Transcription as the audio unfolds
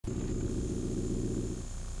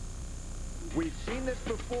We've seen this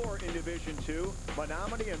before in Division II.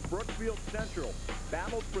 Menomonie and Brookfield Central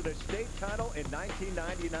battled for the state title in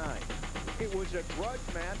 1999. It was a grudge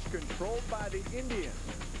match controlled by the Indians,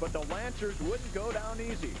 but the Lancers wouldn't go down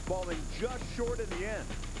easy, falling just short in the end.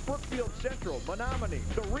 Brookfield Central, Menomonie,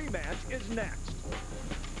 the rematch is next.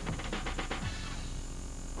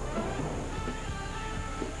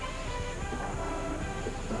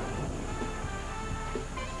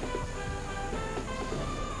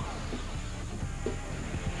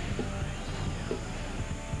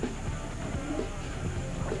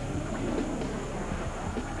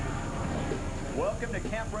 Welcome to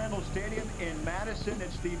Camp Randall Stadium in Madison.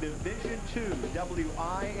 It's the Division II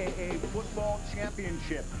WIAA Football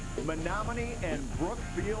Championship. Menomonie and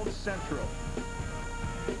Brookfield Central.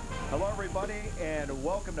 Hello, everybody, and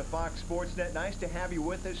welcome to Fox Sports Net. Nice to have you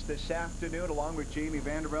with us this afternoon, along with Jamie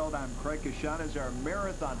Vandervelde. I'm Craig Kashan as our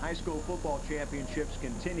Marathon High School Football Championships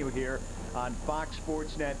continue here on Fox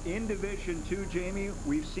Sports Net. In Division II, Jamie,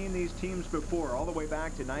 we've seen these teams before, all the way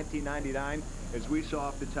back to 1999, as we saw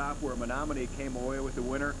off the top where Menomonie came away with the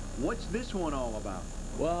winner. What's this one all about?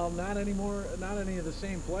 Well, not anymore, not any of the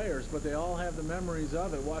same players, but they all have the memories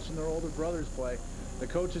of it, watching their older brothers play. The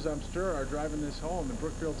coaches, I'm sure, are driving this home, and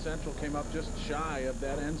Brookfield Central came up just shy of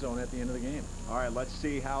that end zone at the end of the game. All right, let's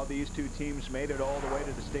see how these two teams made it all the way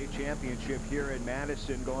to the state championship here in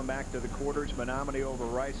Madison, going back to the quarters. Menomonie over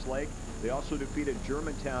Rice Lake. They also defeated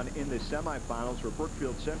Germantown in the semifinals, where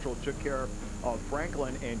Brookfield Central took care of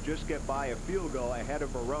Franklin and just get by a field goal ahead of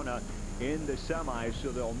Verona in the semis. So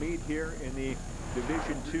they'll meet here in the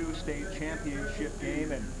Division II state championship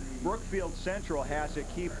game. And Brookfield Central has a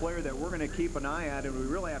key player that we're going to keep an eye on, and we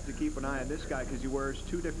really have to keep an eye on this guy because he wears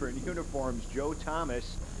two different uniforms. Joe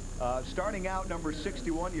Thomas, starting out number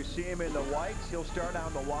 61. You see him in the whites. He'll start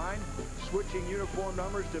on the line, switching uniform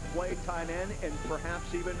numbers to play tight end and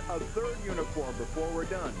perhaps even a third uniform before we're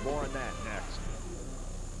done. More on that next.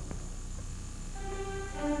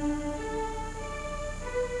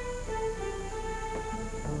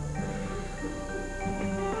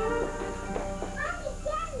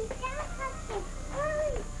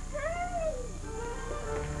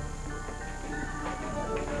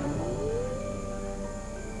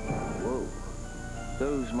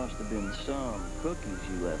 Those must have been some cookies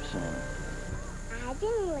you left, Santa. I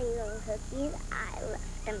didn't leave them cookies. I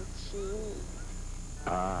left them cheese.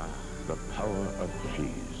 Ah, the power of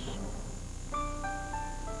cheese.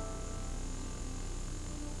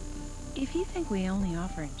 If you think we only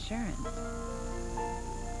offer insurance,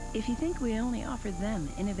 if you think we only offer them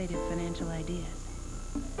innovative financial ideas,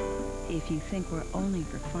 if you think we're only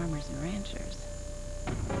for farmers and ranchers,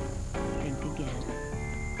 think again.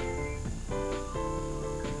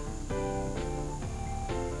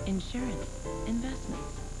 Insurance,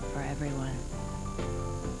 investments for everyone.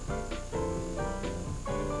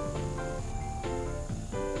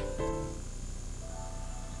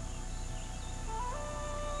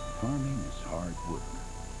 Farming is hard work,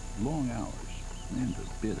 long hours, and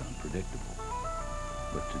a bit unpredictable.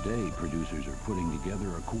 But today, producers are putting together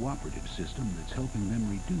a cooperative system that's helping them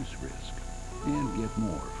reduce risk and get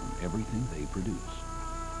more from everything they produce,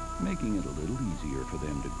 making it a little easier for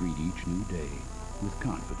them to greet each new day with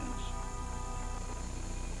confidence.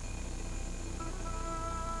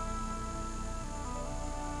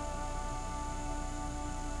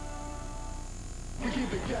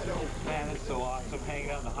 Man, it's so awesome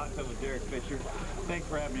hanging out in the hot tub with Derek Fisher. Thanks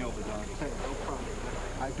for having me over, Don. Hey, no problem.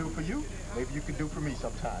 I do for you. Maybe you can do for me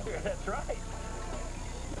sometime. That's right.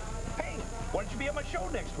 Hey, why don't you be on my show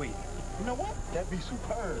next week? You know what? That'd be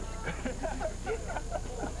superb.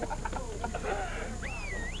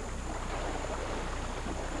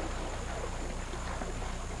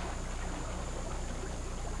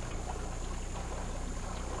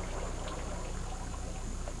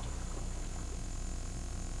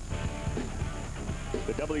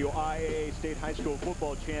 The WIAA State High School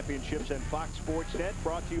Football Championships and Fox Sports Net,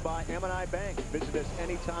 brought to you by M&I Bank. Visit us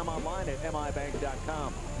anytime online at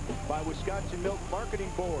mibank.com. By Wisconsin Milk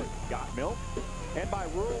Marketing Board, got milk? And by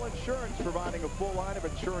Rural Insurance, providing a full line of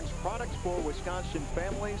insurance products for Wisconsin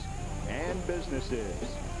families and businesses.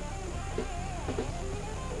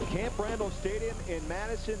 Camp Randall Stadium in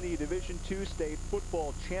Madison, the Division II State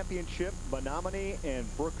Football Championship, Menomonie and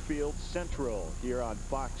Brookfield Central here on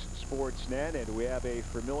Fox Sports Net. And we have a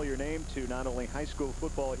familiar name to not only high school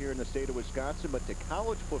football here in the state of Wisconsin, but to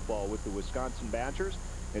college football with the Wisconsin Badgers.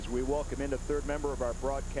 As we welcome in a third member of our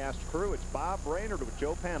broadcast crew, it's Bob Brainerd with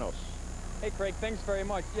Joe Panos. Hey, Craig, thanks very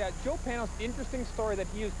much. Yeah, Joe Panos, interesting story that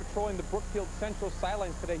he was patrolling the Brookfield Central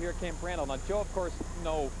sidelines today here at Camp Randall. Now, Joe, of course,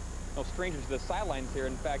 no stranger to the sidelines here.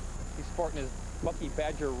 In fact, he's sporting his Bucky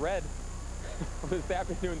Badger red this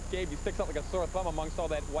afternoon's game. He sticks out like a sore thumb amongst all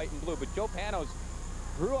that white and blue. But Joe Panos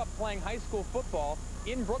grew up playing high school football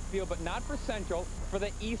in Brookfield, but not for Central, for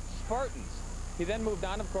the East Spartans. He then moved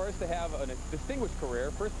on, of course, to have a distinguished career.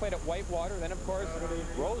 First played at Whitewater, then, of course,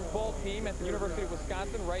 Rose Bowl team at the University of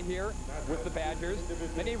Wisconsin right here with the Badgers.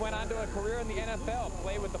 Then he went on to a career in the NFL,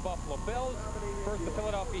 played with the Buffalo Bills, first the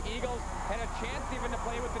Philadelphia Eagles, had a chance even to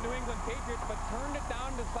play with the New England Patriots, but turned it down,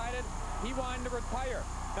 decided he wanted to retire.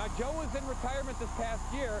 Now, Joe was in retirement this past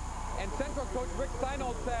year, and Central coach Rick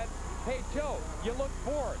Seinold said, "Hey, Joe, you look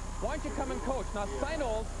bored. Why don't you come and coach?" Now,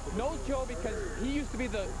 Seinold knows Joe because he used to be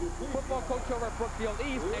the football coach over at Brookfield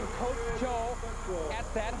East and coached Joe at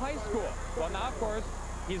that high school. Well, now, of course,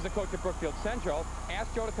 he's the coach at Brookfield Central.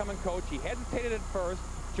 Asked Joe to come and coach. He hesitated at first.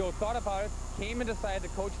 Joe thought about it, came and decided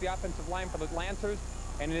to coach the offensive line for the Lancers,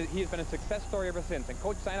 and he has been a success story ever since. And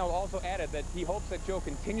Coach Seinold also added that he hopes that Joe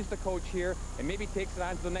continues to coach here and maybe takes it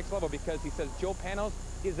on to the next level, because he says Joe Panos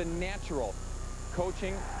is a natural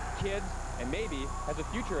coaching kids and maybe has a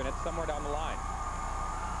future in it somewhere down the line.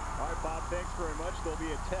 All right, Bob, thanks very much. There'll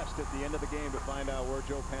be a test at the end of the game to find out where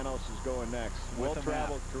Joe Panos is going next.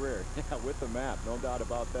 Well-traveled career. Yeah, with the map, no doubt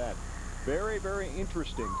about that. Very, very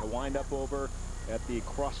interesting to wind up over at the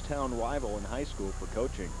crosstown rival in high school for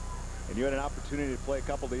coaching. And you had an opportunity to play a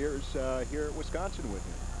couple of years here at Wisconsin with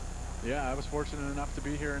him. Yeah, I was fortunate enough to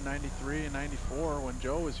be here in '93 and '94 when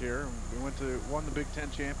Joe was here. We won the Big Ten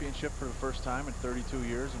championship for the first time in 32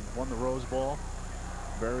 years and won the Rose Bowl.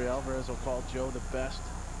 Barry Alvarez will call Joe the best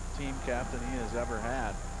team captain he has ever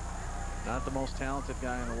had. Not the most talented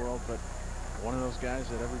guy in the world, but one of those guys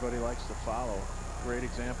that everybody likes to follow. Great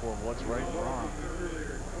example of what's right and wrong.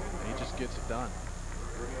 And he just gets it done.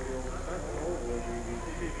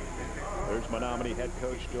 There's Menomonie head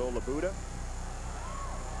coach Joe Labuda.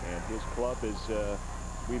 And his club is,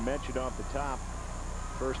 we mentioned off the top,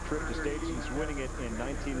 first trip to state since winning it in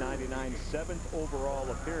 1999, 7th overall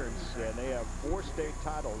appearance. And they have 4 state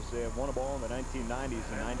titles. They have won a ball in the 1990s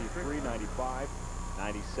in 93, 95,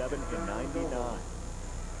 97, and 99.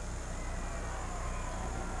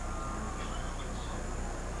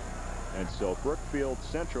 And so Brookfield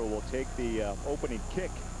Central will take the opening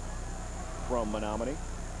kick from Menomonie.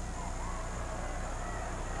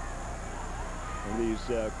 In these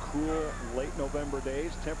cool late November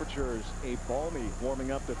days, temperatures a balmy,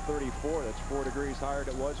 warming up to 34. That's 4 degrees higher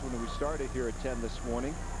than it was when we started here at 10 this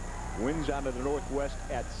morning. Winds out of the northwest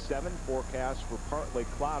at 7. Forecast for partly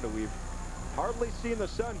cloudy. We've hardly seen the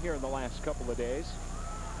sun here in the last couple of days.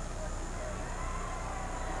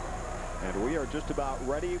 And we are just about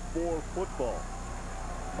ready for football.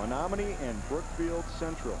 Menomonie and Brookfield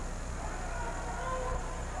Central.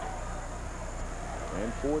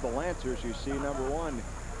 And for the Lancers, you see number 1,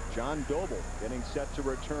 John Doble, getting set to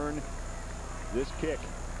return this kick.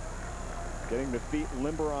 Getting the feet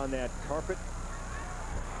limber on that carpet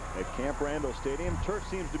at Camp Randall Stadium. Turf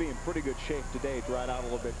seems to be in pretty good shape today. Dried out a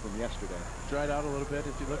little bit from yesterday. Dried out a little bit.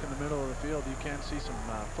 If you look in the middle of the field, you can see some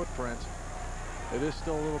footprints. It is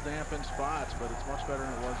still a little damp in spots, but it's much better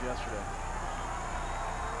than it was yesterday.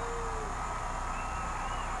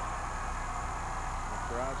 The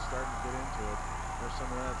crowd's starting to get into it. There's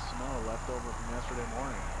some of that snow left over from yesterday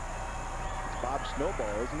morning. It's Bob's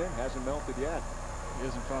snowball, isn't it? Hasn't melted yet. He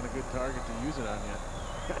hasn't found a good target to use it on yet.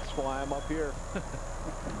 That's why I'm up here.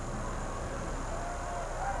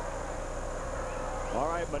 All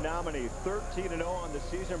right, Menomonie 13-0 on the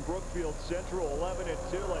season. Brookfield Central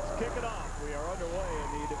 11-2. Let's kick it off. We are underway in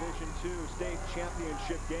the Division II state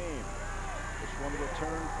championship game. This one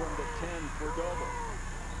returned from the 10 for Doble.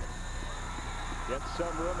 Gets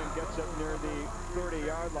some room and gets up near the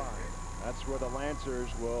 30-yard line. That's where the Lancers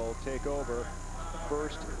will take over.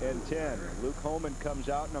 1st and 10. Luke Holman comes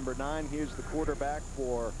out, number 9. He is the quarterback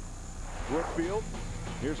for Brookfield.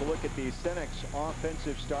 Here's a look at the Senex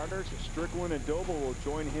offensive starters. Strickland and Doble will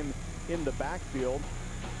join him in the backfield.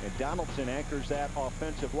 And Donaldson anchors that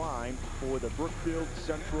offensive line for the Brookfield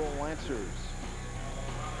Central Lancers.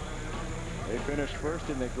 They finished first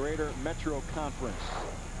in the Greater Metro Conference.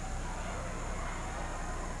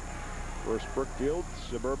 First Brookfield,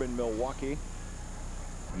 suburban Milwaukee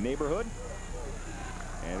neighborhood.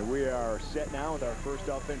 And we are set now with our first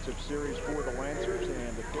offensive series for the Lancers.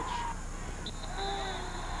 And the pitch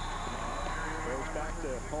goes back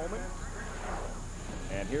to Holman.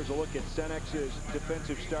 And here's a look at Senex's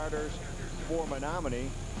defensive starters for Menomonie.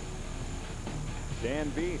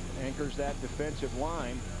 Dan Veith anchors that defensive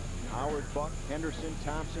line. Howard, Buck, Henderson,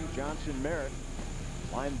 Thompson, Johnson, Merritt.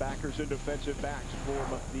 Linebackers and defensive backs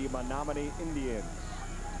for the Menomonie Indians.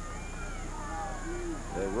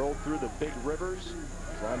 They rolled through the big rivers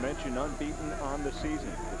As I mentioned, unbeaten on the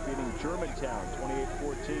season, defeating Germantown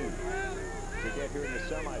 28-14 to get here in the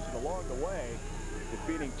semis. And along the way,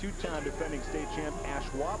 defeating two-time defending state champ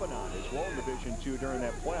Ashwaubenon as well in Division II during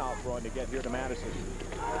that playoff run to get here to Madison.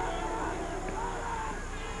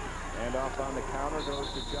 And off on the counter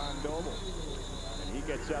goes to John Noble. And he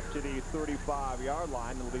gets up to the 35-yard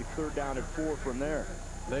line. It'll be 3rd down and 4 from there.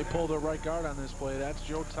 They pulled a right guard on this play. That's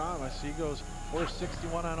Joe Thomas. He goes, we're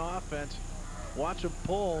 61 on offense. Watch him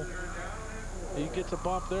pull. He gets a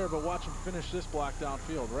bump there, but watch him finish this block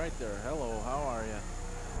downfield right there. Hello, how are you?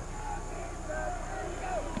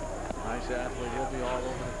 Nice athlete. He'll be all over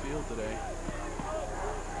the field today.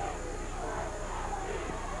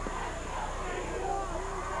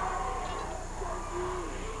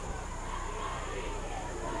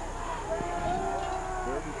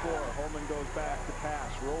 Holman goes back to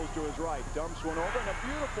pass, rolls to his right, dumps one over, and a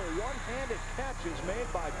beautiful one-handed catch is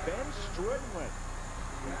made by Ben Strickland.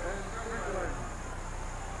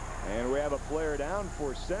 And we have a player down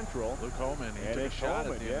for Central. Luke Holman, he took a shot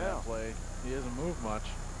at the end of that play. He hasn't moved much.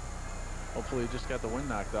 Hopefully he just got the wind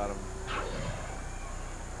knocked out of him.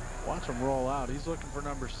 Watch him roll out. He's looking for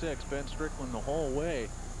number 6, Ben Strickland, the whole way.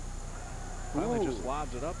 Finally just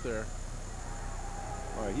lobs it up there.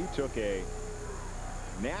 All right, he took a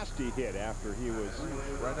nasty hit after he was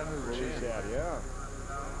right under the chin. Yeah.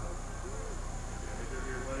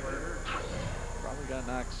 Probably got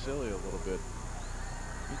knocked silly a little bit.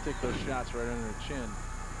 You take those shots right under the chin.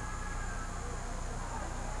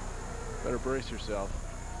 Better brace yourself.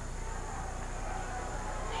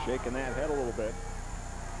 Shaking that head a little bit.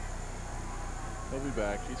 He'll be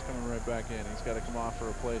back. He's coming right back in. He's got to come off for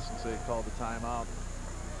a play since they called the timeout.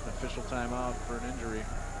 An official timeout for an injury.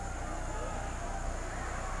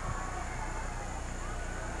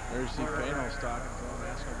 There you see Panos talking to him,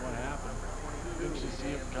 asking him what happened. Didn't you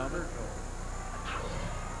see him coming?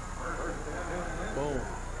 Boom.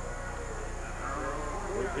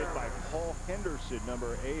 Was hit by Paul Henderson,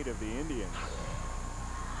 number 8 of the Indians.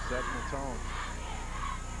 Setting the tone.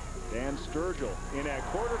 Dan Sturgill in at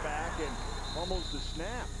quarterback and fumbles the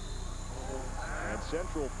snap. And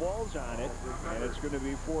Central falls on it, and it's going to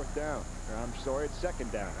be 4th down. I'm sorry, it's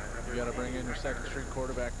 2nd down. You got to bring in your second-string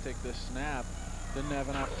quarterback to take this snap. Didn't have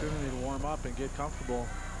an opportunity to warm up and get comfortable,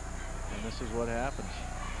 and this is what happens.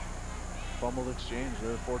 Fumbled exchange.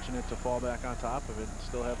 They're fortunate to fall back on top of it and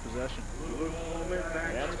still have possession.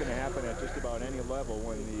 That's going to happen at just about any level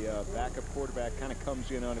when the backup quarterback kind of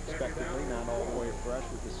comes in unexpectedly, not all the way fresh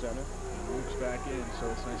with the center. Moves back in,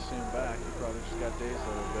 so it's nice to see him back. He probably just got dazed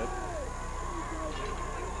a little bit.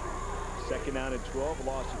 2nd down and 12, a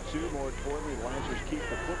loss of 2. More importantly, the Lancers keep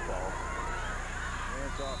the football.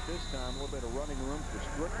 Hands off this time, a little bit of running room for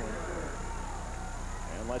Strickland.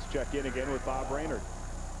 And let's check in again with Bob Raynard.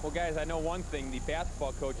 Well, guys, I know one thing. The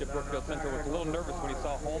basketball coach at Brookfield Central was a little nervous when he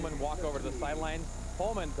saw Holman walk over to the sidelines.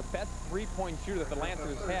 Holman, the best three-point shooter that the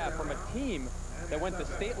Lancers have from a team that went to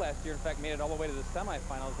state last year, in fact, made it all the way to the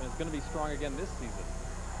semifinals, and is going to be strong again this season.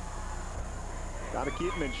 Got to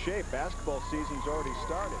keep him in shape. Basketball season's already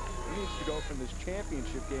started. He needs to go from this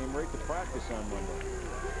championship game right to practice on Monday.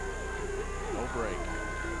 No break.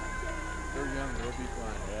 They're young. They'll be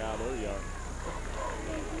fine. Yeah, they're young.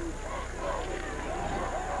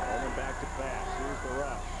 Rolling back to pass. Here's the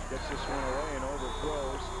rush. Gets this one away and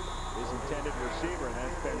overthrows his intended receiver, and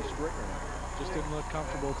that's Ben Strickland. Just didn't look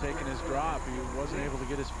comfortable taking his drop. He wasn't able to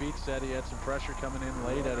get his feet set. He had some pressure coming in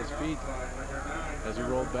late at his feet. As he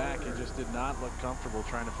rolled back, he just did not look comfortable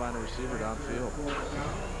trying to find a receiver downfield.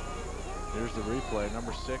 Here's the replay.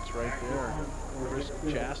 Number 6 right there. Chris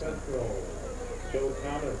Chaston.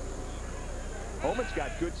 Holman's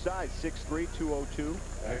got good size, 6'3", 202.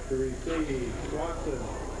 Back to receive, Swanson.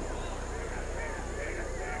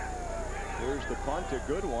 Here's the punt, a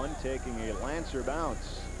good one, taking a Lancer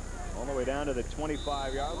bounce all the way down to the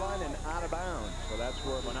 25-yard line and out of bounds. So that's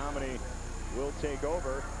where Menomonie will take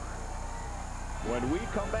over. When we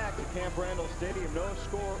come back to Camp Randall Stadium, no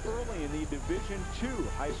score early in the Division II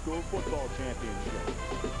high school football championship.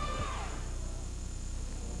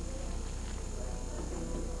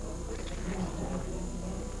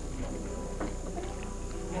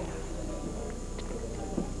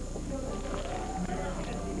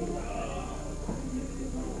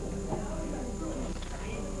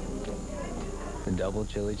 The double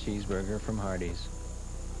chili cheeseburger from Hardee's.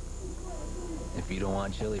 If you don't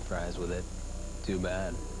want chili fries with it, too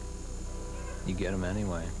bad. You get them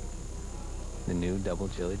anyway. The new double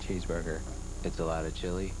chili cheeseburger. It's a lot of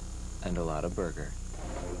chili and a lot of burger.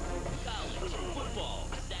 College football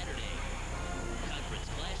Saturday. Conference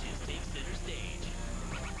clashes take center stage.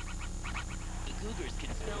 The Cougars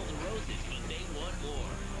can smell the roses, but they want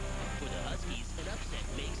more. For the Huskies, an upset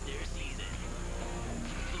makes their season.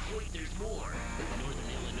 But wait, there's more. Northern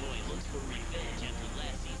Illinois looks for revenge after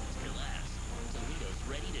last season's collapse. Toledo's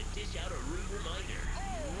ready to dish out a rude reminder.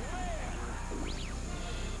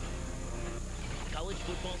 College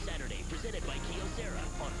Football Saturday, presented by Kyocera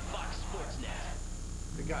on Fox Sports Net.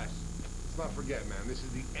 Hey guys, let's not forget, man, this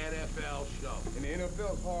is the NFL show. And the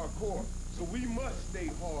NFL's hardcore, so we must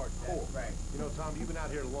stay hardcore. That's right. You know, Tom, you've been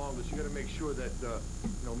out here longest. You got to make sure that,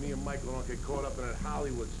 you know, me and Michael don't get caught up in that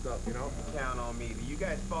Hollywood stuff, you know? Count on me. Do you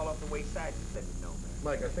guys fall off the wayside? Just let me know, man.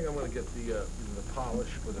 Mike, I think I'm going to get the polish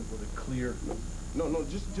with a clear... No,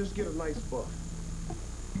 just get a nice buff.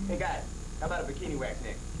 Hey, guys, how about a bikini wax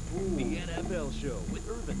next? Ooh. The NFL show with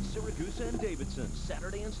Irvin, Syracuse, and Davidson,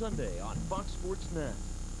 Saturday and Sunday on Fox Sports Net.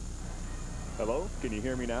 Hello? Can you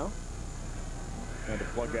hear me now? I had to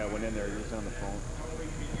plug that one in there. He was on the phone.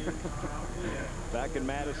 Back in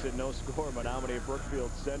Madison, no score. Menomonie at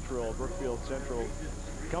Brookfield Central. Brookfield Central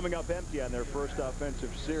coming up empty on their first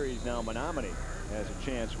offensive series. Now Menomonie has a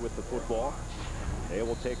chance with the football. They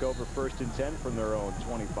will take over 1st and 10 from their own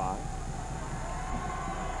 25.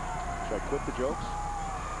 Should I quit the jokes?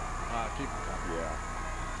 Keep them coming. Yeah.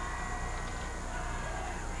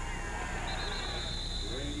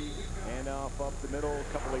 Handoff up the middle, a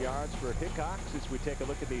couple of yards for Hickox as we take a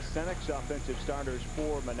look at the Senex offensive starters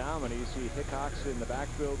for Menomonie. You see Hickox in the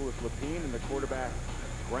backfield with Lapine and the quarterback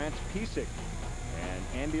Grant Piesick.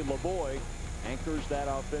 And Andy LaVoy anchors that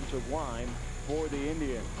offensive line for the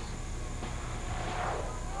Indians.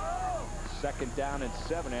 2nd down and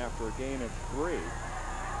 7 after a gain of 3.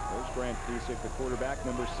 There's Grant Piesick, the quarterback,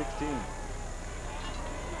 number 16.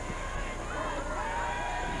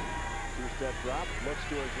 Two-step drop, looks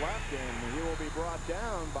to his left, and he will be brought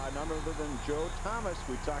down by none other than Joe Thomas.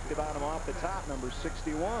 We talked about him off the top, number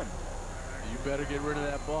 61. You better get rid of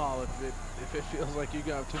that ball. If it feels like you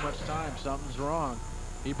got too much time, something's wrong.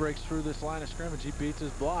 He breaks through this line of scrimmage. He beats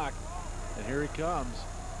his block, and here he comes.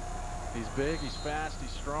 He's big, he's fast,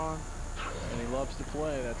 he's strong, and he loves to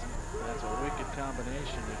play. That's a wicked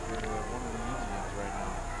combination if you're one of the Indians right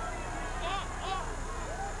now.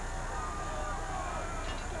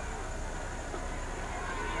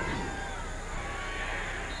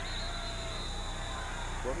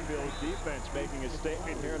 Brookfield's defense making a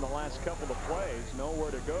statement here in the last couple of plays.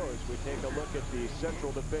 Nowhere to go as we take a look at the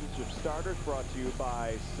Central defensive starters brought to you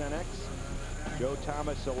by Senex. Joe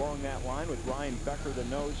Thomas along that line with Ryan Becker, the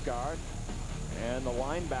nose guard. And the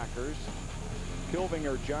linebackers,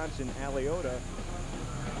 Kilvinger, Johnson, Aliota.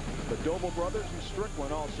 The Doble brothers and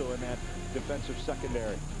Strickland also in that defensive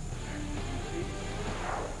secondary.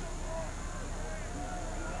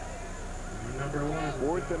 Number 1.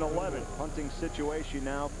 4th and 11. Punting situation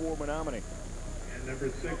now for Menomonie. And number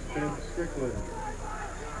 6, Ben Strickland.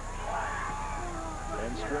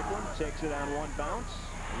 Ben Strickland takes it on one bounce.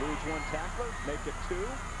 Leads one tackler. Make it 2.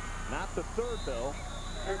 Not the 3rd, though.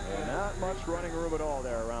 And not much running room at all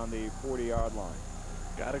there around the 40-yard line.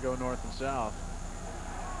 Got to go north and south.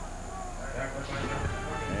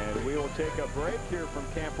 And we will take a break here from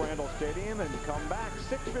Camp Randall Stadium and come back.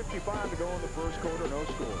 6:55 to go in the first quarter. No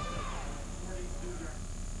score.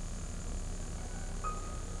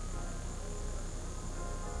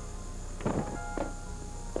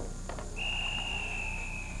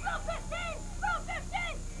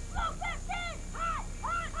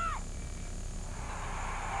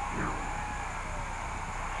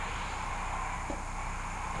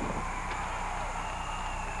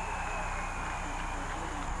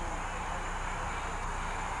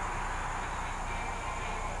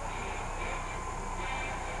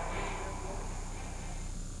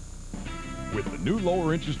 With the new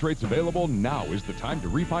lower interest rates available, now is the time to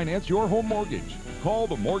refinance your home mortgage. Call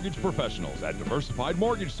the mortgage professionals at Diversified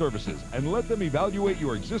Mortgage Services and let them evaluate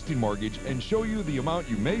your existing mortgage and show you the amount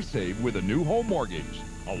you may save with a new home mortgage.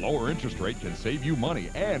 A lower interest rate can save you money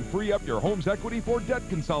and free up your home's equity for debt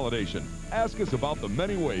consolidation. Ask us about the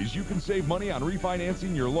many ways you can save money on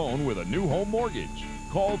refinancing your loan with a new home mortgage.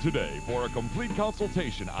 Call today for a complete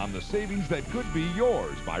consultation on the savings that could be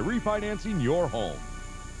yours by refinancing your home.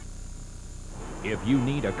 If you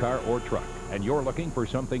need a car or truck and you're looking for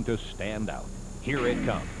something to stand out, here it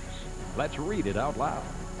comes. Let's read it out loud.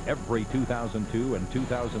 Every 2002 and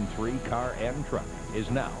 2003 car and truck is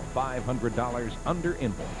now $500 under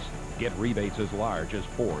invoice. Get rebates as large as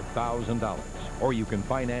 $4,000. Or you can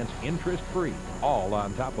finance interest-free, all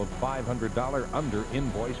on top of $500 under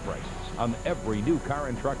invoice prices on every new car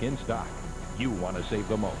and truck in stock. You want to save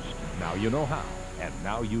the most. Now you know how, and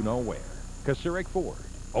now you know where. Kasurik Ford,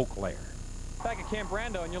 Eau Claire. Back at Camp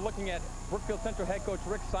Rando, and you're looking at Brookfield Central head coach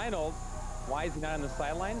Rick Seinold. Why is he not on the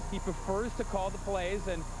sidelines? He prefers to call the plays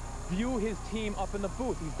and view his team up in the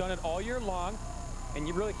booth. He's done it all year long, and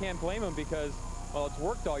you really can't blame him because, well, it's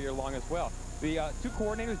worked all year long as well. The two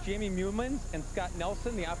coordinators, Jamie Mewmans and Scott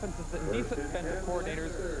Nelson, the offensive and defensive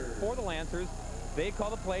coordinators for the Lancers, they call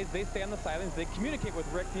the plays, they stay on the sidelines, they communicate with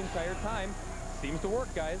Rick the entire time. Seems to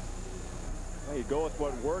work, guys. Well, you go with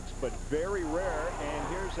what works, but very rare. And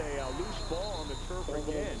here's a loose ball on the turf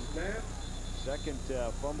again. Second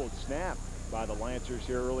fumbled snap by the Lancers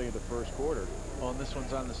here early in the first quarter. Well, and this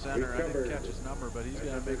one's on the center. I didn't catch his number, but he's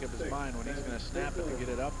going to make up his mind when he's going to snap it to get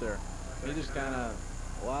it up there. He just kind of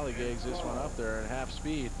lollygags this one up there at half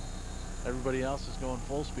speed. Everybody else is going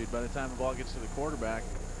full speed. By the time the ball gets to the quarterback,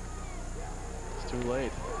 it's too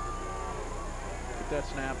late. Get that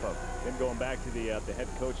snap up. Then going back to the head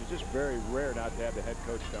coach, it's just very rare not to have the head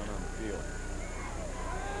coach down on the field.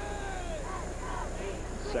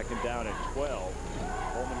 Second down at 12.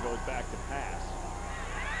 Holman goes back to pass.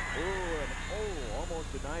 Almost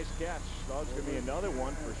a nice catch. Thought it was going to be another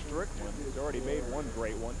one for Strickland. He's already made one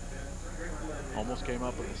great one. Almost came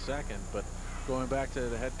up with a second, but going back to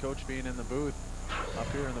the head coach being in the booth up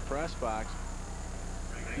here in the press box,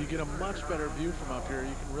 you get a much better view from up here.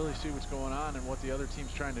 You can really see what's going on and what the other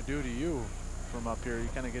team's trying to do to you from up here. You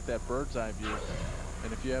kind of get that bird's eye view.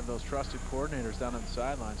 And if you have those trusted coordinators down on the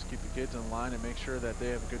sidelines, keep the kids in line and make sure that they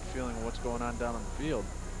have a good feeling of what's going on down on the field,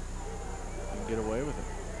 you can get away with it.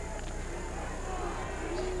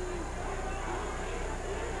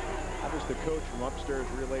 How does the coach from upstairs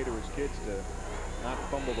relay to his kids to not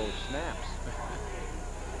fumble those snaps?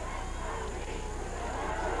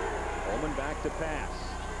 Holman back to pass.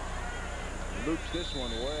 Loops this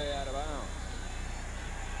one way out of bounds.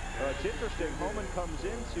 It's interesting. Holman comes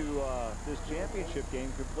into this championship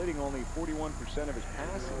game completing only 41% of his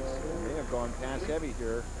passes. And they have gone pass heavy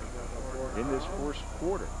here in this first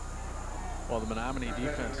quarter. Well, the Menomonie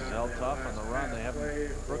defense has held tough on the run. They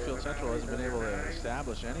haven't. Brookfield Central hasn't been able to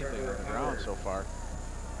establish anything on the ground so far.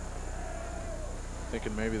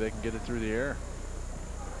 Thinking maybe they can get it through the air.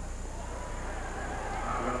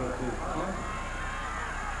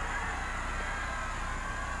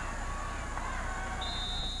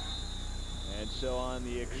 And so on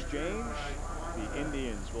the exchange, the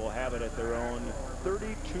Indians will have it at their own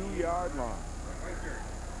 32-yard line.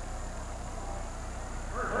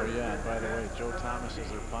 Oh, yeah, and by the way, Joe Thomas is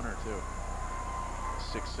their punter, too.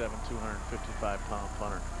 6'7", 255-pound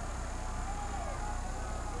punter.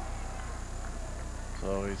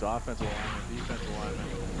 So he's offensive lineman, defensive lineman.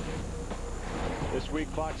 This week,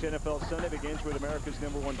 Fox NFL Sunday begins with America's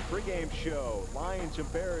 #1 pregame show. Lions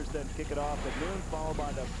and Bears then kick it off at noon, followed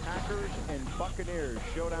by the Packers and Buccaneers.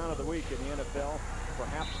 Showdown of the week in the NFL,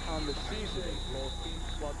 perhaps on the season. Both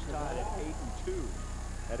clubs tied at 8-2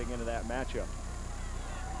 heading into that matchup.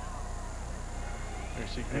 Here,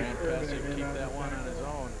 see Grant Pessick keep that one on his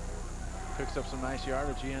own. Picks up some nice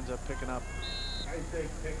yardage. He ends up picking up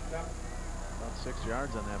about 6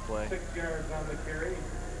 yards on that play. 6 yards on the carry.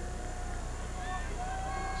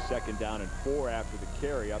 Second down and 4 after the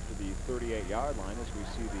carry up to the 38-yard line as we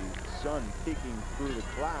see the sun peeking through the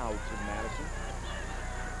clouds in Madison.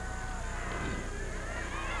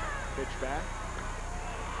 Pitch back.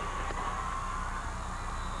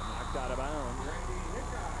 Knocked out of bounds.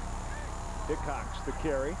 Hickok's the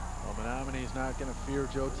carry. Well, Menomonie's not going to fear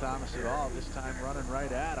Joe Thomas at all. This time running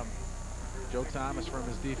right at him. Joe Thomas from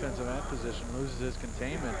his defensive end position loses his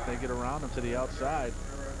containment. They get around him to the outside.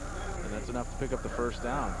 And that's enough to pick up the first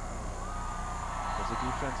down. As a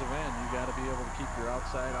defensive end, you got to be able to keep your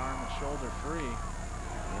outside arm and shoulder free.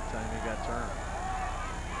 That time you got turned.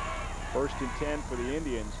 1st and 10 for the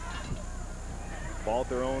Indians. Ball at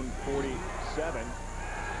their own 47.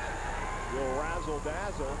 Will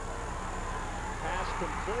razzle-dazzle. Pass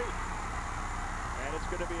complete. And it's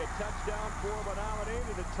going to be a touchdown for Menomonie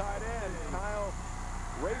to the tight end, Kyle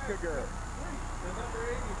Rakiger.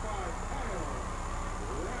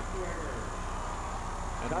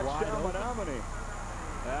 Touchdown Menomonie.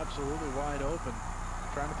 Absolutely wide open.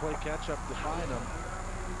 Trying to play catch up to find him.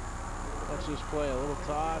 Let's just play a little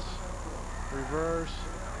toss, reverse,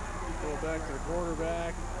 go back to the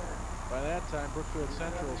quarterback. By that time, Brookfield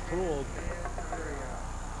Central is fooled.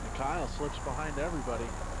 And Kyle slips behind everybody.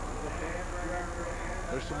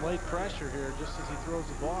 There's some late pressure here just as he throws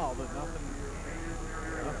the ball, but nothing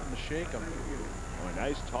to shake him. Oh, a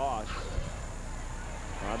nice toss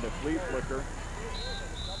on the flea flicker.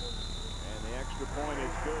 The extra point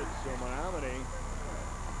is good, so Menomonie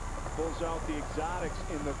pulls out the exotics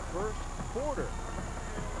in the first quarter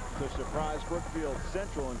to surprise Brookfield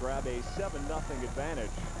Central and grab a 7-0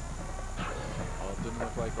 advantage. Well, Didn't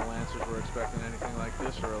look like the Lancers were expecting anything like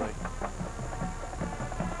this early.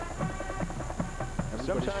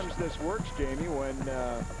 Sometimes this works, Jamie, when you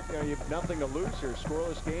know, you have nothing to lose or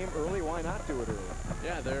scoreless game early. Why not do it early?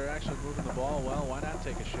 Yeah, they're actually moving the ball well. Why not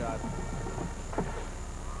take a shot?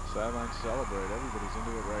 Sideline celebrate. Everybody's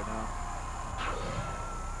into it right now.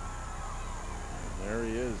 And there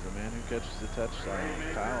he is, the man who catches the touchdown,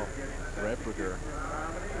 Kyle Rebriger.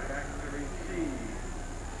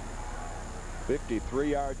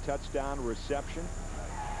 53-yard touchdown reception.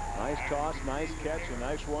 Nice toss, nice catch, a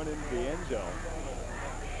nice run into the end zone.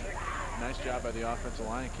 Nice job by the offensive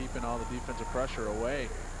line keeping all the defensive pressure away.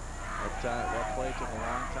 That play took a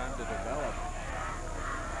long time to develop.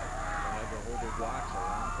 They had to hold their blocks a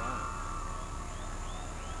long time.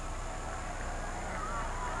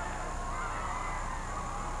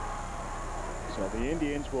 So the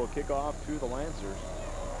Indians will kick off to the Lancers.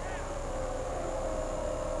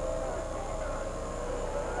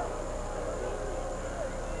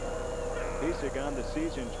 Pisak on the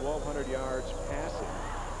season, 1,200 yards passing.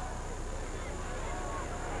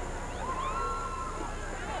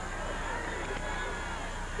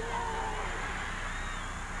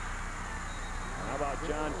 How about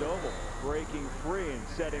John Doble breaking free and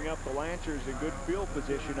setting up the Lancers in good field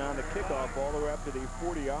position on the kickoff all the way up to the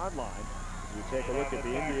 40-yard line. You take a look at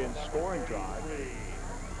the Indians' scoring drive.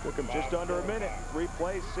 Took them just under a minute. 3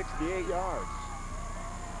 plays, 68 yards.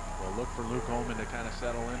 Well, look for Luke Holman to kind of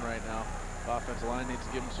settle in right now. Offensive line needs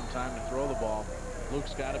to give him some time to throw the ball.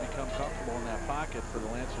 Luke's got to become comfortable in that pocket for the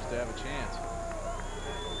Lancers to have a chance.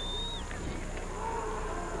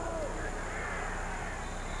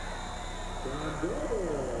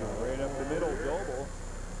 Right up the middle, Doble.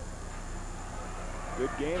 Good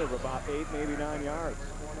gain of about 8, maybe 9 yards.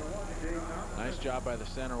 Nice job by the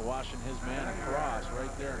center, washing his man across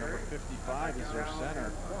right there. Number 55 is their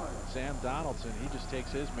center, Sam Donaldson. He just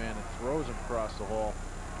takes his man and throws him across the hole.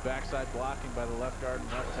 Backside blocking by the left guard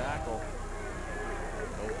and left tackle.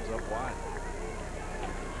 Opens up wide.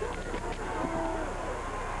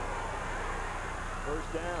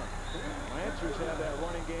 First down. Lancers have that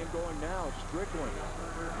running game going now. Strickland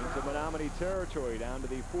into Menomonie territory down to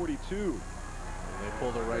the 42. They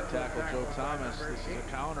pull the right tackle, Joe Thomas. This is a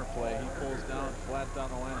counter play. He pulls down flat down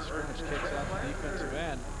the line of scrimmage, kicks out the defensive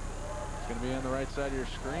end. It's going to be on the right side of your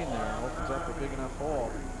screen there and opens up a big enough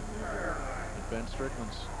hole. And Ben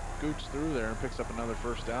Strickland scoots through there and picks up another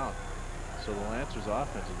first down. So the Lancers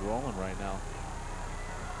offense is rolling right now.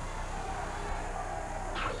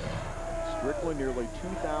 Strickland nearly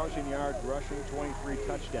 2,000 yards rushing, 23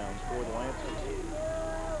 touchdowns for the Lancers.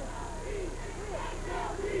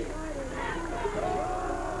 This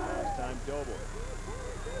time Doble.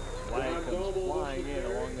 Flag comes flying in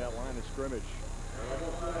along that line of scrimmage.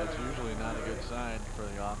 That's usually not a good sign for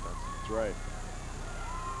the offense. That's right.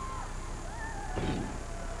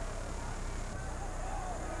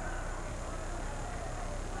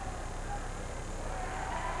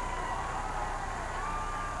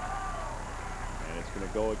 And it's going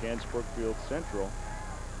to go against Brookfield Central.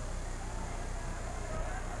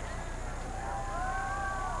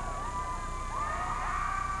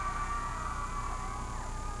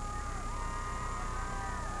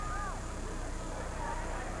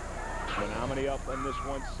 Menomonie up on this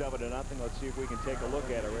one, 7-0. Let's see if we can take a look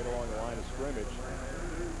at it right along the line of scrimmage.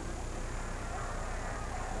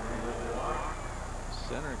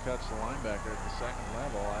 Center cuts the linebacker at the second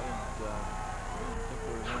level. I didn't think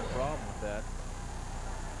there was any problem with that.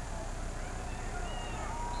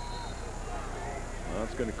 Well,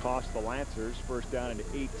 that's going to cost the Lancers. First down into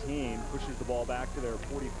 18. Pushes the ball back to their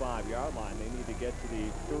 45-yard line. They need to get to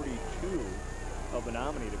the 32 of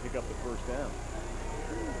Menomonie to pick up the first down.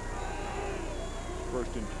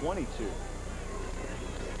 First and 22.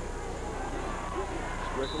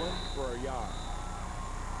 Strickland for a yard.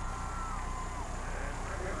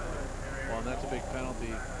 Well, and that's a big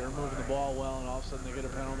penalty. They're moving the ball well, and all of a sudden they get a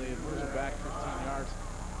penalty. It moves it back 15 yards.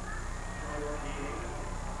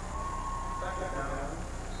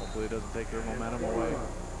 Hopefully it doesn't take their momentum away.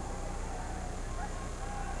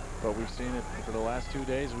 But we've seen it for the last 2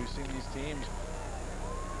 days. We've seen these teams.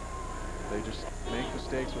 They just make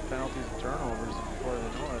mistakes with penalties and turnovers, and before they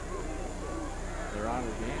know it, they're out of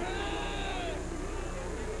the game.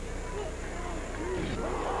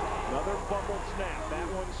 Another fumbled snap. That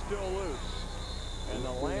one's still loose. And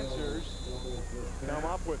the Lancers come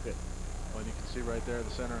up with it. Well, you can see right there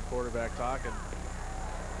the center and quarterback talking.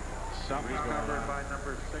 Something's going on. Recovered by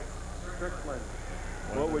number 6, Strickland.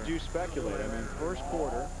 What would you speculate? I mean, first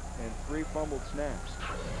quarter and 3 fumbled snaps.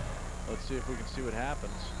 Let's see if we can see what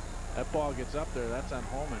happens. That ball gets up there. That's on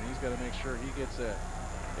Holman. He's got to make sure he gets it.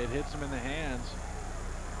 It hits him in the hands.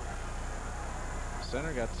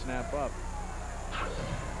 center got the snap up.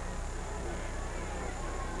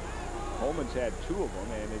 Holman's had 2 of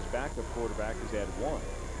them, and his backup quarterback has had 1.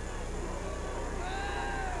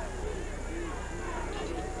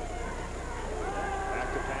 Back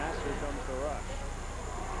to pass. Here comes the rush.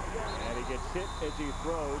 And he gets hit as he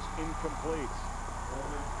throws, incomplete.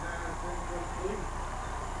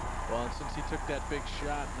 Well, and since he took that big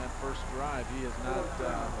shot in that first drive, he has not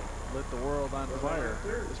lit the world on fire.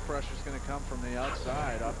 This pressure is going to come from the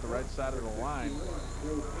outside, off the right side of the line.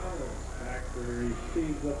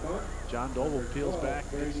 John Doble peels back,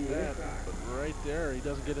 gets that, but right there, he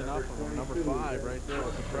doesn't get enough of him. Number 5 right there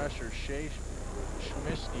with the pressure. Shea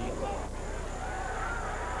Schmisky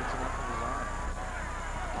gets enough of his arm.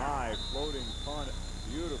 High floating punt,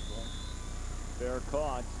 beautiful. Fair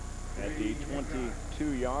caught at the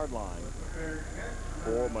 22-yard line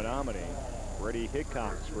for Menomonie. Brady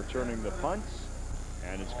Hickox returning the punts,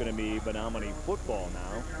 and it's going to be Menomonie football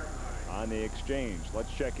now on the exchange.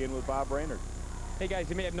 Let's check in with Bob Brainerd. Hey guys,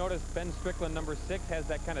 you may have noticed Ben Strickland, number 6, has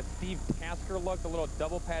that kind of Steve Tasker look, the little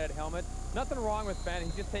double-padded helmet. Nothing wrong with Ben.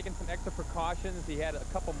 He's just taking some extra precautions. He had a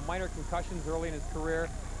couple minor concussions early in his career,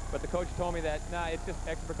 but the coach told me that, nah, it's just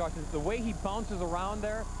extra precautions. The way he bounces around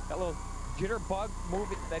there, that little jitterbug move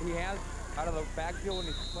that he has out of the backfield when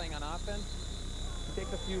he's playing on offense, he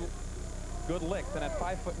takes a few good licks, and at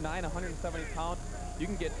 5'9", 170 pounds, you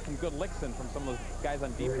can get some good licks in from some of those guys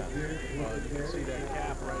on defense. Well, you can see that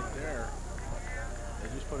cap right there. They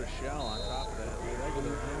just put a shell on top of that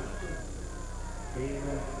regular helmet.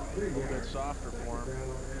 A little bit softer for him.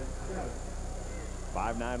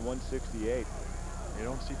 5'9", 168. You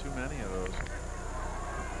don't see too many of those.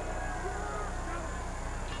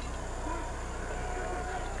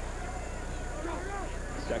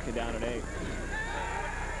 Second down and 8.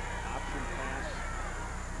 Option pass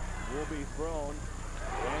will be thrown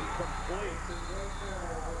and complete.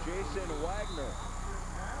 Jason Wagner.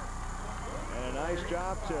 And a nice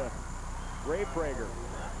job to Ray Prager.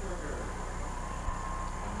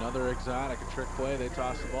 Another exotic, a trick play. They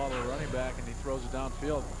toss the ball to the running back, and he throws it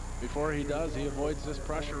downfield. Before he does, he avoids this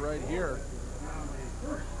pressure right here.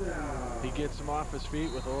 He gets him off his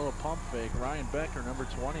feet with a little pump fake. Ryan Becker, number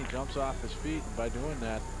 20, jumps off his feet, and by doing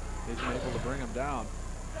that, he's been able to bring him down.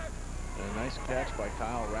 And a nice catch by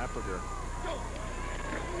Kyle Rapperger.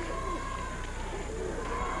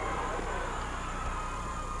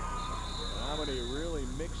 Menomonie really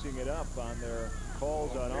mixing it up on their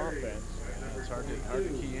calls on offense. It's hard to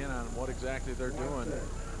key in on what exactly they're doing.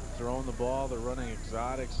 Throwing the ball, they're running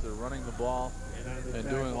exotics, they're running the ball, and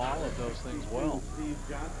doing all of those things well.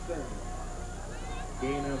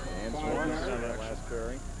 And Swanson on that last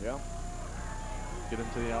carry. Yeah. Get him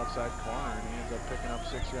to the outside corner, and he ends up picking up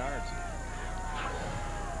 6 yards.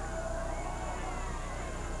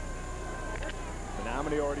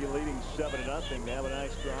 Menomonie already leading 7-0. They have a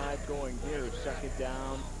nice drive going here. Second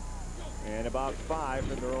down and about 5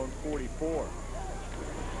 from their own 44.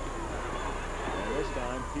 And this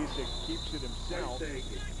time, Pisak keeps it himself.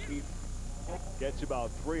 He gets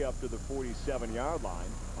about 3 up to the 47-yard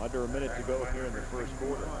line. Under a minute to go here in the first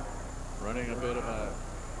quarter. Running a bit of a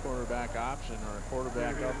quarterback option, or a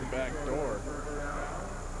quarterback out the back door.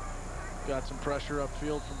 Got some pressure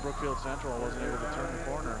upfield from Brookfield Central. Wasn't able to turn the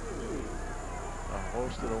corner. A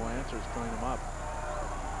host of the Lancers clean him up.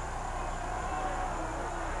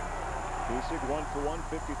 Pisak 1 for 1,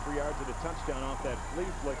 53 yards and a touchdown off that flea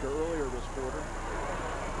flicker earlier this quarter.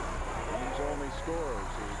 Teams only scores.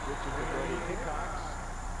 He gets it to Brady Hickox,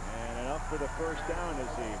 and enough for the first down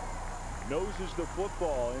as he noses the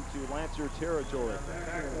football into Lancer territory.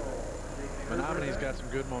 Menomonie's got some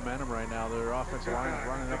good momentum right now. Their offensive line is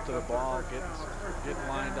running up to the ball, getting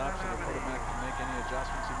lined up, so they're putting back to make any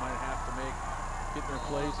adjustments he might have to make. Getting their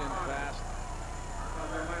plays in fast.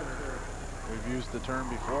 We've used the term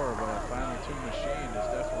before, but a finely tuned machine is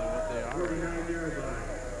definitely what they are.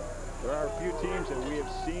 There are a few teams that we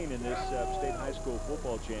have seen in this state high school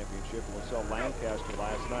football championship. We saw Lancaster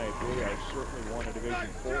last night. They are certainly won a Division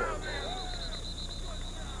 4.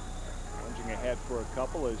 Plunging ahead for a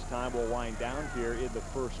couple as time will wind down here in the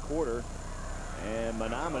first quarter. And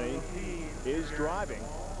Menomonie is driving.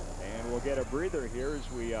 And we'll get a breather here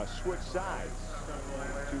as we switch sides.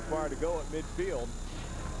 Too far to go at midfield.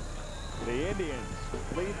 The Indians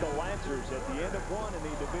lead the Lancers at the end of one in the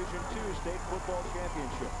Division II State Football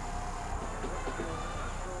Championship.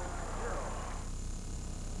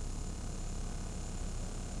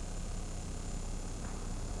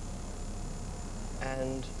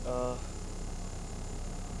 And,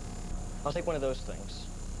 I'll take one of those things.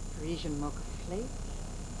 Parisian mocha flake?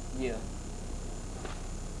 Yeah.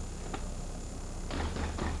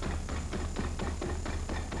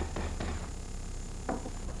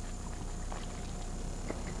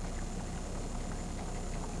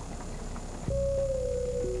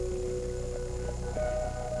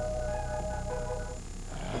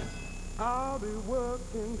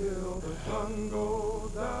 working till the sun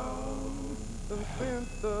goes down. And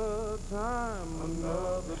spent the time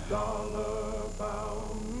another dollar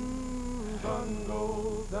bound. Sun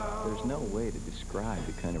goes down. There's no way to describe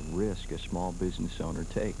the kind of risk a small business owner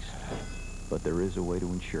takes, but there is a way to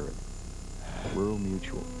insure it. Rural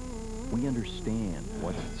Mutual. We understand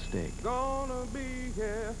what's at stake. Gonna be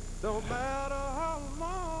here, no matter how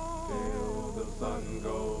long, till the sun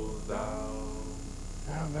goes down.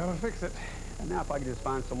 Well, that'll fix it. And now if I could just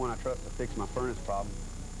find someone I trust to fix my furnace problem.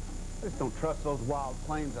 I just don't trust those wild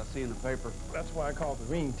claims I see in the paper. That's why I called the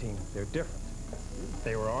Ring team. They're different.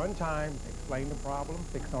 They were on time, explained the problem,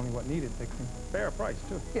 fixed only what needed fixing. Fair price,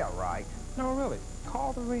 too. Yeah, right. No, really.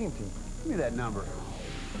 Call the Ring team. Give me that number.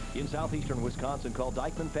 In southeastern Wisconsin, call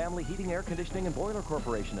Dyckman Family Heating, Air Conditioning, and Boiler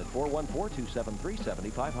Corporation at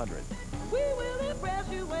 414-273-7500. We will impress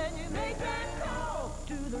you when you make that call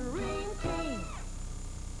to the Ring team.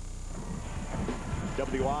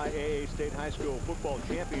 WIAA State High School Football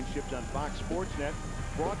Championships on Fox Sports Net,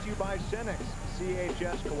 brought to you by Cenex,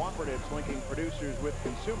 CHS Cooperatives linking producers with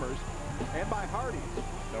consumers, and by Hardee's,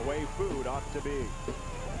 the way food ought to be.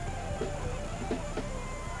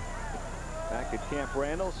 Back at Camp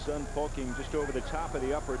Randall, sun poking just over the top of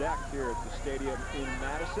the upper deck here at the stadium in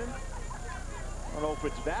Madison. I don't know if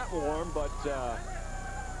it's that warm, but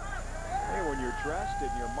hey, when you're dressed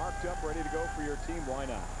and you're marked up, ready to go for your team, why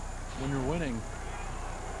not? When you're winning,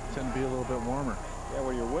 it tends to be a little bit warmer. Yeah,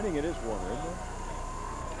 when you're winning, it is warmer, isn't it?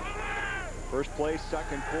 First play,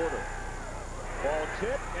 second quarter. Ball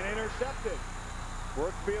tipped and intercepted.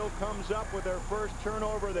 Brookfield comes up with their first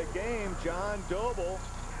turnover of the game. John Doble.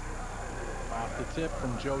 Off the tip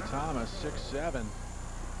from Joe Thomas, 6'7".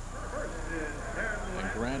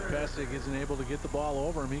 And Grant Pesic isn't able to get the ball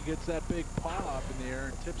over him. He gets that big paw up in the air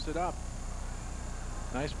and tips it up.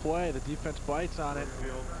 Nice play. The defense bites on it,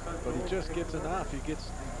 but he just gets enough. He gets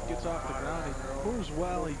off the ground. He moves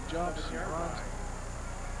well. He jumps. He runs.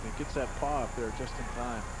 And he gets that paw up there just in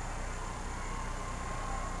time.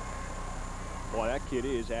 Boy, that kid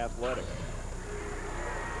is athletic.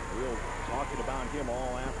 We'll talking about him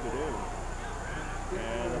all afternoon.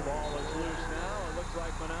 And the ball is loose now. It looks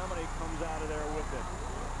like Menomonie comes out of there with it.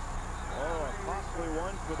 Oh, a costly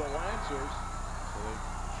one for the Lancers. So they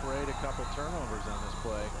trade a couple turnovers on this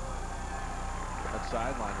play. That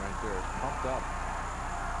sideline right there is pumped up.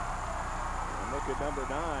 And look at number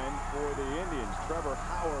 9 for the Indians, Trevor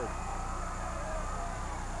Howard.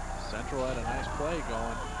 Central had a nice play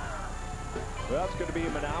going. Well, it's going to be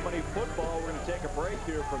Menomonie football. We're going to take a break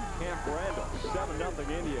here from Camp Randall. 7-0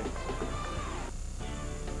 Indians.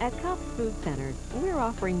 At Cops Food Centers, we're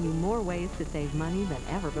offering you more ways to save money than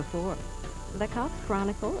ever before. The Cops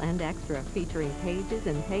Chronicle and Extra featuring pages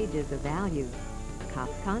and pages of value.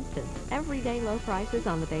 Cops Constant, everyday low prices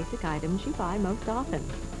on the basic items you buy most often.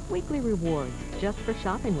 Weekly rewards just for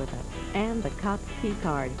shopping with us. And the Cops Key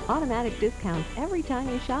Card, automatic discounts every time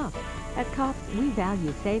you shop. At Cops, we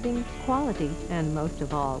value savings, quality, and most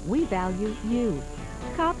of all, we value you.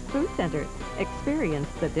 Cops Food Centers, experience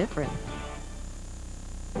the difference.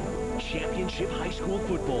 Championship high school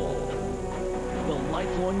football. The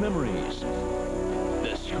lifelong memories.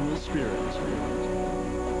 The school spirit.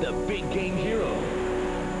 The big game hero.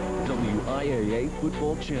 WIAA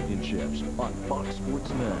Football Championships on Fox Sports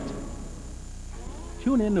Net.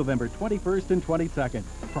 Tune in November 21st and 22nd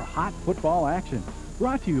for hot football action.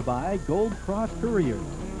 Brought to you by Gold Cross Couriers.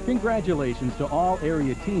 Congratulations to all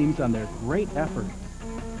area teams on their great effort.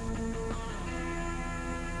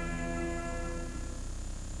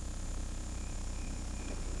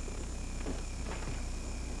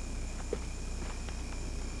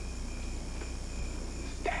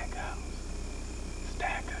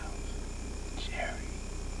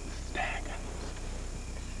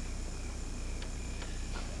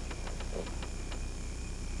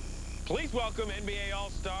 Please welcome NBA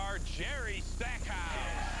All-Star Jerry Stackhouse.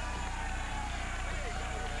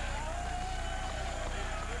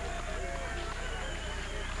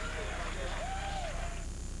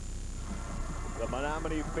 The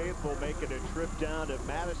Menomonie faithful making a trip down to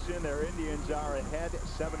Madison. Their Indians are ahead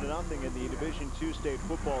 7-0 in the Division II State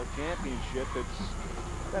Football Championship. It's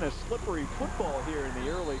been a slippery football here in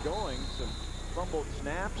the early going. Some fumbled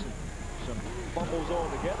snaps and some fumbles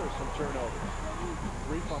altogether, some turnovers.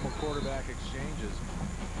 3 fumble quarterback exchanges.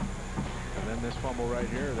 And then this fumble right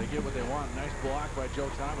here, they get what they want. Nice block by Joe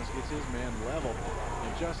Thomas, gets his man level.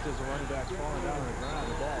 And just as the running back's falling down on the ground,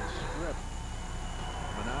 the ball is stripped.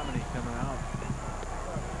 Menomonie coming out.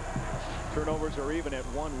 Turnovers are even at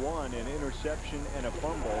 1-1, an interception and a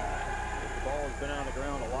fumble. The ball has been on the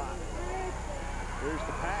ground a lot. Here's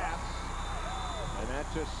the pass. And that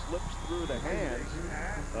just slips through the hands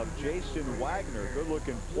of Jason Wagner.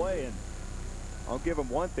 Good-looking play, and I'll give him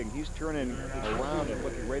one thing. He's turning around and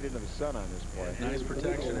looking right into the sun on this play. Nice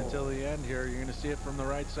protection until the end here. You're going to see it from the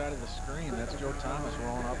right side of the screen. That's Joe Thomas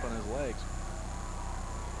rolling up on his legs.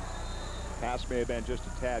 Pass may have been just a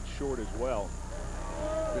tad short as well.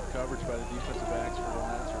 Good coverage by the defensive backs for the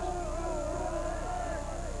Lancers.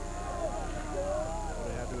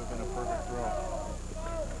 Would have had to have been a perfect throw.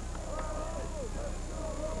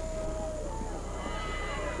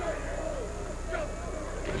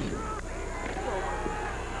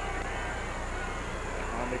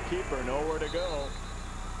 On the keeper, nowhere to go.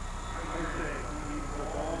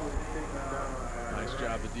 Nice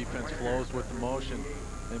job. The defense flows with the motion.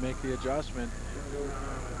 They make the adjustment.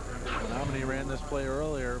 Menomonie ran this play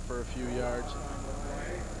earlier for a few yards.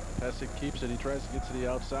 Pesic keeps it. He tries to get to the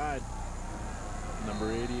outside.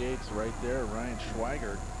 Number 88's right there. Ryan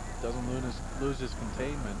Schweigert doesn't lose his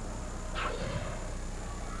containment.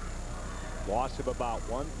 Loss of about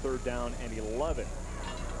 1, 3rd down and 11.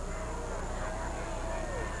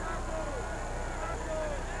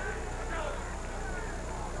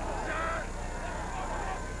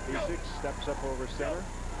 Pesic steps up over center.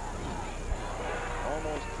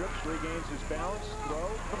 Almost trips, regains his balance, throw,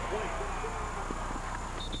 complete.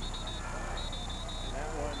 And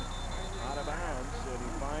that one out of bounds, and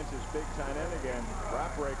he finds his big tight end again,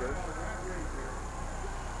 Rothrager.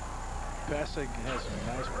 Pesic has some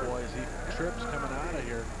nice poise. He trips coming out of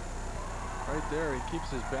here. Right there, he keeps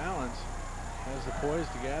his balance, has the poise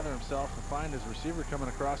to gather himself and find his receiver coming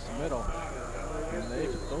across the middle. And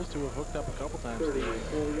those two have hooked up a couple times today.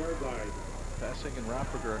 Pesic and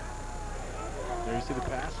Rothrager. There you see the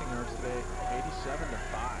passing yards today, 87-5.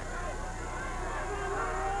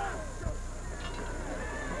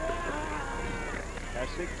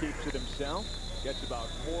 Pesic keeps it himself, gets about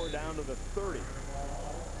 4 down to the 30.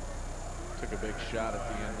 Took a big shot at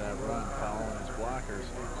the end of that run, following his blockers.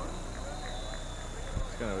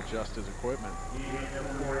 He's going to adjust his equipment.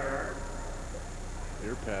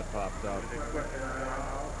 Ear pad popped out.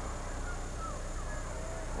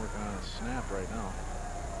 Working on a snap right now.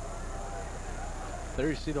 There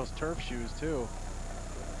you see those turf shoes too.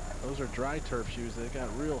 Those are dry turf shoes. They've got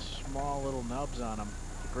real small little nubs on them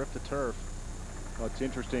to grip the turf. Well, it's an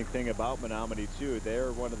interesting thing about Menomonie too.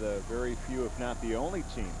 They're one of the very few, if not the only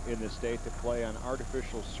team in the state to play on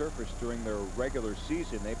artificial surface during their regular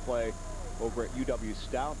season. They play over at UW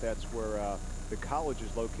Stout. That's where the college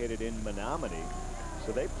is located in Menomonie.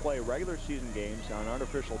 So they play regular season games on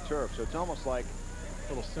artificial turf. So it's almost like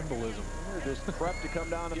a little symbolism. They're just prepped to come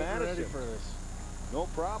down to Madison. Ready for this. No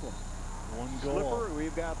problem. One goal. Slipper,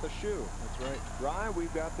 we've got the shoe. That's right. Dry,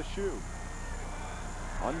 we've got the shoe.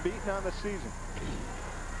 Unbeaten on the season.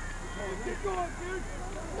 Keep going, dude.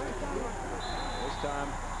 This time,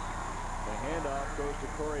 the handoff goes to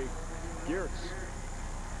Corey Geertz.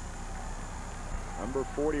 Number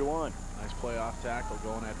 41. Nice play off tackle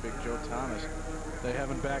going at Big Joe Thomas. They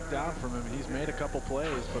haven't backed down from him. He's made a couple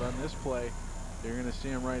plays, but on this play, you're going to see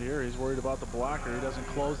him right here. He's worried about the blocker. He doesn't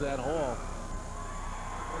close that hole.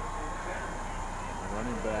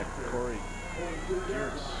 Running back Corey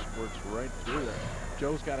Geertz works right through there.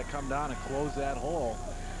 Joe's got to come down and close that hole.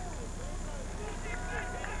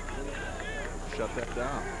 Shut that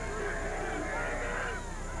down.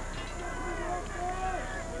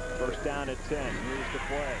 First down at 10. Here's the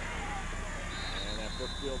play. And that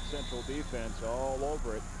Brookfield Central defense all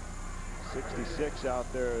over it. 66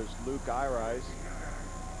 out there is Luke Irise.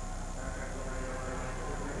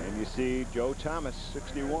 And you see Joe Thomas,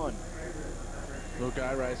 61. Luke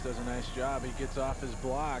Irise does a nice job. He gets off his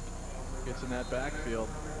block, gets in that backfield.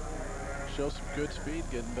 Shows some good speed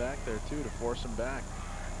getting back there, too, to force him back.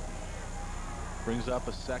 Brings up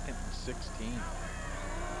a 2nd and 16.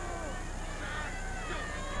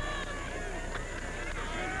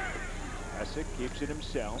 Pesic keeps it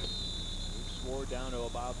himself. Moves forward down to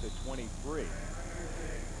about the 23.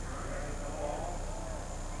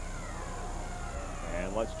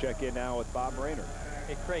 And let's check in now with Bob Rayner.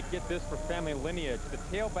 Hey, Craig, get this for family lineage. The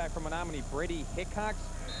tailback from Menomonie, Brady Hickox,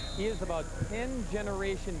 he is about 10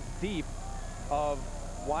 generations deep of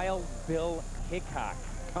Wild Bill Hickok.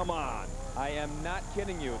 Come on. I am not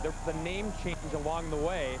kidding you. There's a name change along the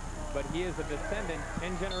way, but he is a descendant,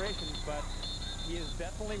 10 generations, but he is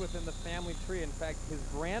definitely within the family tree. In fact, his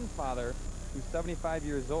grandfather, who's 75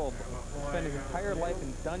 years old, spent his entire life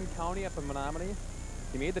in Dunn County up in Menomonie.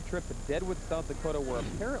 He made the trip to Deadwood, South Dakota, where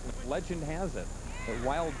apparently legend has it that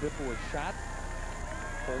Wild Bill was shot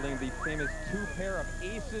holding the famous 2 pair of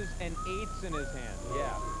aces and 8s in his hand.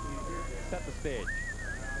 Yeah, set the stage.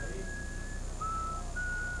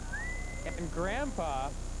 And Grandpa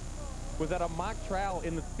was at a mock trial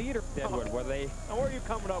in the theater in Deadwood where they... Now, where are you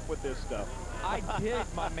coming up with this stuff? I dig,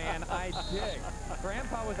 my man, I dig.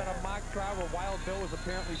 Grandpa was at a mock trial where Wild Bill was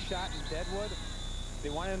apparently shot in Deadwood. They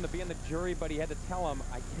wanted him to be in the jury, but he had to tell him,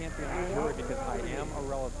 I can't be in the jury because I am a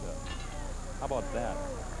relative. How about that?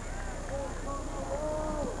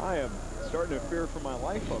 I am starting to fear for my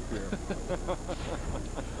life up here.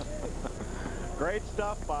 Great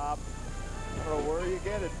stuff, Bob. I don't know where you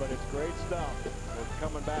get it, but it's great stuff. We're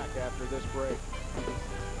coming back after this break.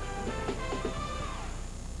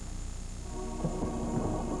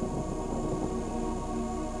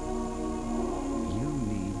 You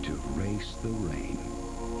need to race the rain.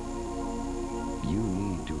 You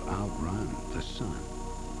need to outrun the sun.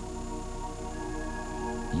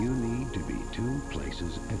 You need to be two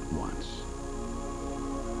places at once.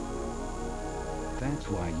 That's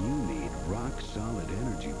why you need rock-solid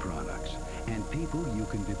energy products and people you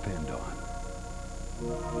can depend on.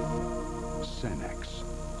 Cenex.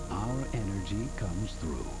 Our energy comes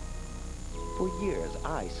through. For years,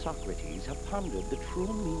 I, Socrates, have pondered the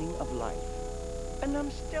true meaning of life. And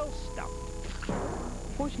I'm still stumped.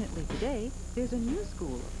 Fortunately today, there's a new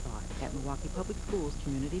school of thought at Milwaukee Public Schools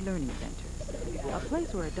Community Learning Centers. A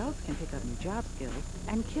place where adults can pick up new job skills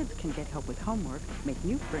and kids can get help with homework, make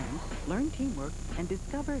new friends, learn teamwork, and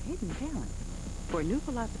discover hidden talents. For a new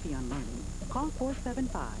philosophy on learning, call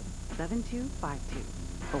 475-7252.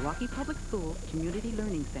 Milwaukee Public Schools Community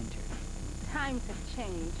Learning Centers. Times have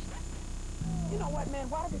changed. You know what, man?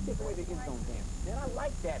 Why don't they take away the end zone dance? Man, I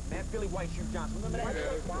like that, man. Billy White Shoe Johnson. Remember that?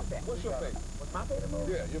 Yeah. Stop that. What's your favorite? What's my favorite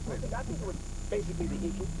movie? Yeah, your favorite. I think it was basically the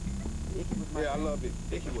Icky. The Icky was my Yeah, I favorite. love it.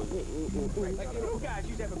 Icky was. Like you guys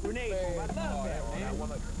used to have a grenade bomb. I love that, man. I want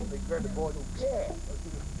to grab the boys who care.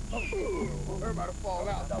 Everybody fall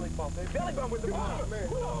out. Belly bump, baby. Belly bump with the bomb, man.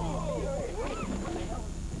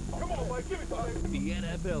 Come on, Mike, give it to me. The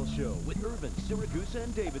NFL Show with Irvin, Siragusa,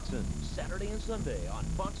 and Davidson. Saturday and Sunday on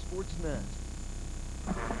Fox Sports Net.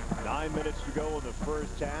 9 minutes to go in the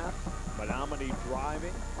first half. Menomonie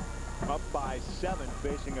driving. Up by 7,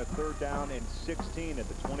 facing a 3rd down and 16 at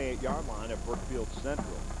the 28-yard line at Brookfield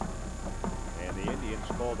Central. And the Indians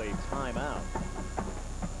called a timeout.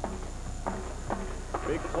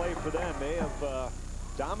 Big play for them. They have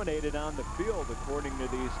dominated on the field according to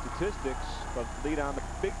these statistics, but lead on the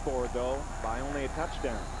big board though by only a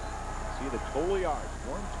touchdown. See the total yards,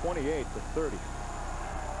 128 to 30.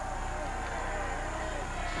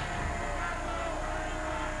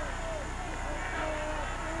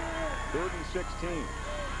 Third and 16.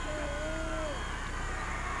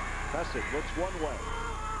 Pesic looks one way,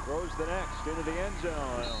 throws the next into the end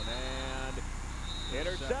zone, and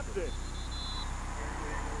intercepted.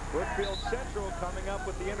 Brookfield Central coming up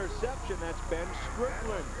with the interception. That's Ben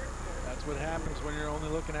Strickland. That's what happens when you're only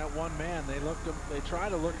looking at one man. They try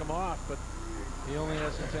to look him off, but he only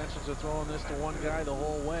has intentions of throwing this to one guy the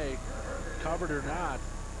whole way, covered or not.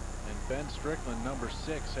 And Ben Strickland, number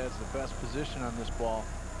 6, has the best position on this ball.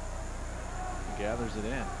 He gathers it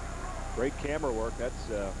in. Great camera work.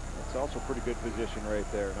 That's also pretty good position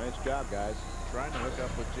right there. Nice job, guys. Trying to hook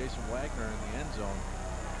up with Jason Wagner in the end zone.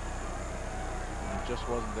 And it just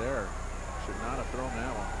wasn't there. Should not have thrown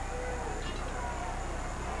that one.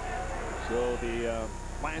 So the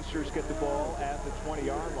Lancers get the ball at the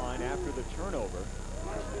 20-yard line after the turnover.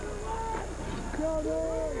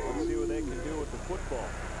 Let's see what they can do with the football.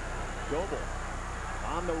 Doble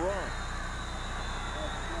on the run.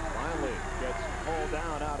 Finally gets hauled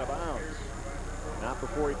down out of bounds. Not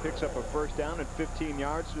before he picks up a first down and 15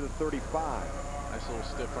 yards to the 35. Nice little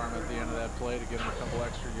stiff arm at the end of that play to get him a couple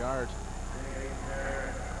extra yards.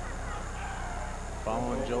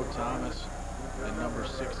 Following Joe Thomas and number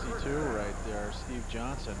 62 right there, Steve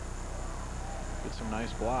Johnson. Get some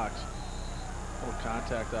nice blocks. A little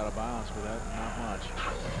contact out of bounds, but that not much.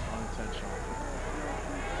 Unintentional.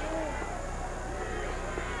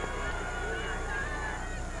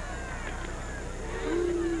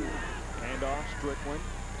 Handoff, Strickland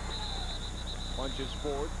punches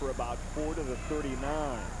forward for about 4 to the 39.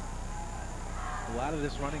 A lot of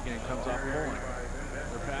this running game comes off pulling.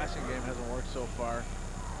 Their passing game hasn't worked so far.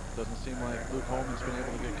 Doesn't seem like Luke Holman's been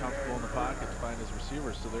able to get comfortable in the pocket to find his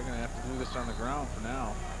receivers, so they're going to have to do this on the ground for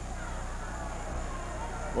now.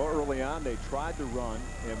 Well, early on, they tried to run,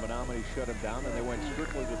 and Menomonie shut him down, and they went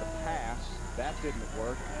strictly to the pass. That didn't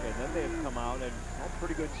work, and then they've come out and had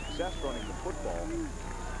pretty good success running the football.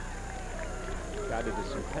 Got into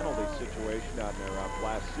some penalty situation on their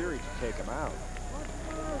last series to take him out.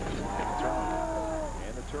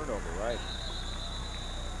 And the turnover, right.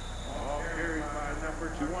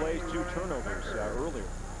 2 plays, 2 turnovers earlier.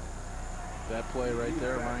 That play right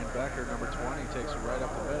there, Ryan Becker, number 20, takes it right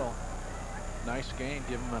up the middle. Nice gain,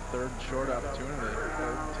 give him a 3rd and short opportunity,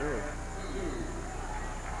 3rd and 2.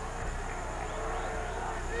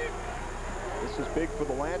 This is big for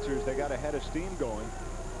the Lancers. They got a head of steam going.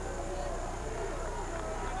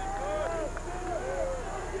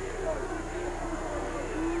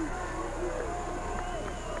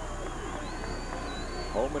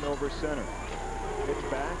 Holman over center.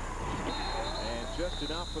 Pitch back. And just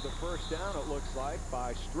enough for the first down, it looks like,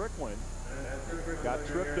 by Strickland. Got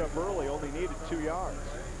tripped up early, only needed 2 yards.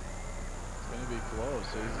 It's going to be close.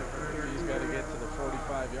 He's got to get to the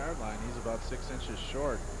 45-yard line. He's about 6 inches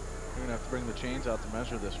short. We're going to have to bring the chains out to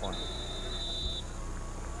measure this one.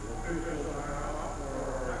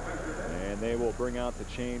 And they will bring out the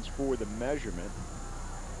chains for the measurement.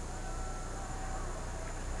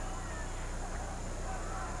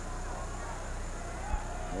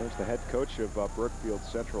 There's the head coach of Brookfield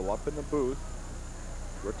Central up in the booth,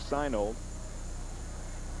 Rick Seinold.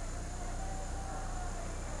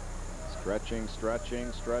 Stretching,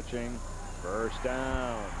 stretching, stretching. First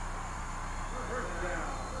down.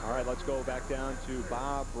 All right, let's go back down to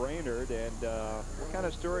Bob Brainerd. And what kind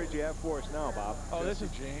of stories do you have for us now, Bob? Oh, this is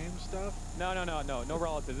James stuff? No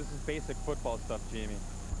relatives. This is basic football stuff, Jamie.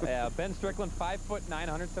 Ben Strickland, 5'9",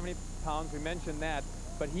 170 pounds. We mentioned that.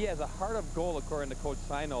 But he has a heart of gold, according to Coach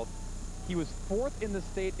Seinold. He was 4th in the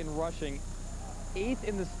state in rushing, 8th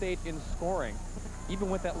in the state in scoring,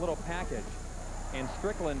 even with that little package. And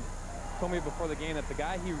Strickland told me before the game that the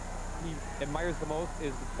guy he admires the most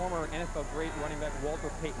is the former NFL great running back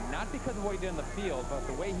Walter Payton. Not because of what he did in the field, but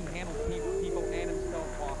the way he handled people and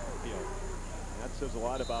himself off the field. That says a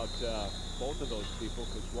lot about both of those people,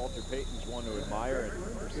 because Walter Payton's one to admire, and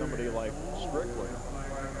for somebody like Strickland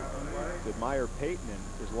to admire Payton,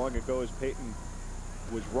 and as long ago as Payton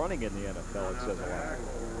was running in the NFL, it says a lot.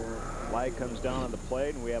 Flag comes down on the play,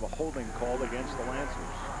 and we have a holding called against the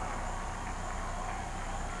Lancers.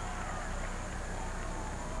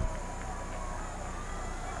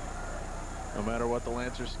 No matter what the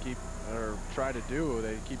Lancers try to do,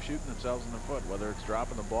 they keep shooting themselves in the foot, whether it's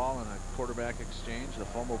dropping the ball in a quarterback exchange, the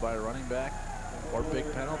fumble by a running back, or big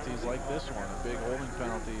penalties like this one, a big holding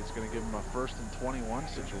penalty. It's going to give them a 1st and 21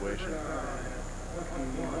 situation.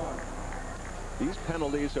 These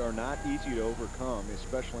penalties are not easy to overcome,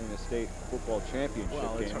 especially in a state football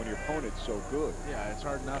championship game when your opponent's so good. Yeah, it's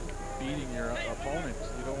hard enough beating your opponent.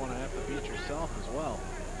 You don't want to have to beat yourself as well.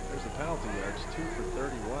 There's the penalty yards, 2 for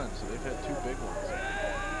 31, so they've had 2 big ones.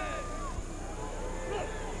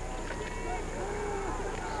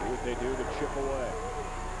 See what they do to chip away.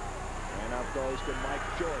 And up goes to Mike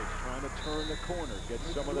Joyce, trying to turn the corner, get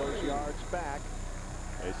some of those yards back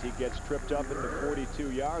as he gets tripped up at the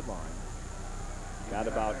 42-yard line. Got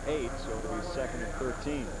about 8, so it'll be 2nd and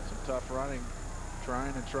 13. Some tough running,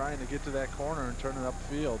 trying to get to that corner and turn it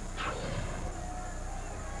upfield.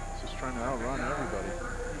 Just trying to outrun everybody.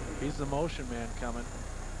 He's the motion man coming.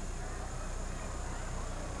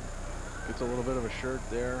 Gets a little bit of a shirt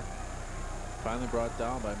there. Finally brought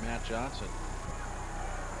down by Matt Johnson.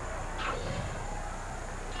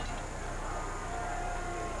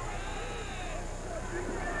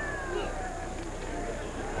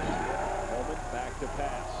 Holman back to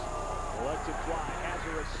pass. Lets it fly. Has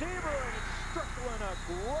a receiver, and it's Strickland, a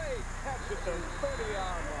great catch at the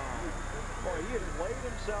 30-yard line. Boy, he has laid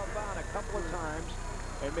himself on a couple of times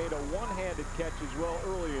and made a one-handed catch as well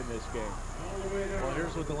early in this game. Well,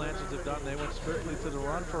 here's what the Lancers have done. They went strictly to the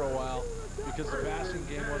run for a while because the passing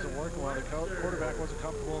game wasn't working well. The quarterback wasn't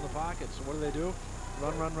comfortable in the pocket. So what do?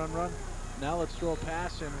 Run, run, run, run. Now let's throw a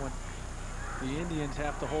pass in when the Indians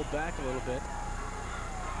have to hold back a little bit.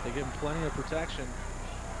 They give him plenty of protection.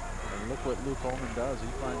 And look what Luke Holman does.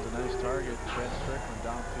 He finds a nice target, Ben Strickland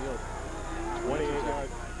downfield. 28-yard.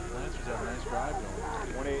 Lancers have a nice drive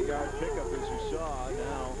going. 28-yard pickup, as you saw.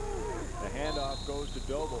 Now the handoff goes to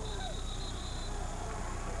Doble.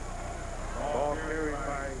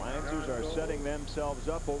 Lancers are setting themselves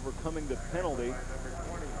up, overcoming the penalty.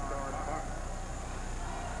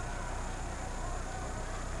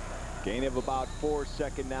 Gain of about 4,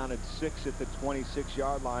 2nd down and 6 at the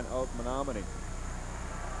 26-yard line of Menomonie.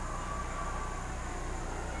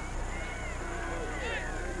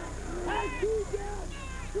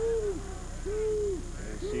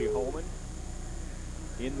 You see Holman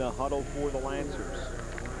in the huddle for the Lancers.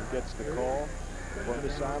 Who gets the call from the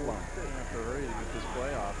sideline? Have to hurry to get this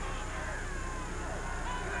play off.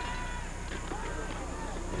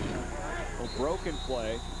 A broken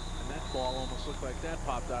play. And that ball almost looked like that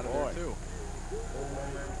popped out of there too.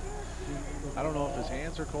 I don't know if his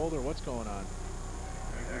hands are cold or what's going on.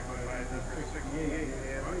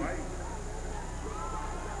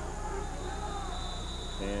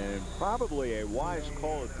 And probably a wise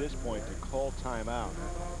call at this point to call timeout.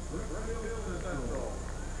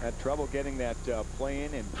 Had trouble getting that play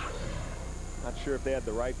in, and not sure if they had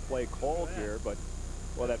the right play called here, but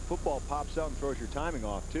well, that football pops out and throws your timing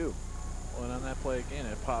off too. Well, and on that play again,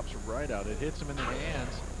 it pops right out. It hits him in the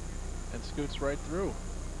hands and scoots right through.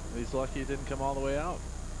 He's lucky it didn't come all the way out.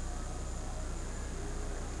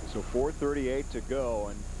 So 4:38 to go,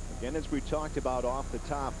 and again, as we talked about off the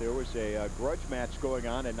top, there was a grudge match going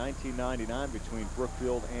on in 1999 between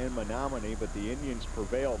Brookfield and Menomonie, but the Indians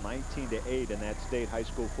prevailed 19-8 in that state high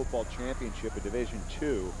school football championship in Division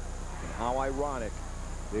II. And how ironic,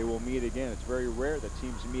 they will meet again. It's very rare that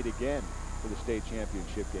teams meet again for the state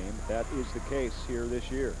championship game. That is the case here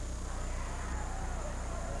this year.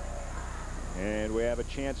 And we have a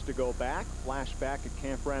chance to go back, flashback at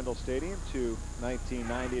Camp Randall Stadium to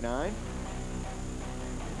 1999.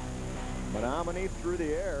 Menomonie through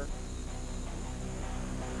the air,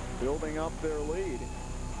 building up their lead.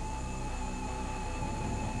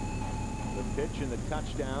 The pitch and the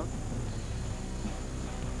touchdown.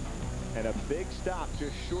 And a big stop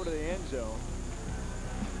just short of the end zone.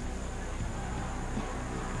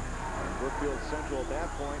 And Brookfield Central at that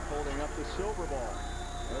point holding up the silver ball.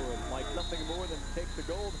 They would like nothing more than take the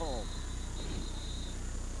gold home.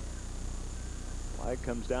 Flag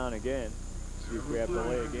comes down again. See if we have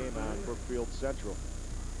delay a game on Brookfield Central.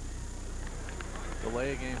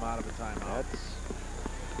 Delay a game out of a timeout. That's,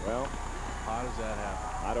 well, how does that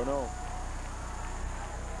happen? I don't know.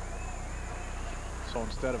 So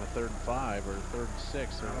instead of a 3rd and 5 or a 3rd and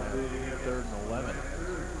 6, they're a 3rd and 11.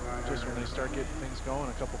 Just when they start getting things going,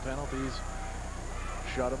 a couple penalties,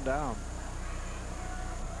 shut them down.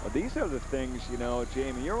 Well, these are the things, you know,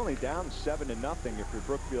 Jamie, you're only down 7-0 if you're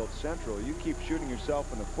Brookfield Central. You keep shooting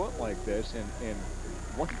yourself in the foot like this, and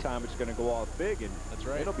one time it's going to go off big, and that's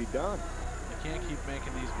right. It'll be done. You can't keep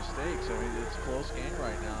making these mistakes. I mean, it's a close game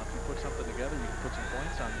right now. If you put something together, you can put some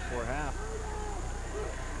points on before half.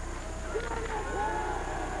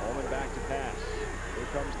 Holman back to pass. Here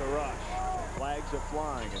comes the rush. Flags are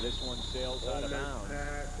flying, and this one sails out of bounds.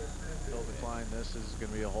 They'll decline this. Is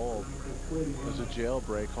going to be a hold. There's a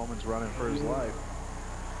jailbreak. Holman's running for his life.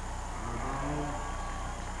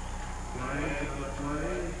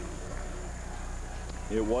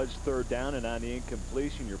 It was 3rd down, and on the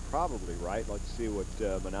incompletion, you're probably right. Let's see what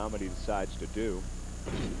Menomonie decides to do.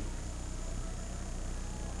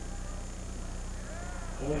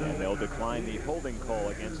 And they'll decline the holding call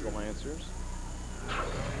against the Lancers.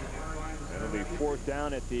 It'll be 4th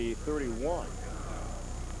down at the 31.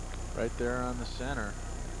 Right there on the center.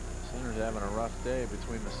 Center's having a rough day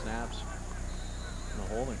between the snaps and the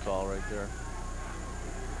holding call right there.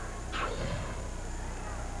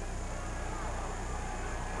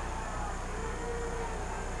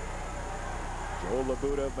 Joel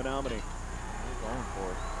Labuda of Menomonie. They're going for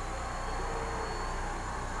it.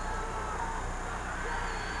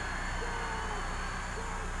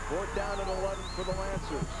 Fourth down and 11 for the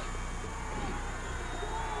Lancers.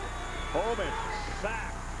 Holman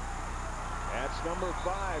sacked. That's number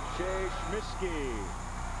 5, Shea Schmiske.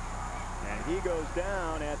 And he goes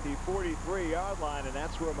down at the 43-yard line, and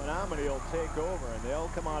that's where Menomonie will take over, and they'll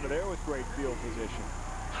come out of there with great field position.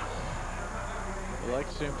 You like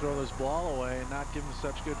to see him throw this ball away and not give him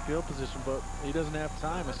such good field position, but he doesn't have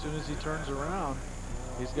time. As soon as he turns around,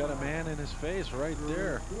 he's got a man in his face right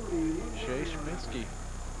there. Shea Schmiske.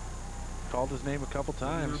 Called his name a couple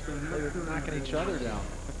times. They're knocking each other down.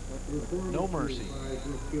 No mercy.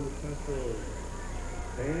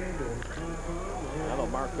 Now they'll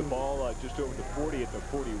mark the ball just over the 40 at the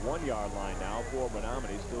 41-yard line now for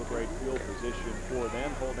Menomonie. Still great field position for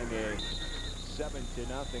them, holding a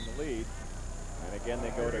 7-0 lead. And again,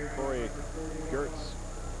 they go to Corey Gertz.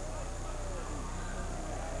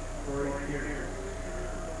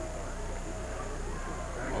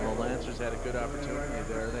 Well, the Lancers had a good opportunity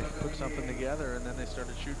there. They put something together, and then they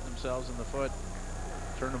started shooting themselves in the foot.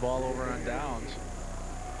 Turn the ball over on downs.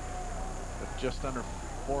 With just under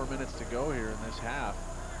 4 minutes to go here in this half,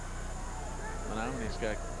 Menomonie's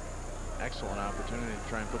got excellent opportunity to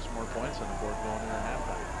try and put some more points on the board going into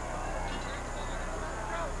halftime.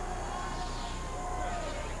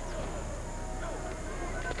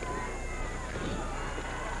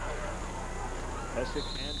 Essick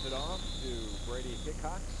hands it off to Brady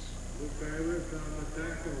Hickox.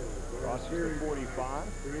 Crosses the 45.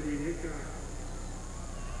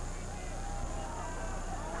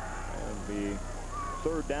 And the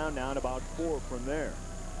 3rd down now, and about 4 from there.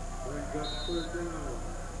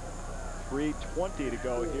 3:20 to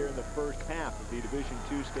go here in the first half of the Division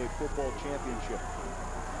II State Football Championship.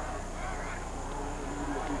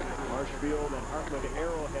 Marshfield and Heartland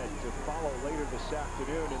Arrowhead to follow later this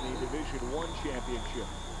afternoon in the Division I championship.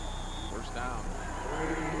 First down.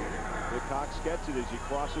 Cox gets it as he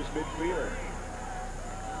crosses midfield.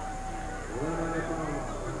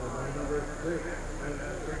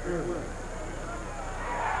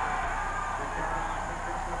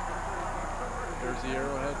 There's the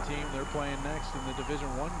Arrowhead team. They're playing next in the Division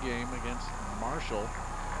I game against Marshall.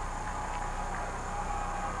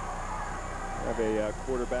 Have a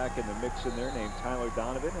quarterback in the mix in there named Tyler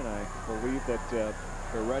Donovan, and I believe that the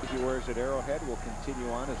red he wears at Arrowhead will continue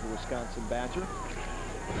on as a Wisconsin Badger.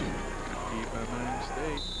 Keep him in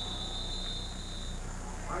state.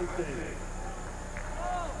 And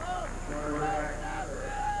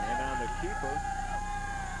on the keeper.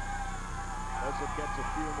 Pleasant gets a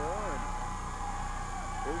few more, and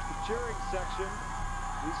there's the cheering section.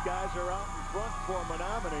 These guys are out in front for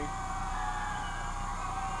Menomonie.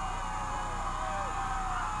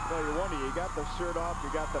 Well, you wonder, you got the shirt off,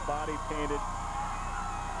 you got the body painted.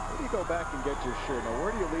 Where do you go back and get your shirt? Now,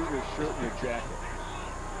 where do you leave your shirt and your jacket?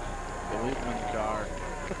 They leave them in the car.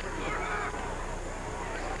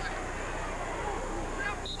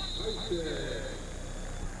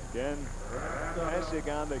 Again, Essig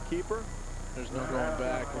on the keeper. There's no going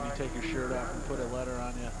back when you take your shirt off and put a letter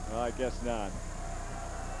on you. Well, I guess not.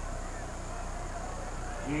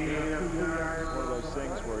 One of those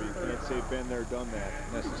things where you can't say been there, done that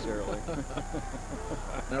necessarily.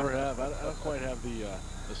 Never have. I don't quite have the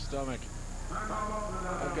stomach.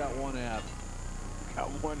 I've got one ab.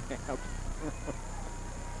 Got one ab.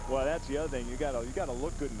 Well, that's the other thing. You gotta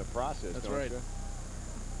look good in the process. That's don't right. you?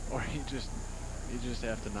 Or you just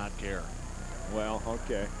have to not care. Well,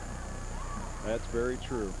 okay. That's very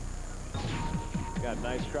true. Got a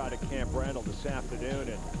nice crowd at Camp Randall this afternoon,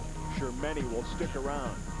 and I'm sure many will stick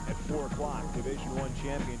around at 4 o'clock. Division I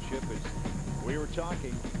championship is, we were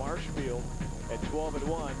talking, Marshfield at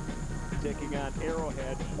 12-1, taking on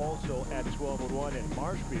Arrowhead also at 12-1, and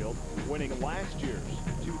Marshfield winning last year's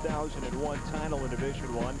 2001 title in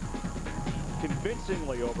Division I,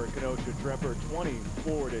 convincingly over Kenosha Tremper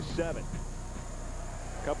 24-7.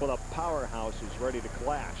 A couple of powerhouses ready to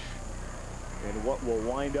clash in what will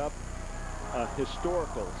wind up a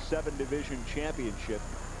historical 7-division championship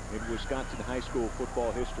in Wisconsin high school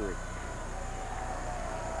football history.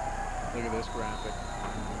 Look at this graphic.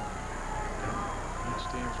 Each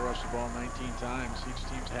team's rushed the ball 19 times. Each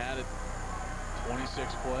team's had it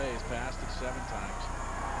 26 plays, passed it 7 times.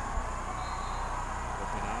 But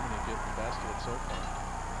Menomonie getting the best of it so far.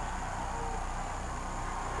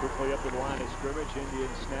 Quickly up the line of scrimmage,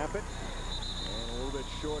 Indians snap it. And a little bit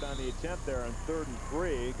short on the attempt there on 3rd and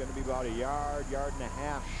 3. Going to be about a yard and a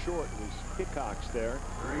half short was Hickox there.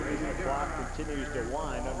 The clock continues to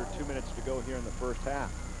wind, under 2 minutes to go here in the first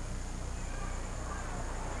half.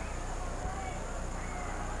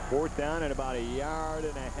 4th down and about a yard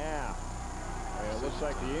and a half. And it looks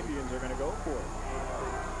like the Indians are going to go for it.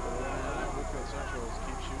 Brookfield Central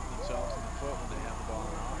keep shooting themselves in the foot when they have the ball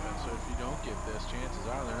in offense. So if you don't get this, chances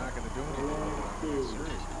are they're not going to do anything with it.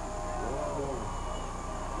 Seriously.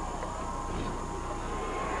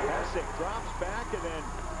 Essig drops back and then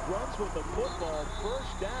runs with the football,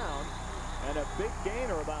 first down, and a big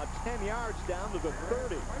gainer about 10 yards down to the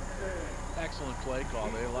 30. Excellent play call.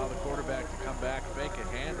 They allow the quarterback to come back, fake a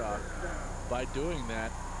handoff. By doing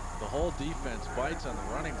that, the whole defense bites on the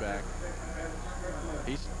running back.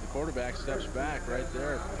 The quarterback steps back right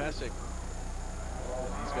there. Pesic,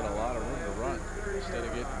 he's got a lot of room to run. Instead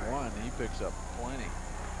of getting one, he picks up plenty.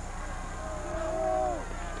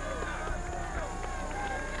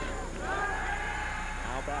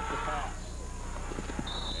 Now back to pass.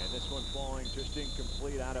 And this one falling just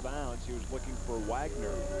incomplete, out of bounds. He was looking for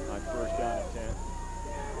Wagner on 1st down and 10.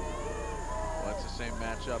 Well, that's the same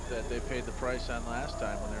matchup that they paid the price on last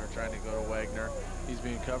time when they were trying to go to Wagner. He's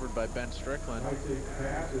being covered by Ben Strickland.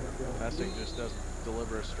 Pesic just doesn't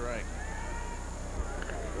deliver a strike.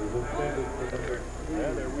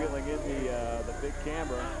 Yeah, they're wheeling in the big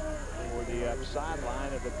camera for the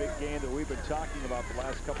sideline of the big game that we've been talking about the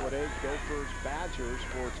last couple of days. Gophers, Badgers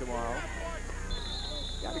for tomorrow.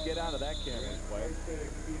 Got to get out of that camera's way.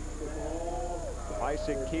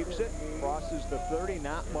 Pesic keeps it, crosses the 30.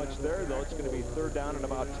 Not much there, though. It's going to be 3rd down and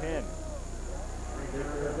about 10.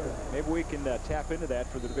 Maybe we can tap into that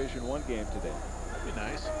for the Division I game today. That'd be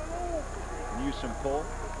nice. And use some pull.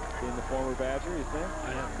 Being the former Badger, you think?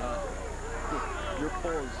 I have not. Your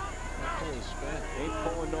pull is... My pull is spent. Ain't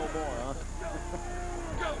pulling no more, huh?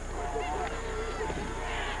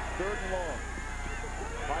 3rd and long.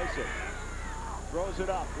 Pesic Throws it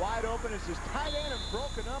up. Wide open. It's his tight end and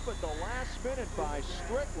broken up at the last minute by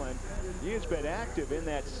Strickland. He has been active in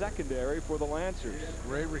that secondary for the Lancers.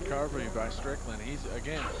 Great recovery by Strickland.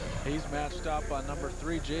 He's matched up on number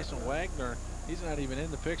 3, Jason Wagner. He's not even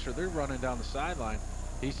in the picture. They're running down the sideline.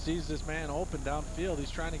 He sees this man open downfield.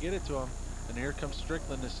 He's trying to get it to him. And here comes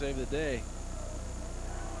Strickland to save the day.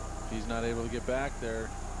 He's not able to get back there.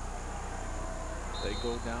 They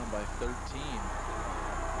go down by 13.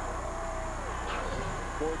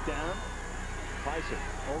 4th down. Tyson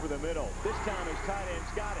over the middle. This time his tight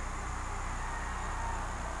end's got it.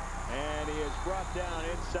 And he is brought down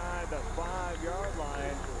inside the 5-yard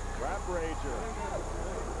line. Raprager.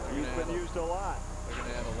 He's been used a lot. They're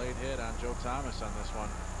going to add a late hit on Joe Thomas on this one.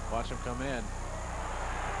 Watch him come in.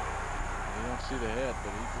 You don't see the hit,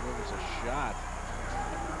 but he delivers a shot.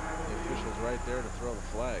 The official's right there to throw the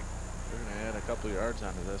flag. They're going to add a couple of yards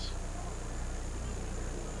onto this.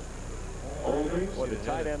 Well, the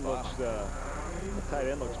tight end looks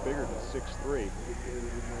bigger than 6'3".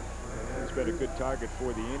 He's been a good target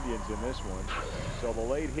for the Indians in this one. So the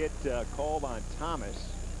late hit called on Thomas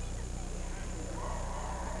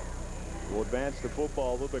will advance the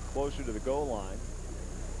football a little bit closer to the goal line.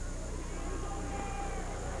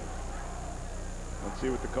 Let's see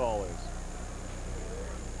what the call is.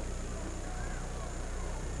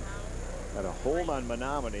 Got a hold on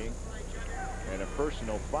Menomonie and a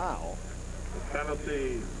personal foul. The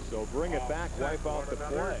penalty. So bring it back, wipe out the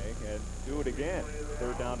play, and do it again.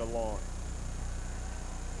 3rd down and long.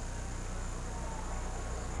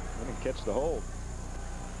 Didn't catch the hold.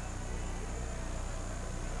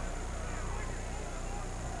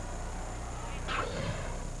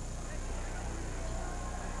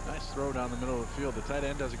 Nice throw down the middle of the field. The tight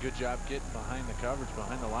end does a good job getting behind the coverage,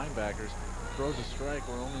 behind the linebackers. Throws a strike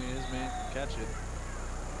where only his man can catch it.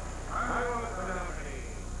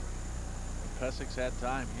 Pesic's had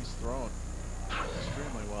time. He's thrown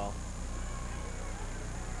extremely well.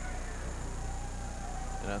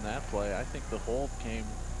 And on that play, I think the hold came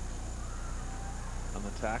on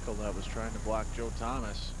the tackle that was trying to block Joe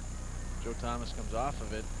Thomas. Joe Thomas comes off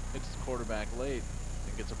of it, hits the quarterback late,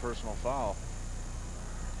 and gets a personal foul.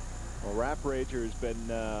 Well, Raprager has been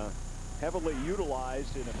heavily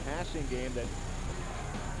utilized in a passing game that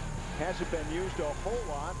hasn't been used a whole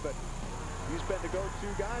lot, but he's been the go-to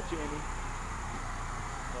guy, Jamie.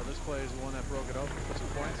 Well, this play is the one that broke it open, put some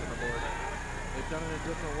points on the board. They've done it in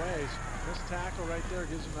different ways. This tackle right there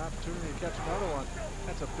gives him an opportunity to catch another one.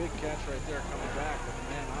 That's a big catch right there coming back with the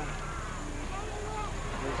man on it.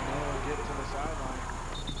 There's another one getting to the sideline.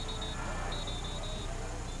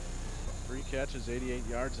 3 catches, 88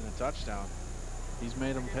 yards, and a touchdown. He's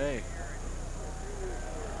made them pay.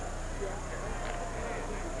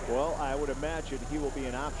 Well, I would imagine he will be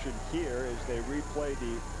an option here as they replay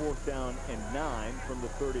the 4th down and 9 from the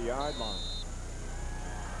 30-yard line.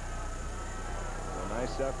 A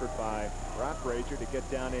nice effort by Raprager to get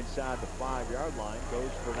down inside the 5-yard line.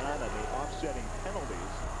 Goes for 9 on the offsetting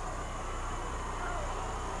penalties.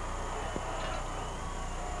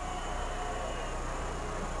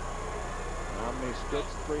 Menomonie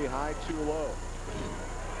splits 3 high, 2 low.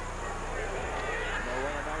 And they'll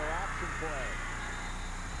run another option play.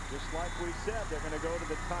 Just like we said, they're going to go to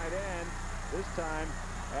the tight end. This time,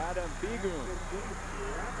 Adam Bigun.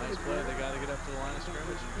 Nice play. They got to get up to the line of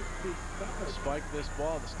scrimmage and spike this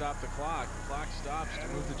ball to stop the clock. The clock stops to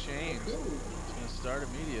move the chains. It's going to start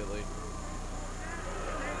immediately.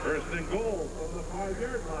 1st and goal from the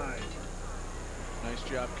 5-yard line. Nice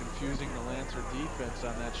job confusing the Lancer defense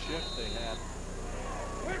on that shift they had.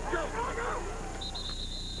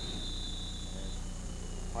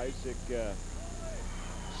 Isaac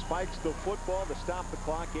spikes the football to stop the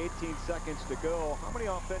clock. 18 seconds to go. How many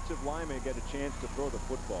offensive linemen get a chance to throw the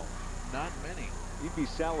football? Not many. You'd be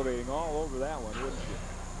salivating all over that one, wouldn't you?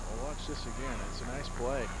 Well, watch this again. It's a nice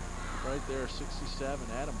play. Right there, 67.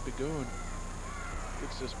 Adam Bigun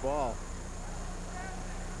gets this ball.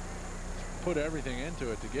 Put everything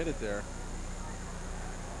into it to get it there.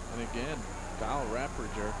 And again, Kyle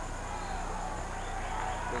Raprager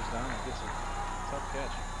goes down and gets a tough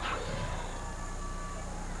catch.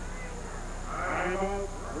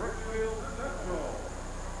 Brookfield Central.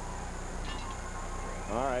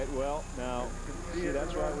 All right, well, now, see,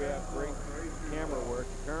 that's why we have great camera work.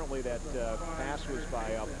 Apparently that pass was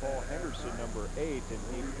by Paul Henderson, number 8, and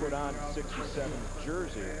he put on 67's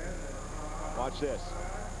jersey. Watch this.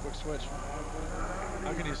 Quick switch.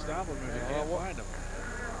 How can you stop him if you can't find him?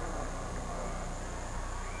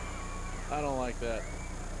 I don't like that.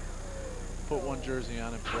 Put one jersey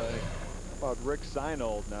on and play. How about Rick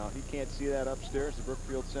Seinold now? He can't see that upstairs, the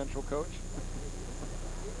Brookfield Central coach.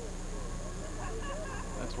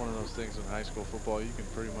 That's one of those things in high school football. You can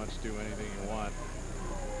pretty much do anything you want.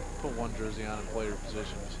 Put one jersey on and play your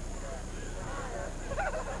positions.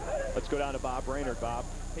 Let's go down to Bob Brainerd. Bob.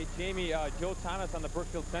 Hey, Jamie, Joe Thomas on the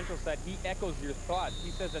Brookfield Central side, he echoes your thoughts.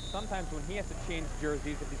 He says that sometimes when he has to change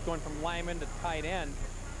jerseys, if he's going from lineman to tight end,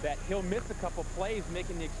 that he'll miss a couple plays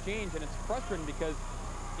making the exchange, and it's frustrating because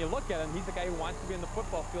you look at him, he's the guy who wants to be in the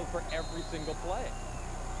football field for every single play.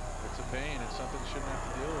 It's a pain. It's something you shouldn't have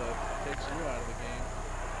to deal with. It takes you out of the game.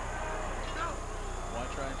 Why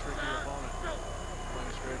try and trick your opponent?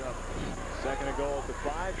 Playing straight up. Second and goal at the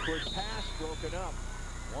 5. Quick pass broken up.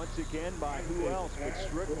 Once again by who else but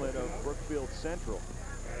Strickland of Brookfield Central.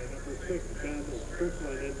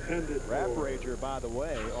 Rap Rager, by the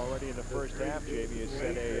way, already in the first half, Jamie, has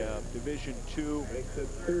set a Division II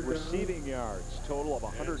receiving yards, total of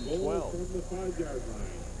 112.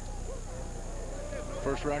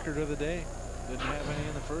 First record of the day. Didn't have any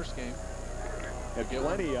in the first game. Had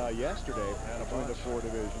plenty yesterday between the 4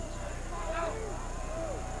 divisions.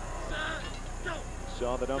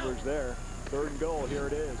 Saw the numbers there. Third and goal, here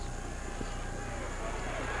it is.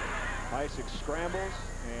 Isaac scrambles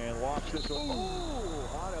and lost this one.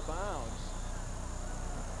 Ooh, out of bounds.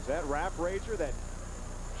 Is that Rap Rager? That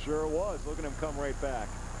sure was. Look at him come right back.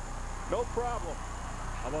 No problem.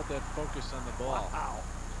 How about that focus on the ball? Wow.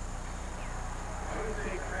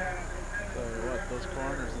 Tell you what, those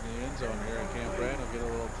corners in the end zone here at Camp Randall get a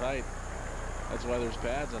little tight. That's why there's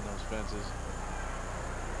pads on those fences.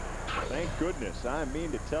 Thank goodness. I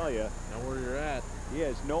mean to tell you. Know where you're at. He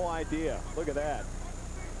has no idea. Look at that.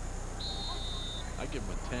 I give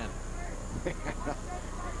him a 10.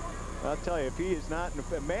 I'll tell you, if he is not,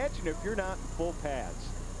 imagine if you're not in full pads.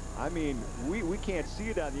 I mean, we can't see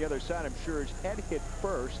it on the other side. I'm sure his head hit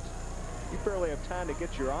first. You barely have time to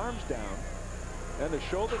get your arms down. And the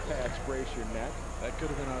shoulder pads brace your neck. That could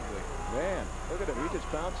have been ugly. Man, look at him. He just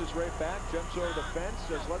bounces right back, jumps over the fence,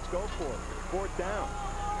 says, let's go for it. 4th down.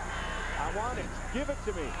 I want it. Give it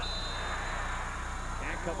to me.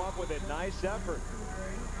 Can't come up with it. Nice effort.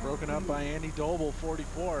 Broken up by Andy Doble,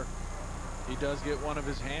 44. He does get one of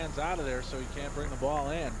his hands out of there, so he can't bring the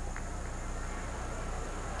ball in. And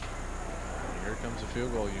here comes the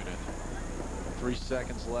field goal unit. 3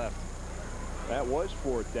 seconds left. That was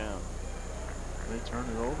 4th down. They turn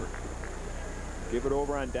it over. Give it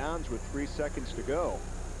over on downs with 3 seconds to go.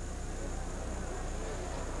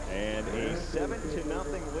 And a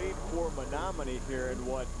 7-0 lead for Menomonie here in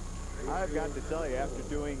what I've got to tell you, after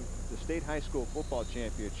doing the state high school football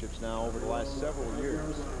championships now over the last several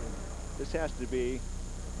years, this has to be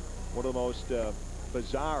one of the most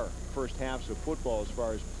bizarre first halves of football as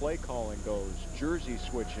far as play calling goes. Jersey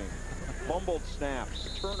switching, fumbled snaps,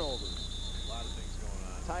 turnovers. A lot of things going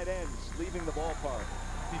on. Tight ends leaving the ballpark.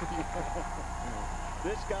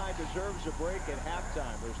 This guy deserves a break at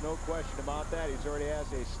halftime. There's no question about that. He's already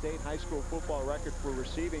has a state high school football record for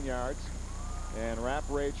receiving yards. And Rap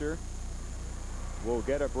Rager will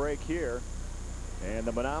get a break here. And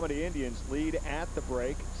the Menomonie Indians lead at the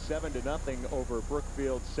break 7-0 over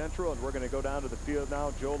Brookfield Central. And we're going to go down to the field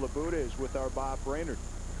now. Joe Labuda is with our Bob Brainerd.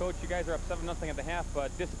 Coach, you guys are up 7-0 at the half,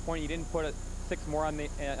 but disappointing you didn't put 6 more on the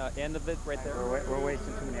end of it right there. We're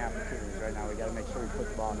wasting too many opportunities right now. We got to make sure we put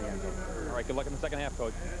the ball in the end zone. All right, good luck in the second half,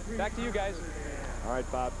 Coach. Back to you guys. All right,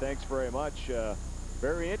 Bob, thanks very much.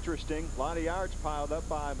 Very interesting. A lot of yards piled up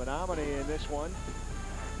by Menomonie in this one.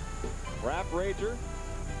 Rap Rager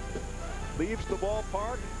leaves the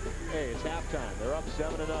ballpark. Hey, it's halftime. They're up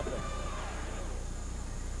 7-0.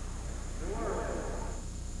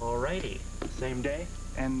 All righty. Same day?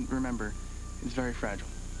 And remember, it's very fragile.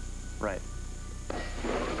 Right.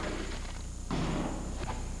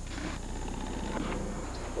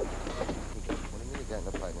 In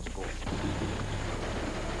the fighting school.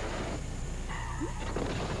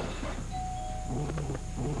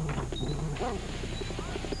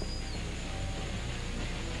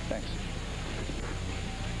 Thanks.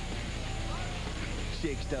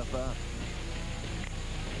 Shake stuff up.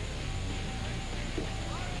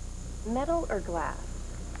 Metal or glass?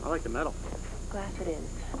 I like the metal. Glass it is.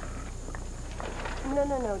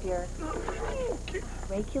 No, dear.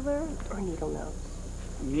 Regular or needle nose?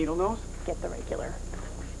 Needle nose? Get the regular.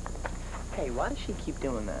 Hey, why does she keep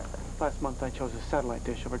doing that? Last month I chose a satellite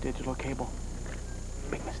dish over digital cable.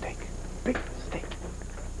 Big mistake. Big mistake.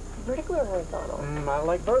 Vertical or horizontal? I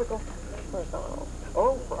like vertical. Horizontal.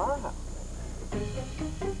 Oh, for our house.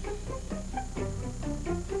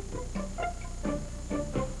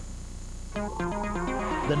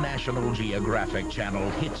 The National Geographic Channel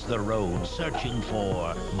hits the road searching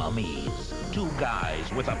for mummies. 2 guys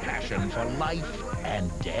with a passion for life and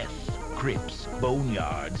death. crypts,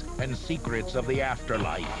 boneyards, and secrets of the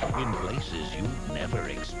afterlife in places you'd never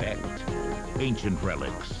expect. Ancient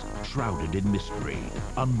relics, shrouded in mystery,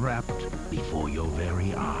 unwrapped before your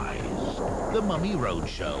very eyes. The Mummy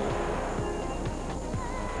Roadshow.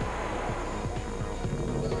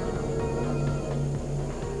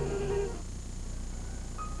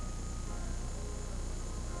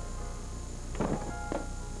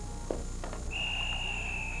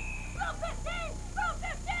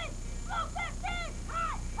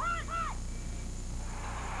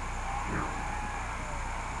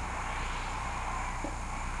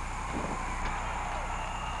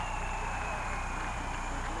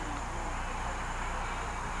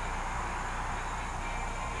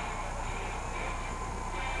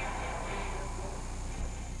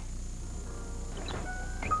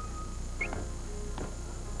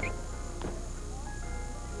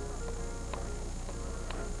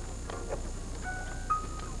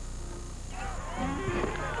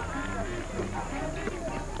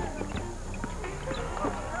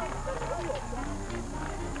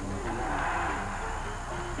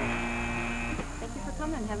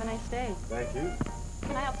 Have a nice day. Thank you.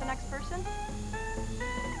 Can I help the next person?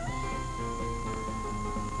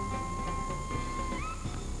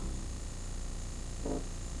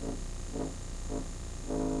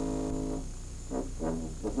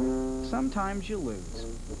 Sometimes you lose.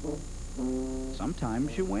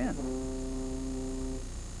 Sometimes you win.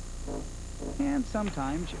 And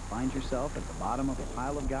sometimes you find yourself at the bottom of a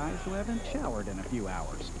pile of guys who haven't showered in a few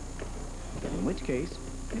hours. In which case,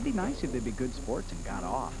 it'd be nice if they'd be good sports and got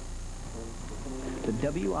off. The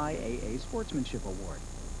WIAA Sportsmanship Award.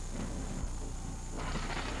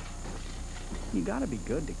 You gotta be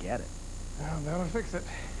good to get it. Well, that'll fix it.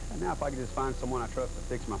 And now if I could just find someone I trust to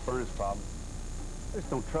fix my furnace problem. I just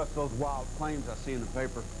don't trust those wild claims I see in the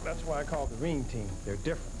paper. That's why I called the ring team. They're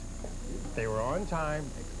different. They were on time,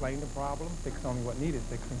 explained the problem, fixed only what needed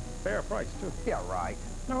fixing. Fair price, too. Yeah, right.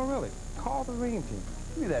 No, really. Call the ring team.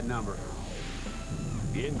 Give me that number.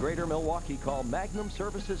 In Greater Milwaukee, call Magnum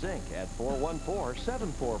Services, Inc. at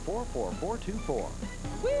 414-744-4424.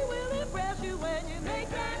 We will impress you when you make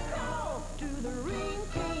that call to the ring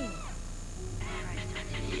team.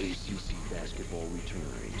 ACC basketball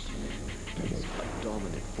returns. A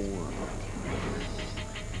dominant form.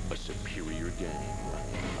 A superior game.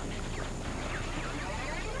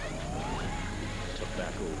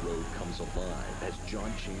 Tobacco Road comes alive as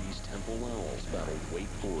John Chaney's Temple Owls battle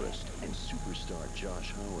Wake Forest and superstar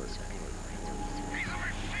Josh Howard.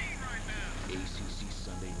 ACC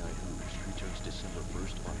Sunday Night Hoops returns December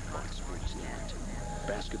 1st on Fox Sports Net.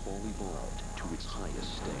 Basketball evolved to its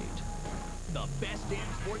highest state. The best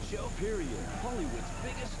damn sports show, period. Hollywood's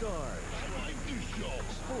biggest stars.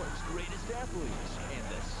 Sports' greatest athletes. And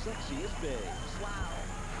the sexiest babes. Wow.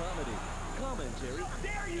 Comedy, commentary,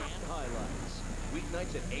 and highlights.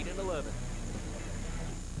 Weeknights at 8 and 11.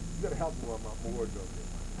 You gotta help me on my board, don't you?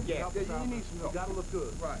 Yeah, you need some help. You gotta look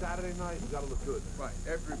good. Right. Saturday night, you gotta look good. Right,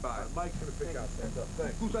 everybody. Mike's gonna pick out that stuff.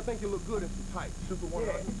 Thanks. Goose, I think you look good in some tights. Super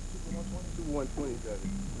 100? Super 120? Super 120,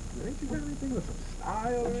 Daddy. Ain't you got anything with some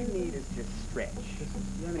style? What you need is just stretch.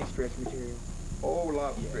 You have any stretch material? Oh, a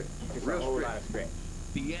lot of stretch. Just Real a whole stretch. lot of stretch.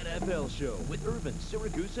 The NFL Show with Irvin,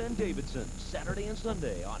 Siragusa, and Davidson. Saturday and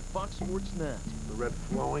Sunday on Fox Sports Net. The red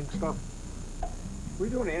flowing stuff? We're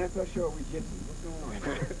doing an NFL show or we gypsy. What's going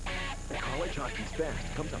on? College hockey's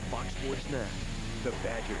best comes on Fox Sports Net. The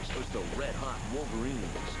Badgers host the red-hot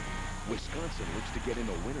Wolverines. Wisconsin looks to get in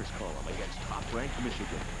the winner's column against top-ranked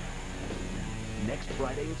Michigan. Next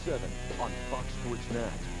Friday at 7 on Fox Sports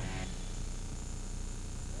Net.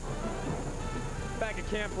 Back at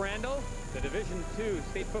Camp Randall, the Division II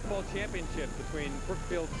State Football Championship between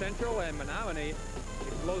Brookfield Central and Menomonie.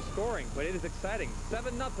 It's low scoring, but it is exciting.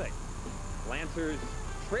 7-0. Lancers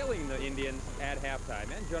trailing the Indians at halftime.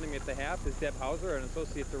 And joining me at the half is Deb Hauser, an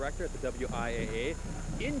associate director at the WIAA,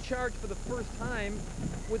 in charge for the first time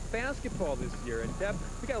with basketball this year. And Deb,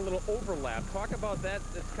 we got a little overlap. Talk about that.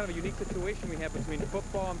 That's kind of a unique situation we have between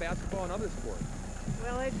football and basketball and other sports.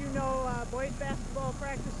 Well, as you know, boys basketball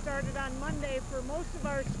practice started on Monday for most of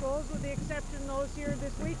our schools, with the exception of those here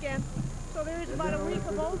this weekend. So there is about a week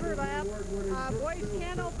of overlap. Boys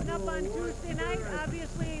can open up on Tuesday night.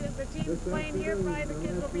 Obviously, the teams playing here, probably the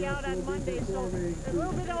kids will be out on Monday. So there's a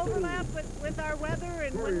little bit of overlap, but with our weather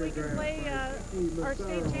and when we can play our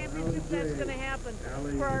state championships, that's going to happen.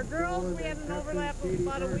 For our girls, we had an overlap of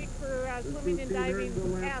about a week for swimming and diving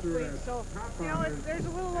athletes. So, you know, there's a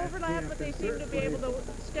little overlap, but they seem to be able to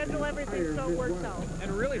schedule everything so it works out.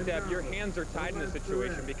 And really, Deb, your hands are tied in this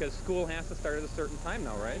situation because school has to start at a certain time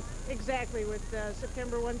now, right? Exactly. Exactly. With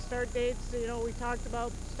September 1 start dates, you know, we talked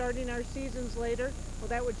about starting our seasons later. Well,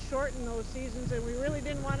 that would shorten those seasons, and we really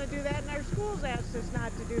didn't want to do that, and our schools asked us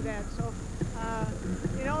not to do that. So,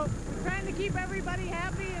 you know, we're trying to keep everybody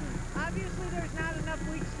happy, and obviously there's not enough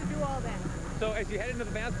weeks to do all that. So as you head into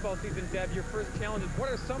the basketball season, Deb, your first challenges,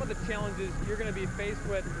 what are some of the challenges you're going to be faced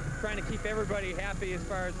with trying to keep everybody happy as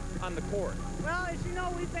far as on the court? Well, as you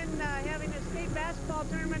know, we've been having a state basketball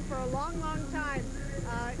tournament for a long, long time.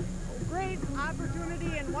 Great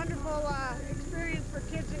opportunity and wonderful experience for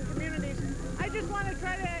kids and communities. I just want to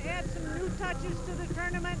try to add some new touches to the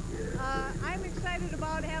tournament. I'm excited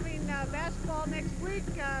about having basketball next week.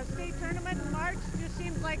 State tournament in March just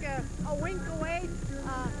seems like a wink away.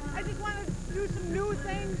 I just want to do some new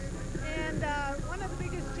things, and one of the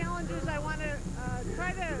biggest challenges I want to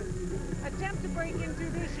try to attempt to break into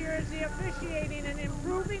this year is the officiating and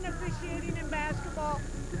improving officiating in basketball,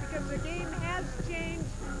 because the game has changed,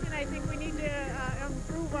 and I think we need to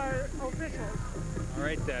improve our officials. All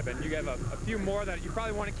right, Deb, and you have a few more that you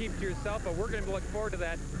probably want to keep to yourself, but we're going to look forward to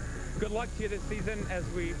that. Good luck to you this season as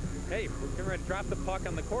we're getting ready to drop the puck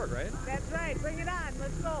on the court, right? That's right. Bring it on.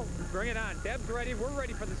 Let's go. Bring it on. Deb's ready. We're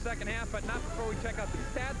ready for the second half, but not before we check out the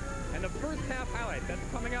stats and the first half highlight. That's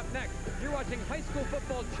coming up next. You're watching high school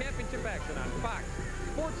football championship action on Fox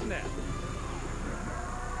Sportsnet.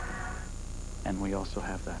 And we also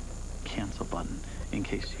have that cancel button in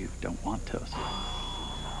case you don't want toast.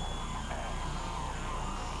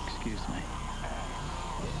 Excuse me.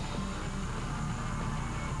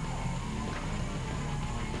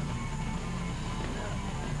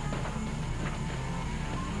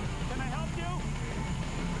 Can I help you?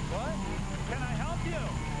 What? Can I help you?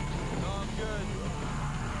 No, I'm good.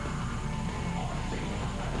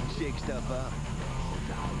 Shake stuff up.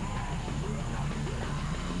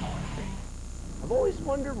 I've always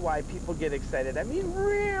wondered why people get excited. I mean,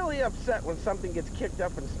 really upset when something gets kicked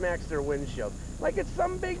up and smacks their windshield. Like it's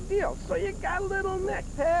some big deal. So you got a little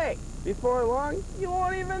nicked. Hey, before long, you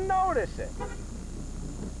won't even notice it.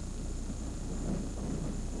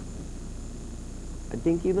 A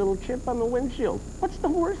dinky little chip on the windshield. What's the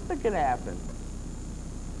worst that could happen?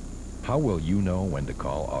 How will you know when to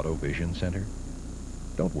call Auto Vision Center?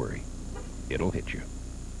 Don't worry. It'll hit you.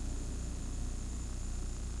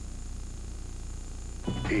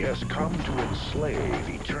 He has come to enslave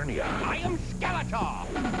Eternia. I am Skeletor,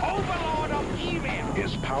 overlord of evil.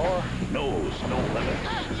 His power knows no limits.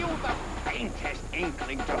 Have you the faintest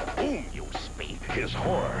inkling to whom you speak? His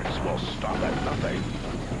hordes will stop at nothing.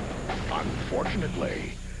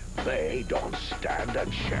 Unfortunately, they don't stand a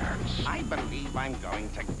chance. I believe I'm going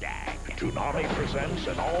to gag. Toonami presents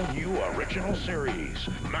an all-new original series,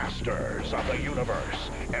 Masters of the Universe.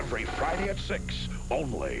 Every Friday at 6,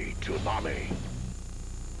 only Toonami.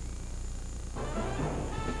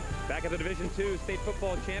 Back at the Division II State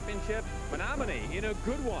Football Championship, Menomonie in a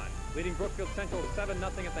good one, leading Brookfield Central 7-0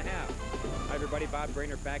 at the half. Hi everybody, Bob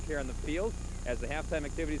Grainer back here on the field as the halftime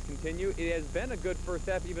activities continue. It has been a good first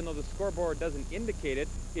half, even though the scoreboard doesn't indicate it.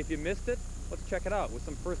 If you missed it, let's check it out with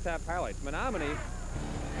some first half highlights. Menomonie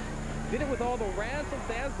did it with all the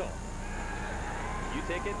razzle-dazzle. You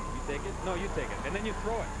take it, no, you take it, and then you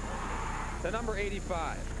throw it to number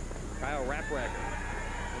 85, Kyle Rapprager.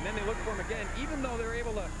 And then they look for him again, even though they're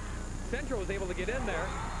able to, Central was able to get in there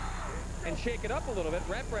and shake it up a little bit.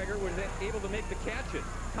 Rapprager was able to make the catches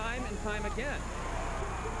time and time again,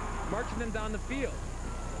 marching them down the field.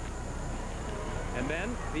 And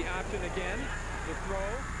then the option again, the throw,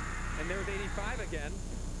 and there's 85 again.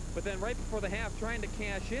 But then right before the half, trying to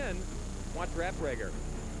cash in, watch Rapprager.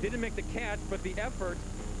 Didn't make the catch, but the effort,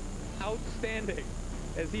 outstanding,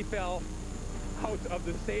 as he fell out of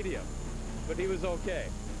the stadium. But he was okay.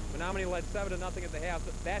 Menomonie led 7-0 at the half.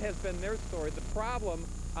 That has been their story. The problem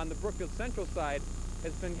on the Brookfield Central side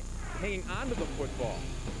has been hanging on to the football.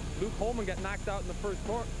 Luke Holman got knocked out in the first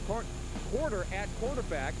quarter at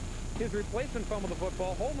quarterback. His replacement fumbled the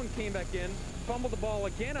football. Holman came back in, fumbled the ball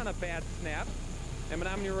again on a bad snap, and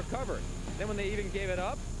Menomonie recovered. Then when they even gave it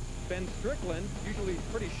up, Ben Strickland, usually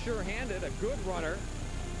pretty sure-handed, a good runner,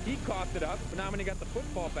 he coughed it up. Menomonie got the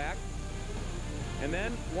football back. And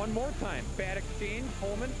then one more time, bad exchange.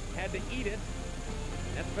 Holman had to eat it.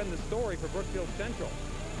 That's been the story for Brookfield Central.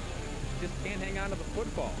 Just can't hang on to the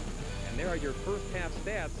football. And there are your first half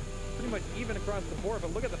stats, pretty much even across the board.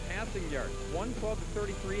 But look at the passing yards, 112 to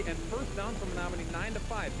 33, and first down from Menomonie 9 to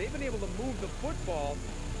 5. They've been able to move the football,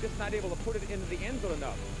 just not able to put it into the end zone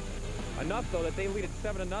enough. Enough though that they lead at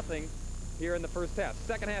 7-0 here in the first half.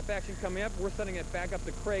 Second half action coming up. We're sending it back up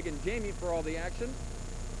to Craig and Jamie for all the action.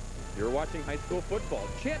 You're watching high school football,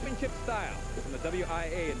 championship style, from the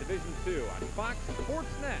WIAA in Division II on Fox Sports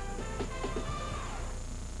Net.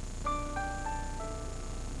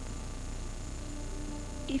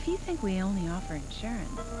 If you think we only offer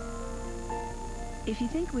insurance, if you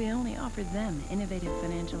think we only offer them innovative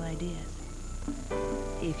financial ideas,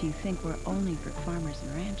 if you think we're only for farmers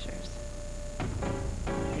and ranchers,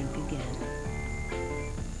 think again.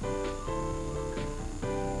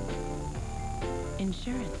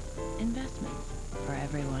 Insurance, investments for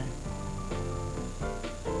everyone.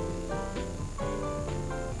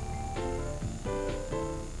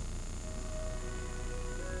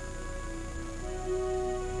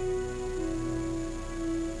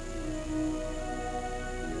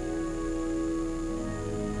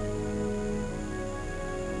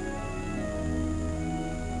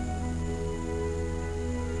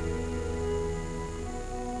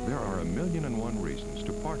 There are 1,000,001 reasons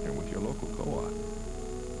to partner with your local co-op.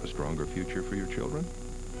 A stronger future for your children?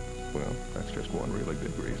 Well, that's just one really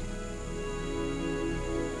big reason.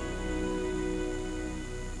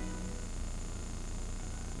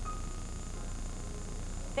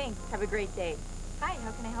 Thanks. Have a great day. Hi,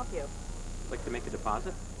 how can I help you? Like to make a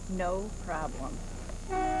deposit? No problem.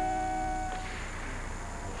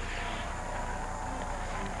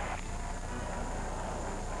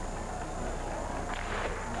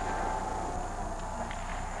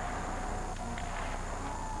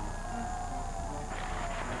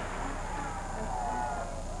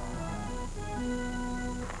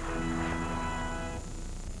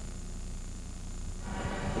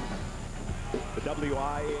 The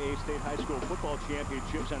WIAA State High School Football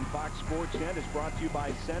Championships on Fox Sports Net is brought to you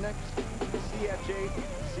by Cenex, CHA,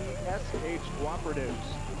 CSH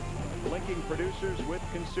Cooperatives, linking producers with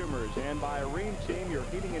consumers, and by Ream Team, your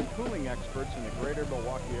heating and cooling experts in the greater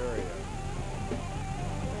Milwaukee area.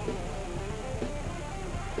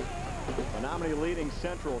 Menomonie leading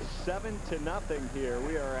Central 7-0 here.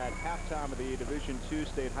 We are at halftime of the Division II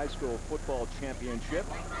State High School Football Championship.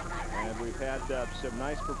 And we've had some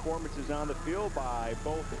nice performances on the field by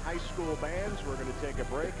both high school bands. We're going to take a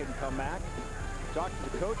break and come back. Talk to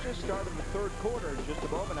the coaches. Start of the third quarter in just a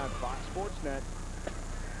moment on Fox Sports Net.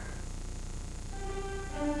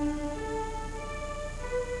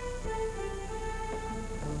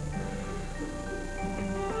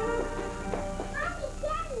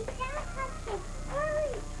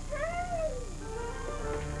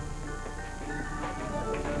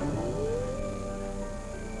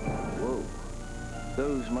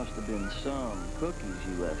 Those must have been some cookies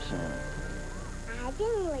you left Santa. I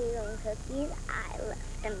didn't leave them cookies. I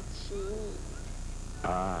left them cheese.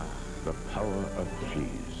 Ah, the power of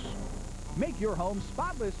cheese. Make your home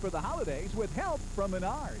spotless for the holidays with help from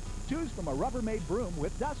Menards. Choose from a Rubbermaid broom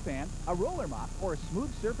with dustpan, a roller mop, or a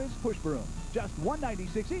smooth surface push broom. Just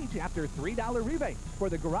 $1.96 each after $3 rebate. For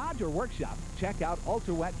the garage or workshop, check out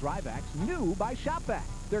Ultra Wet Dry Vacs new by ShopVac.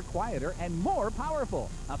 They're quieter and more powerful.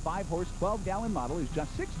 A 5-horse, 12-gallon model is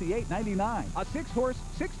just $68.99. A 6-horse,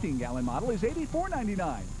 16-gallon model is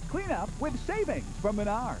 $84.99. Clean up with savings from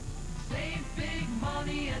Menards. Save big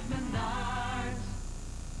money at Menards.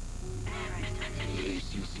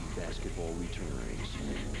 ACC basketball returns.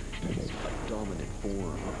 A dominant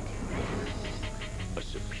form. A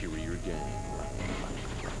superior game.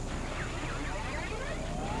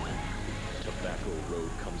 Tobacco Road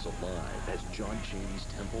comes alive as John Chaney's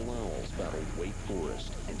Temple Owls battle Wake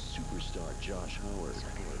Forest and superstar Josh Howard.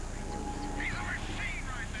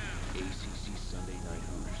 ACC Sunday Night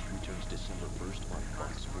Hoops returns December 1st on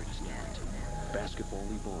Fox Sports Net. Basketball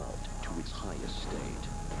evolved to its highest state.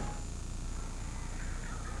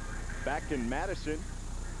 Back in Madison,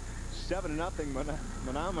 7-0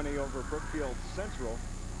 Menomonie over Brookfield Central.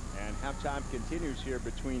 And halftime continues here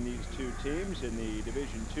between these two teams in the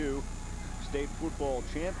Division II State Football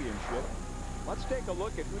Championship. Let's take a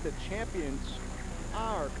look at who the champions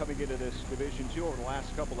are coming into this Division II over the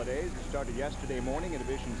last couple of days. It started yesterday morning in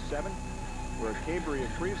Division 7, where Cambria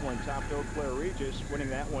Friesland topped Eau Claire Regis, winning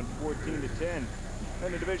that one 14-10.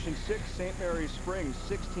 Then in Division 6, St. Mary's Springs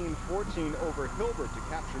 16-14 over Hilbert to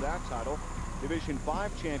capture that title. Division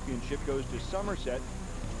 5 championship goes to Somerset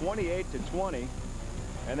 28-20.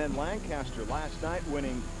 And then Lancaster last night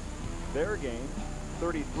winning their game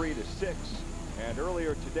 33-6. And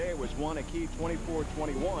earlier today it was Wanakee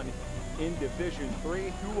 24-21 in Division 3.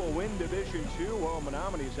 Who will win Division 2? Well,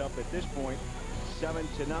 Menomonie's up at this point 7-0.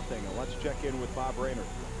 And let's check in with Bob Rayner.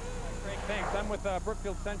 Great, thanks. I'm with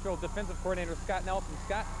Brookfield Central defensive coordinator Scott Nelson.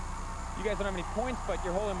 Scott, you guys don't have any points, but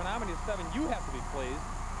you're holding Menomonie to 7. You have to be pleased.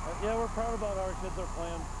 Yeah, we're proud about how our kids are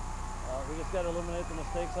playing. We just got to eliminate the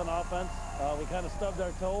mistakes on offense. We kind of stubbed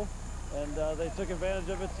our toe and they took advantage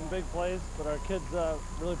of it, some big plays, but our kids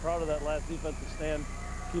really proud of that last defensive stand.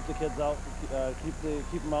 Keep the kids out,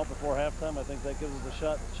 keep them out before halftime. I think that gives us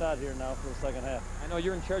a shot here now for the second half. I know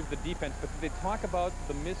you're in charge of the defense, but did they talk about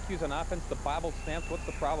the miscues on offense, the bobbled snaps? What's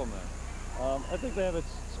the problem there? I think they have it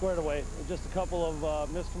squared away. Just a couple of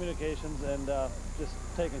miscommunications and just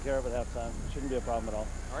taking care of it at halftime. Shouldn't be a problem at all.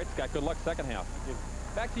 All right, Scott, good luck second half. Thank you.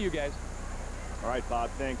 Back to you guys. All right, Bob,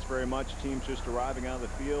 thanks very much. Team's just arriving on the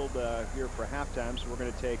field here for halftime, so we're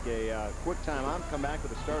going to take a quick timeout, come back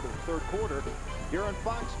with the start of the third quarter here on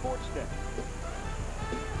Fox Sports Net.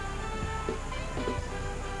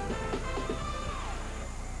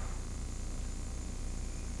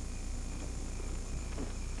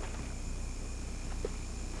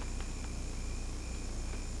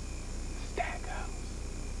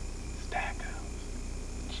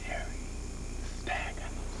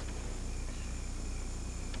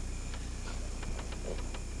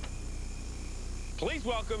 Please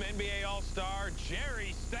welcome NBA All-Star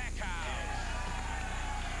Jerry Stackhouse.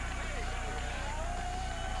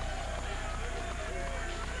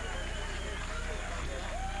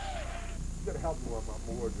 You gotta help me with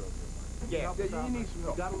my wardrobe here, Mike. Yeah, you need some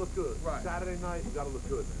help. You gotta look good. Right. Saturday night, you gotta look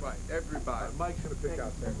good, man. Right, everybody. Mike's gonna pick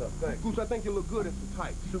out some stuff. Thanks. Goose, I think you look good in some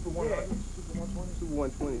tights. Super 100? Super 120? Super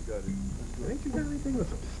 120. Got it. Ain't you got anything with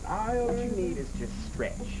some style? What you need is just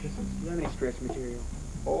stretch. Do you have any stretch material?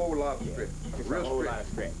 Whole lot of stretch. Just Real a whole stretch. lot of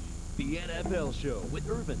stretch. The NFL Show with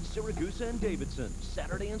Irvin, Syracuse, and Davidson,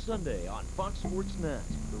 Saturday and Sunday on Fox Sports Net.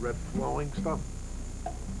 The red flowing stuff?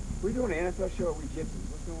 We're doing an NFL show with gypsies.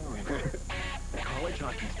 What's going on? College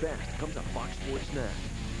hockey's best comes on Fox Sports Net.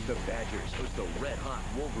 The Badgers host the red-hot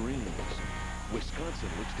Wolverines. Wisconsin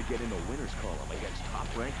looks to get in the winner's column against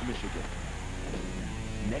top-ranked Michigan.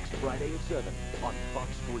 Next Friday at 7 on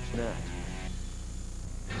Fox Sports Net.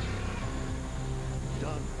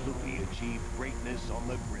 Doug Flutie achieved greatness on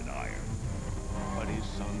the gridiron, but his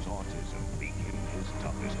son's autism became his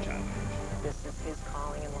toughest challenge. This is his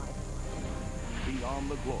calling in life. Beyond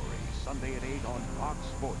the Glory, Sunday at 8 on Fox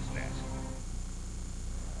Sports Net.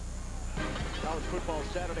 College football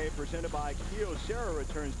Saturday presented by Kyocera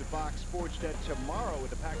returns to Fox Sports Net tomorrow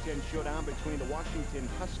with the Pac-10 showdown between the Washington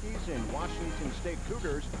Huskies and Washington State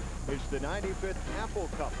Cougars. It's the 95th Apple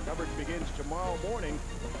Cup. Coverage begins tomorrow morning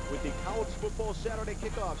with the College Football Saturday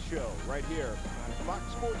Kickoff Show right here on Fox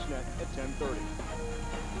Sports Net at 10:30.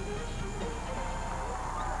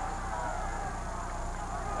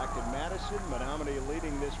 Back in Madison, Menomonie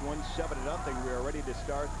leading this one 7-0. We are ready to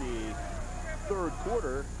start the third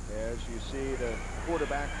quarter. As you see, the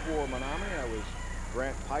quarterback for Menomonie, that was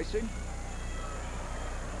Grant Peising.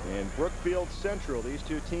 In Brookfield Central, these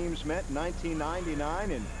two teams met in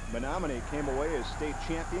 1999, and Menomonie came away as state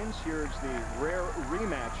champions. Here's the rare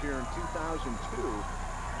rematch here in 2002,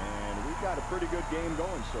 and we've got a pretty good game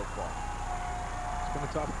going so far. It's been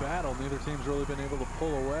a tough battle. Neither team's really been able to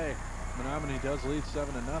pull away. Menomonie does lead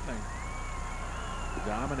 7-0.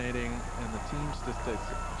 Dominating in the team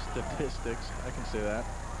statistics, I can say that.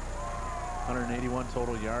 181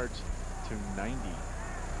 total yards to 90.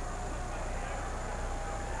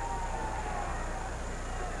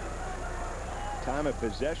 Time of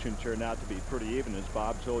possession turned out to be pretty even, as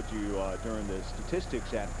Bob told you during the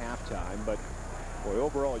statistics at halftime. But for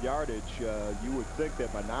overall yardage, you would think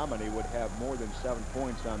that Menomonie would have more than 7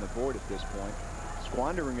 points on the board at this point,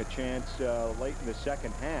 squandering a chance late in the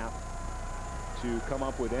second half to come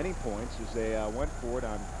up with any points as they went for it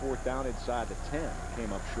on fourth down inside the 10.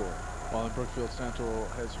 Came up short. While in Brookfield Central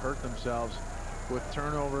has hurt themselves with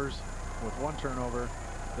turnovers, with one turnover.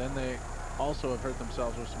 Then they also have hurt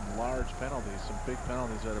themselves with some large penalties, some big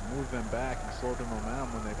penalties that have moved them back and slowed their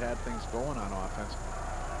momentum when they've had things going on offense.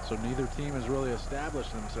 So neither team has really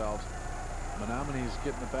established themselves. Menomonie's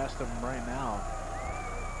getting the best of them right now.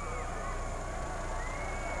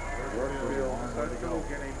 Brookfield Central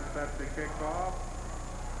getting set to kick off.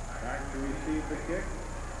 Back to receive the kick.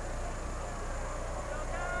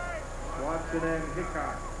 Watson and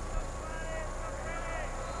Hickok.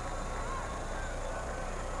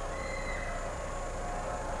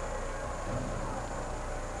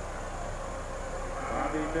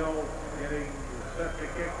 Bobby Mills getting set to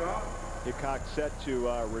kick off. Hickok set to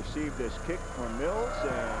receive this kick from Mills,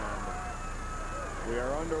 and we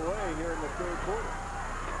are underway here in the third quarter.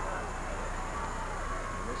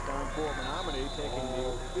 And this time for Menomonie, taking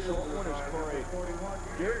the short one is Corey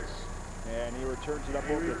Geertz, and he returns it up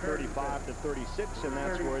over to 35 to 36, and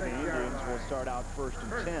that's where the Indians will start out first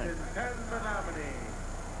and 10. First and 10, Menomonie.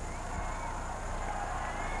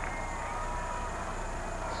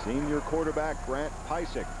 Senior quarterback Grant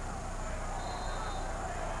Peising.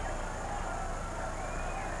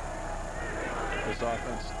 This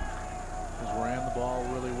offense has ran the ball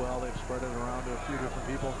really well. They've spread it around to a few different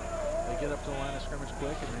people. They get up to the line of scrimmage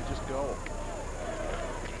quick and they just go.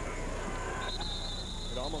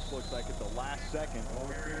 It almost looks like at the last second,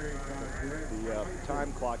 the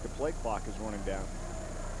time clock, the play clock is running down.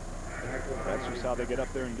 That's just how they get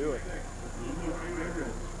up there and do it.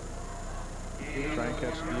 Try and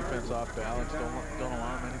catch the defense off balance. Don't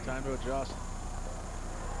allow them any time to adjust.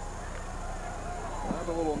 One of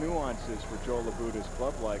the little nuances for Joe Labuta's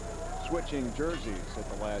club, like switching jerseys at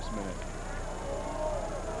the last minute.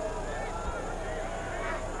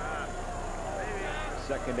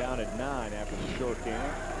 Second down at 9 after the short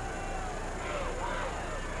game.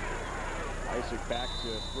 Isaac back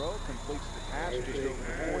to throw, completes the pass just over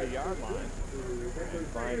the 40-yard line, and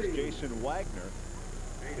finds Jason Wagner.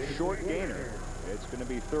 Short gainer. It's going to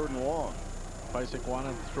be 3rd and long. Isaac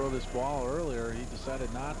wanted to throw this ball earlier. He decided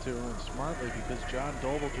not to, and smartly, because John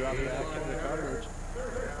Doble dropped back into coverage. Would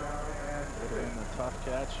have been a tough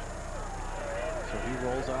catch. So he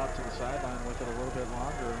rolls out to the sideline with it a little bit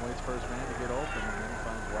longer and waits for his man to get open, and then he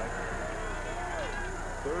finds Wagner.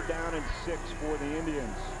 3rd down and 6 for the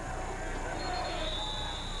Indians.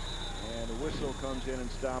 And the whistle comes in and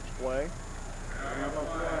stops play.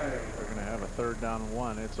 They're going to have a 3rd down and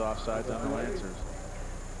 1. It's offsides on the Lancers.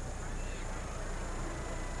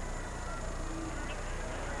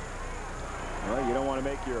 Well, you don't want to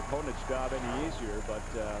make your opponent's job any easier, but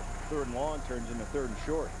 3rd and long turns into 3rd and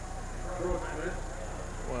short.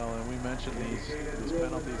 Well, and we mentioned these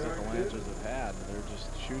penalties that the Lancers have had. They're just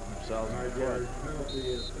shooting themselves in the foot.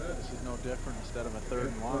 This is no different. Instead of a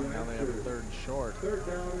 3rd and long, now they have a 3rd and short. You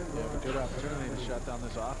have a good opportunity to shut down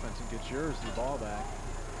this offense and get yours the ball back.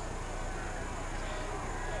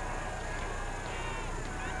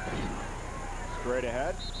 Straight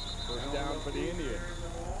ahead. 1st down for the Indians.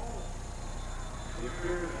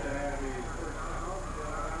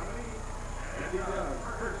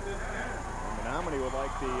 Menomonie would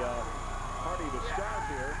like the party to start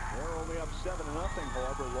here. They're only up 7-0,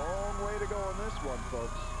 however. Long way to go on this one,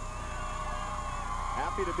 folks.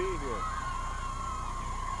 Happy to be here.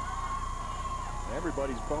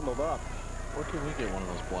 Everybody's bundled up. Where can we get one of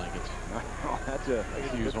those blankets? That's a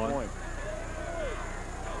good point.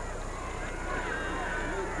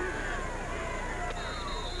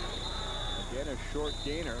 Again, a short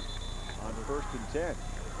gainer on 1st and 10.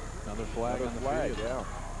 Another flag on the field. Yeah.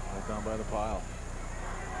 Right down by the pile.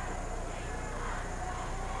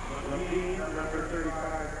 Number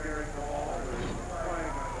 35 carries the ball.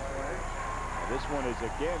 This one is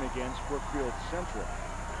again against Brookfield Central.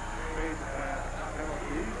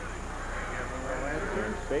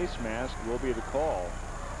 Face mask will be the call.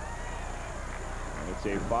 And it's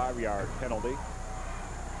a 5-yard penalty.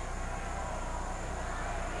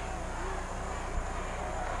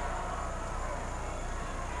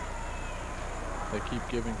 They keep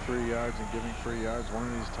giving 3 yards and giving 3 yards. One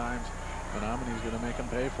of these times, Menomonie's going to make them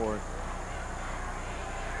pay for it.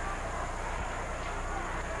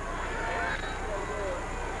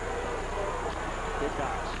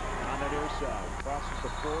 Hickox on the near side. Crosses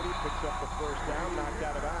the 40, picks up the 1st down, knocked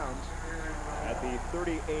out of bounds at the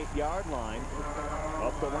 38-yard line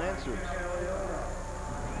of the Lancers.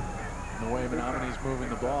 And the way Menomonie's moving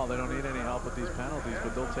the ball, they don't need any help with these penalties,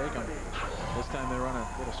 but they'll take them. This time they run a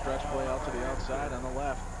little stretch play out to the outside on the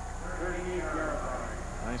left.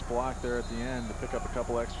 Nice block there at the end to pick up a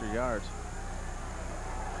couple extra yards.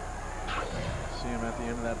 See him at the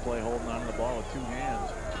end of that play holding on to the ball with 2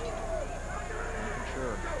 hands. Making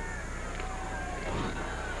sure.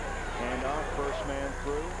 Hand off, 1st man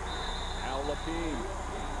through. Al Lapine.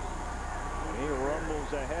 And he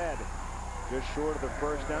rumbles ahead. Just short of the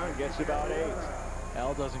 1st down, gets about 8.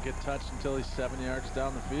 Al doesn't get touched until he's 7 yards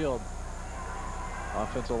down the field.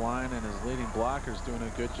 Offensive line and his leading blockers doing a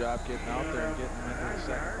good job getting out there and getting them into the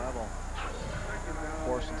 2nd level.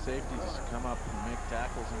 Forcing safeties to come up and make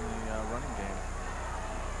tackles in the running game.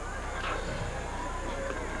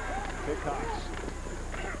 Hickox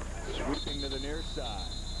sweeping to the near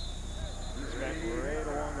side. He's met right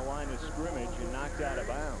along the line of scrimmage and knocked out of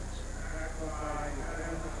bounds.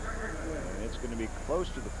 And it's going to be close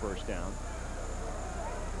to the 1st down.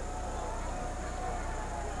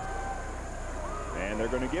 And they're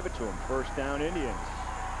going to give it to him. 1st down, Indians.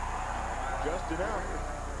 Just enough.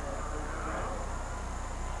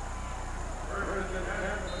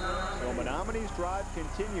 So Menomonie's drive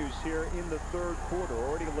continues here in the 3rd quarter,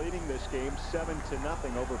 already leading this game 7-0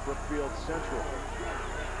 over Brookfield Central.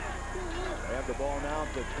 They have the ball now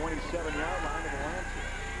at the 27-yard line of the Lancers.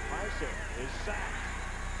 Isaac is sacked.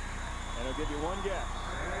 And I'll give you one guess.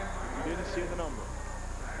 You didn't see the number.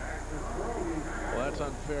 Well, that's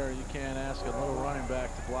unfair. You can't ask a little running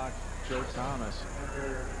back to block Joe Thomas.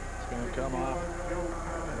 It's going to come off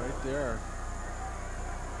right there.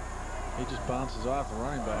 He just bounces off the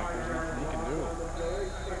running back. There's nothing he can do. You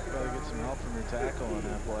got to get some help from your tackle on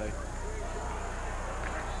that play.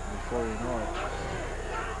 Before you know it,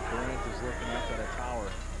 Grant is looking up at a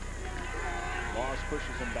tower. Moss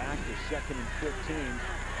pushes him back to 2nd and 15.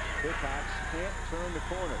 Hickox can't turn the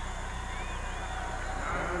corner.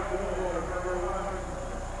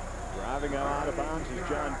 Driving out of bounds is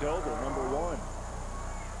John Doble, number 1.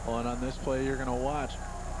 Well, and on this play, you're going to watch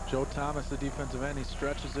Joe Thomas, the defensive end. He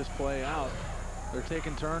stretches this play out. They're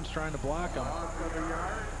taking turns trying to block him.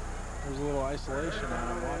 There's a little isolation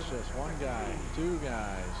on him. Watch this. 1 guy, 2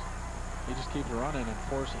 guys. He just keeps running and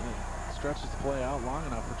stretches the play out long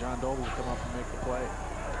enough for John Doble to come up and make the play.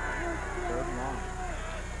 3rd and long.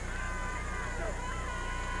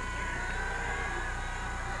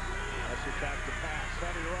 Back to pass.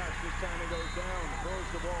 Heavy rush. This time it goes down. Throws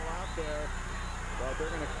the ball out there. But they're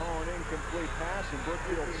going to call an incomplete pass, and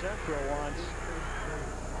Brookfield Central wants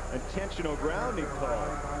intentional grounding call.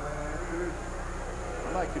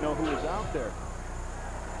 I'd like to know who was out there.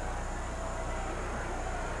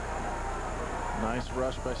 Nice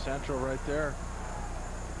rush by Central right there.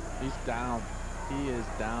 He's down. He is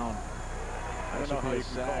down. I don't know how you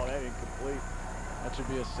can call that incomplete. That should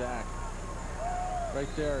be a sack. Right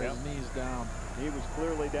there, his knee's down. He was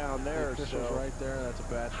clearly down there. The official's right there. That's a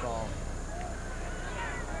bad call.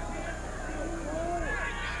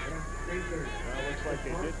 Well, it looks like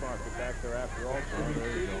they did mark it back there after all. Oh, there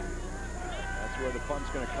you go. That's where the punt's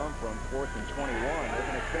going to come from. 4th and 21. They're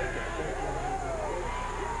going to fake it.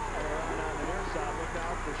 Around on the near side. Look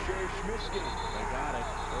out for Shea Schmiske. They got it.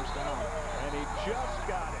 1st down. And he just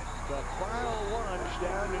got it. The final lunge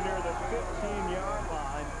down to near the 15-yard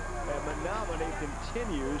line. And Menomonie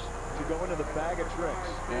continues to go into the bag of tricks.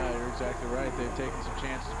 Yeah, you're exactly right. They've taken some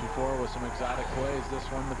chances before with some exotic plays. This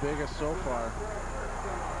one, the biggest so far.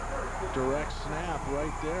 Direct snap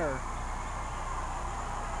right there.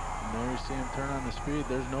 And there you see him turn on the speed.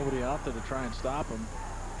 There's nobody out there to try and stop him.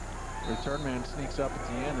 Return man sneaks up at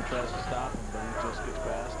the end and tries to stop him, but he just gets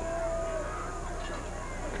past it.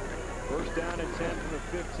 1st down and 10 from the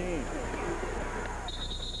 15.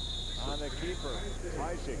 On the keeper,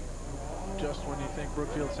 Heising. Just when you think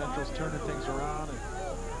Brookfield Central's turning things around and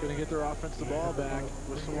going to get their offensive ball back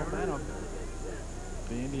with some momentum,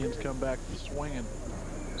 the Indians come back swinging.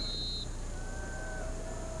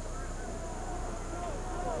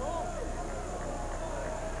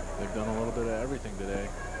 They've done a little bit of everything today.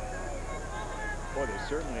 Boy, they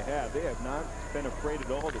certainly have. They have not been afraid at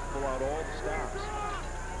all to pull out all the stops.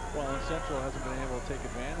 Well, and Central hasn't been able to take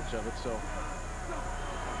advantage of it, so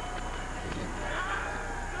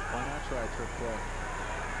why not try a trick play?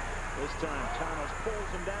 This time, Thomas pulls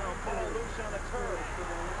him down, ball loose on the turf.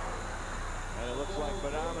 And it looks like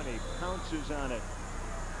Menomonie pounces on it.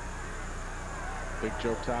 Big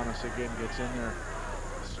Joe Thomas again gets in there,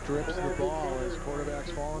 strips the ball as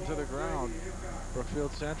quarterbacks fall into the ground.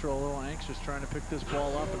 Brookfield Central a little anxious trying to pick this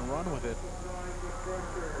ball up and run with it.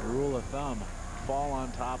 Rule of thumb, fall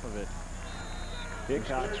on top of it.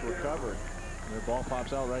 Hickox recovered. Their ball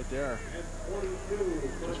pops out right there.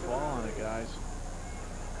 Just fall on it, guys.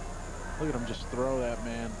 Look at him just throw that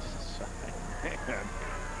man to the side. Man,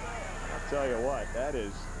 I'll tell you what, that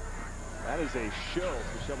is a show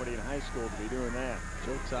for somebody in high school to be doing that.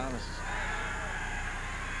 Joe Thomas.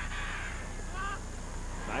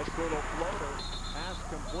 Nice little floater, pass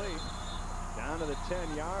complete, down to the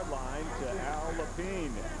 10-yard line to Al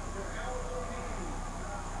Lapine.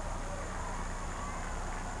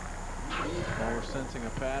 Well, we're sensing a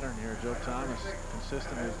pattern here. Joe Thomas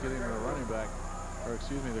consistently is getting the running back, or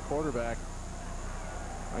excuse me, the quarterback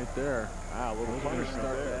right there. Wow, a little punishment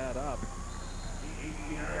start there. to add up.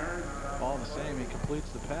 All the same, he completes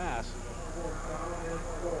the pass.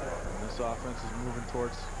 And this offense is moving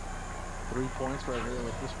towards 3 points right here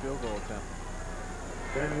with this field goal attempt.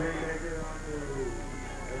 Ben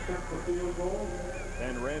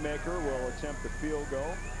Raymaker will attempt the field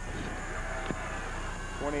goal.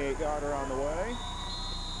 28-yarder on the way,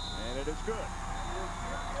 and it is good.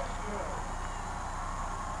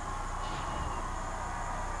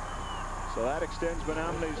 So that extends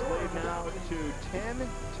Menomonie's lead now to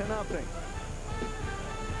 10-0.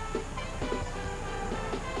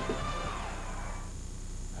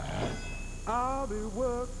 I'll be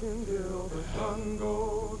working till the sun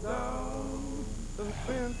goes down. Done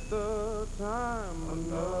spent the time,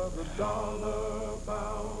 another dollar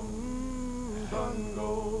bound. Sun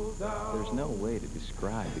goes down. There's no way to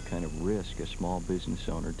describe the kind of risk a small business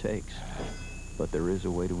owner takes. but there is a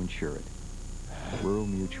way to insure it. Rural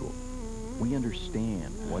Mutual. We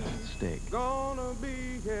understand what's at stake. Gonna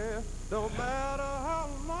be here no matter how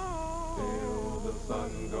long till the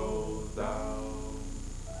sun goes down.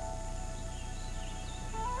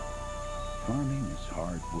 Farming is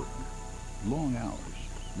hard work, long hours,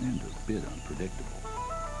 and a bit unpredictable.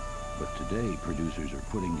 But today, producers are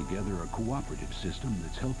putting together a cooperative system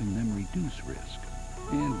that's helping them reduce risk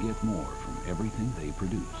and get more from everything they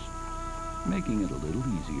produce, making it a little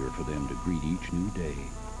easier for them to greet each new day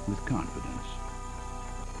with confidence.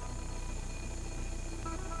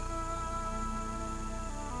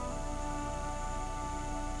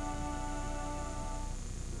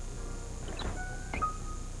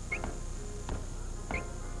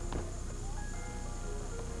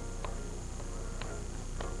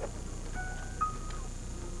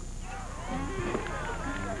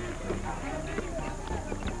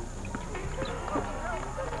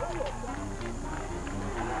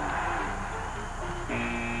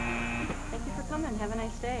 Have a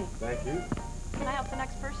nice day. Thank you. Can I help the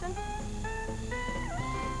next person?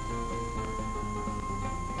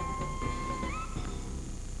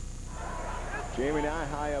 Jamie and I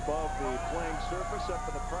high above the playing surface up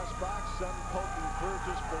in the press box. Sun poking through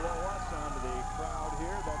just below us onto the crowd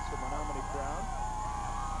here. That's the Menomonie crowd.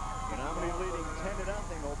 Menomonie leading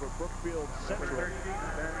 10-0 over Brookfield Central.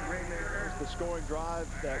 There's the scoring drive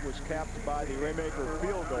that was capped by the Raymaker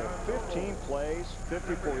field goal. 15 plays,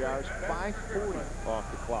 54 yards, 5:40 off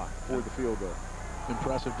the clock for the field goal.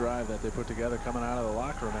 Impressive drive that they put together coming out of the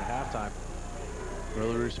locker room at halftime.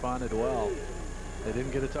 Really responded well. They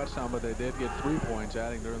didn't get a touchdown, but they did get 3 points,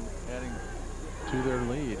 adding to their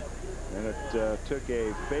lead. And it took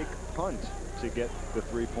a fake punt to get the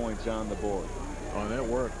 3 points on the board. Oh, and it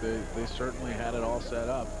worked. They certainly had it all set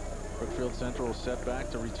up. Brookfield Central was set back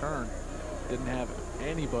to return. Didn't have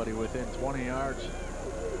anybody within 20 yards. And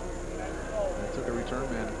it took a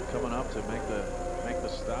return man coming up to make the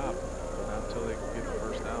stop, but not until they could get the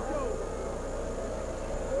first down.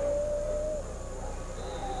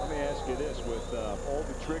 Let me ask you this: with all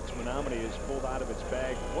the tricks Menomonie has pulled out of its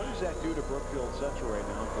bag, what does that do to Brookfield Central right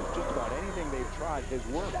now? Because just about anything they've tried has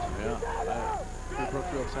worked. Yeah. For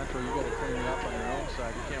Brookfield Central, you got to clean it up on your own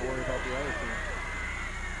side. You can't worry about the other team.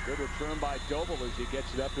 Good return by Doble as he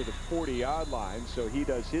gets it up to the 40-yard line. So he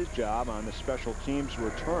does his job on the special teams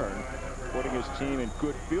return, putting his team in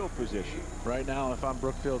good field position. Right now, if I'm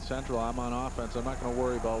Brookfield Central, I'm on offense. I'm not going to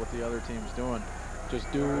worry about what the other team's doing.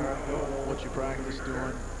 Just do what you practice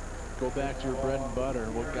doing. Go back to your bread and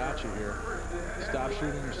butter, what got you here. Stop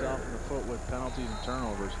shooting yourself in the foot with penalties and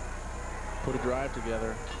turnovers. Put a drive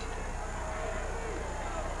together.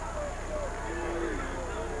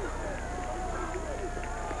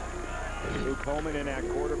 Luke Coleman in at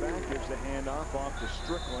quarterback, gives the handoff off to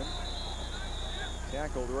Strickland.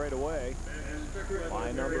 Tackled right away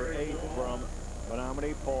by number 8 from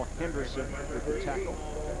Menomonie, Paul Henderson, with the tackle.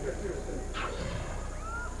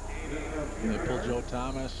 And they pull Joe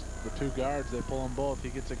Thomas, the 2 guards, they pull them both. He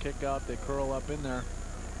gets a kick out, they curl up in there.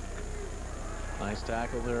 Nice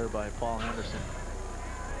tackle there by Paul Henderson.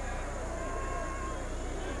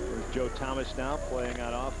 There's Joe Thomas now playing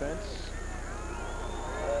on offense.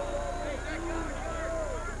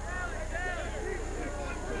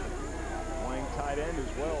 Playing tight end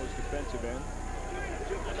as well as defensive end.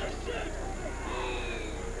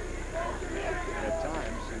 At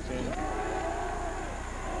times he's in.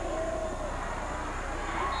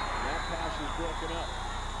 Pass is broken up.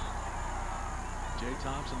 Jay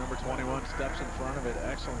Thompson, number 21, steps in front of it.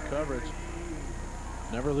 Excellent coverage.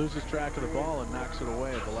 Never loses track of the ball and knocks it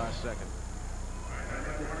away at the last second.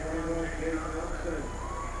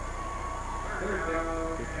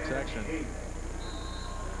 Good protection.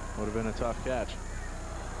 Would have been a tough catch.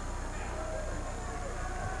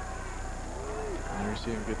 And there you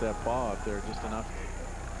see him get that paw up there, just enough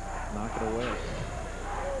to knock it away.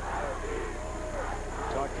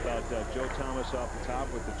 Talked about Joe Thomas off the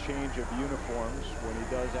top with the change of uniforms when he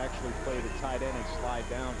does actually play the tight end and slide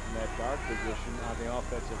down from that guard position on the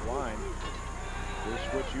offensive line. They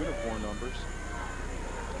switch uniform numbers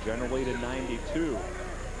generally to 92.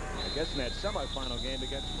 I guess in that semifinal game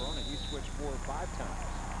against Verona, he switched 4 or 5 times.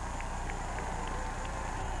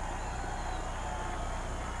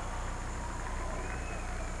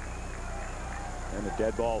 And the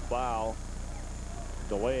dead ball foul.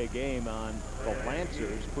 Delay a game on the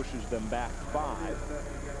Lancers, pushes them back 5.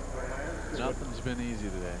 Nothing's been easy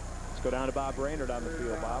today. Let's go down to Bob Brainerd on the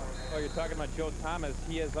field, Bob. Oh, you're talking about Joe Thomas.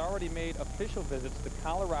 He has already made official visits to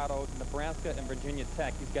Colorado, Nebraska, and Virginia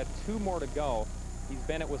Tech. He's got 2 more to go. He's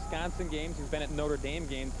been at Wisconsin games. He's been at Notre Dame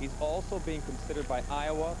games. He's also being considered by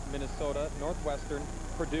Iowa, Minnesota, Northwestern,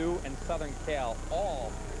 Purdue, and Southern Cal.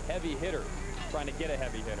 All heavy hitters trying to get a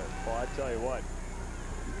heavy hitter. Well, I tell you what,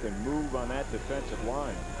 you can move on that defensive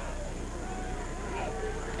line.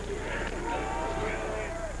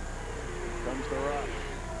 Comes the rush.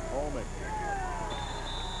 Holman.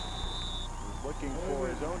 He's looking for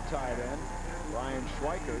his own tight end, Ryan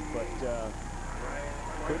Schweikert, but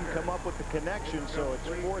couldn't come up with the connection, so it's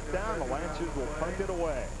 4th down. The Lancers will punt it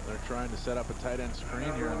away. They're trying to set up a tight end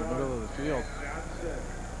screen here in the middle of the field.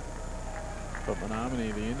 But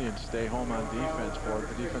Menomonie, the Indians, stay home on defense for it.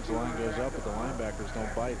 The defensive line goes up, but the linebackers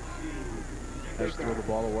don't bite. Has to throw the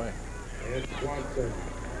ball away.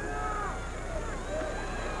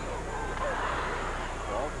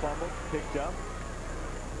 Ball fumbled, picked up.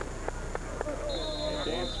 And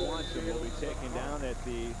Dan Swanson will be taken down at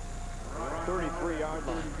the 33-yard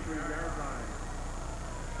line.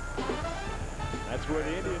 That's where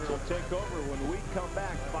the Indians will take over when we come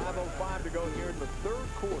back. 5:05 to go here in the 3rd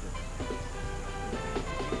quarter.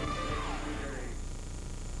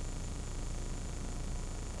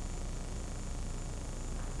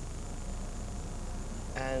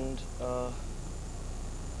 And,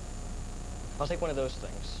 I'll take one of those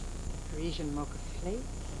things. Parisian mocha flakes?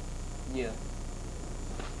 Yeah.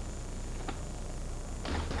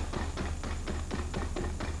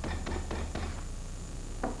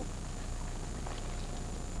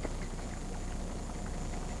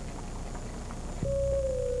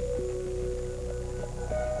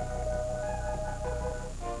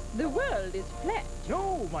 The world is flat.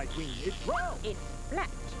 No, my queen, it's round. It's flat.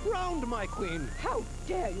 Round, my queen. How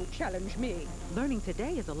dare you challenge me? Learning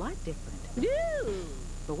today is a lot different. No.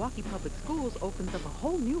 Milwaukee Public Schools opens up a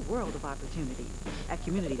whole new world of opportunities. At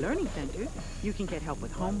Community Learning Centers, you can get help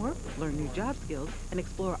with homework, learn new job skills, and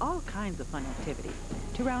explore all kinds of fun activities.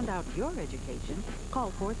 To round out your education,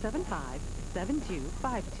 call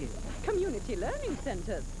 475-7252. Community Learning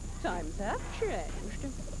Centers. Times have changed.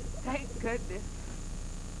 Thank goodness.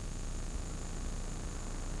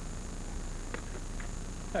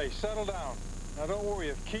 Hey, settle down. Now, don't worry.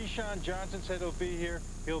 If Keyshawn Johnson said he'll be here,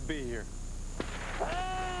 he'll be here.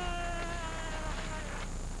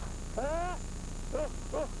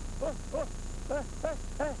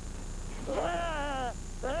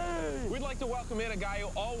 We'd like to welcome in a guy who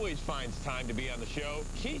always finds time to be on the show,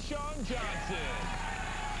 Keyshawn Johnson.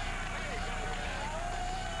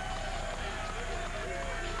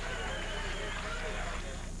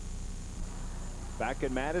 Back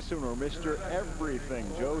in Madison, where Mr. Everything,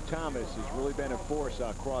 Joe Thomas, has really been a force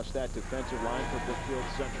across that defensive line for Brookfield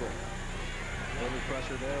Central. Early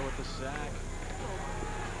pressure there with the sack.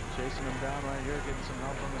 Chasing him down right here, getting some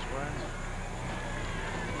help from his friends.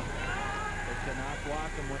 They cannot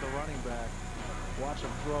block him with a running back. Watch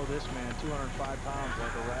him throw this man, 205 pounds,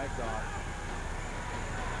 like a rag doll.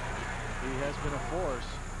 He has been a force,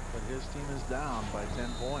 but his team is down by 10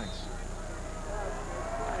 points.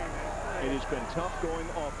 It has been tough going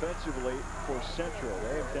offensively for Central.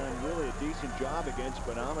 They have done really a decent job against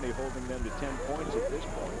Menomonie, holding them to 10 points at this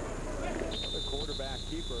point. Another quarterback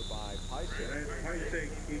keeper by Peiser.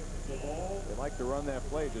 They like to run that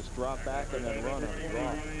play, just drop back and then run on the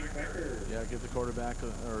draw. Yeah, give the quarterback,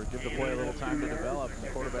 or give the play a little time to develop, and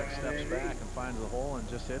the quarterback steps back and finds the hole and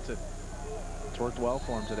just hits it. It's worked well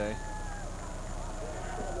for him today.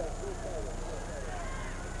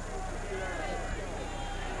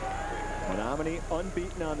 Menomonie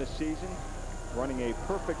unbeaten on the season, running a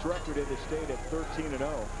perfect record in the state at 13-0.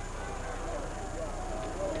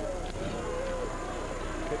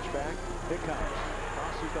 Pitch back, Hickhouse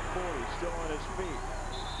crosses the 40, still on his feet.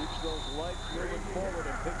 Keeps those legs moving forward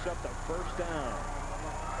and picks up the 1st down.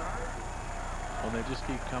 Well, they just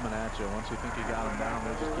keep coming at you. Once you think you got them down,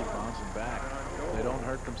 they just keep bouncing back. They don't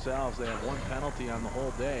hurt themselves. They have 1 penalty on the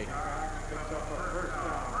whole day.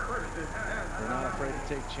 They're not afraid to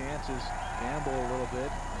take chances, gamble a little bit.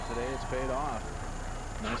 And today it's paid off.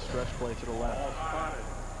 Nice stretch play to the left.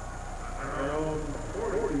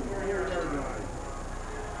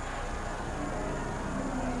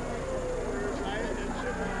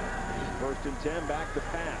 1st and 10, back to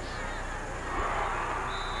pass.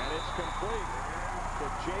 And it's complete to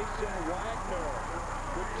Jason Wagner.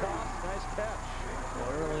 Good toss, nice catch.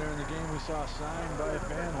 Well, earlier in the game, we saw a sign by a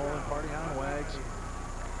fan holding Party on Wags.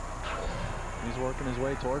 He's working his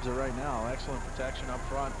way towards it right now. Excellent protection up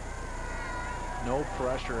front. No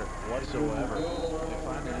pressure whatsoever. They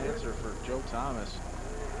find an answer for Joe Thomas.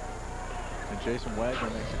 And Jason Wagner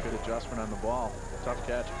makes a good adjustment on the ball. Tough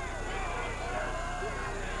catch.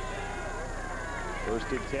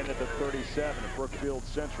 1st and 10 at the 37 of Brookfield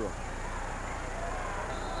Central.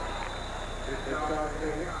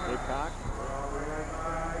 Hickok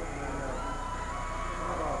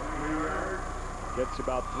gets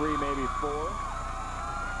about 3, maybe 4.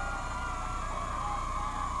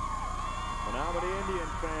 Menomonie Indian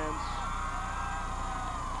fans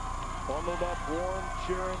bundled up, warm,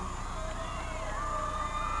 cheering.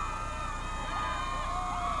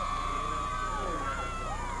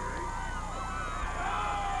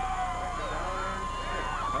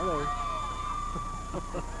 Hello.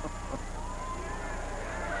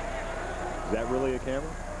 Is that really a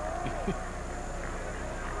camera?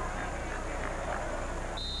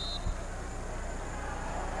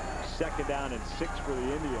 Second down and 6 for the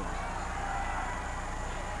Indians.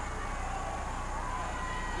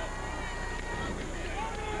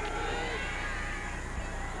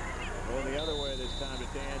 Going the other way this time to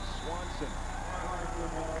Dan Swanson.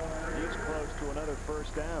 He's close to another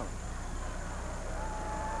first down.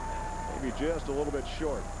 Maybe just a little bit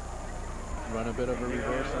short. Run a bit of a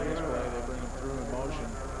reverse on this play. They bring him through in motion.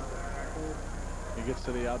 He gets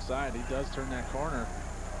to the outside. He does turn that corner.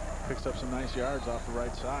 Picks up some nice yards off the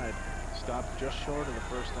right side. Stopped just short of the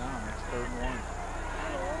first down. That's 3rd and 1.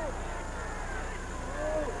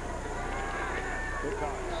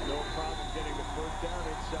 Hickok, no problem getting the first down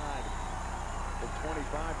inside the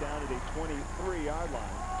 25 down at a 23-yard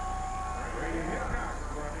line.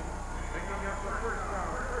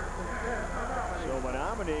 So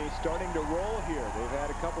Menomonie starting to roll here. They've had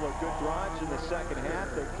a couple of good drives in the second half.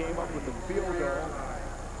 They came up with the field goal.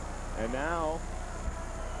 And now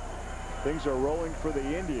things are rolling for the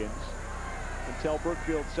Indians until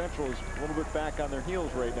Brookfield Central is a little bit back on their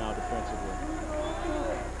heels right now defensively.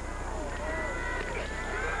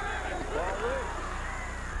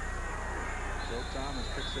 Joe Thomas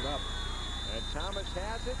picks it up. And Thomas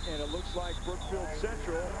has it, and it looks like Brookfield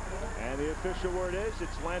Central. And the official word is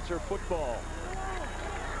it's Lancer football.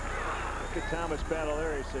 Look at Thomas battle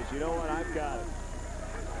there. He says, you know what, I've got it.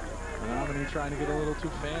 Menomonie trying to get a little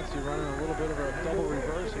too fancy, running a little bit of a double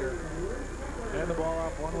reverse here. Hand the ball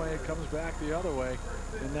off one way, it comes back the other way.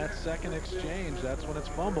 In that second exchange, that's when it's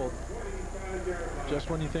fumbled. Just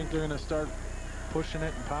when you think they're going to start pushing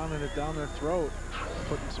it and pounding it down their throat,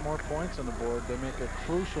 putting some more points on the board, they make a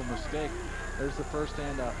crucial mistake. There's the first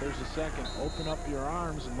handoff. There's the second. Open up your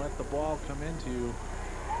arms and let the ball come into you.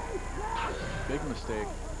 Big mistake.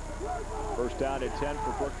 First down and 10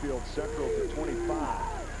 for Brookfield Central to 25.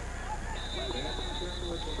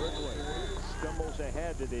 Stumbles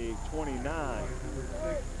ahead to the 29.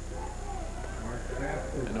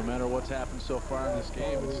 And no matter what's happened so far in this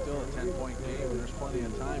game, it's still a 10-point game, and there's plenty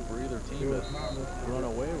of time for either team to run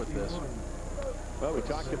away with this. Well, we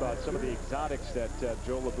talked about some of the exotics that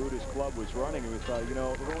Joe Labuta's club was running. We thought, you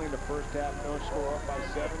know, early in the first half, no score up by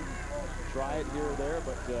 7. Try it here or there,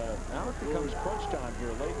 but now it becomes crunch time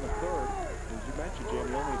here late in the third. As you mentioned,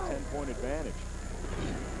 Jamie, only a 10-point advantage.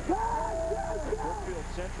 Brookfield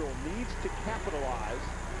Central needs to capitalize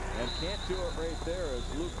and can't do it right there as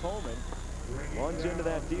Luke Coleman runs into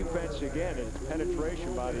that defense again, and it's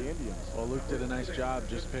penetration by the Indians. Well, Luke did a nice job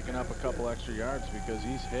just picking up a couple extra yards because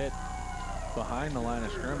he's hit behind the line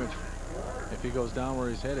of scrimmage. If he goes down where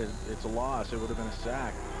he's headed, it's a loss. It would have been a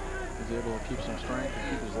sack. He's able to keep some strength and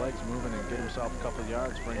keep his legs moving and get himself a couple of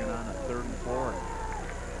yards, bringing on a 3rd and 4.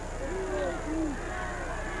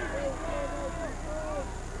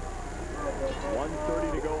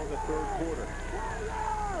 1:30 to go in the third quarter.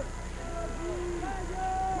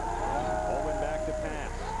 Coleman back to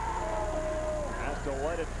pass. Has to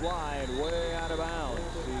let it fly and way out of bounds.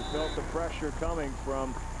 He felt the pressure coming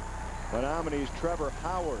from Menomonie's Trevor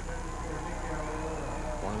Howard.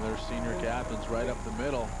 One of their senior captains right up the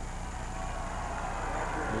middle.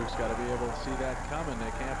 Luke's got to be able to see that coming.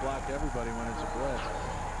 They can't block everybody when it's a blitz.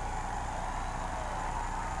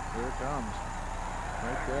 Here it comes.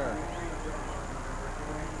 Right there.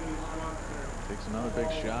 Takes another big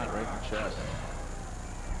shot right in the chest.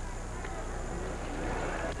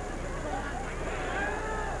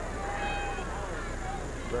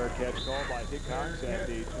 Fair catch called by Hickok at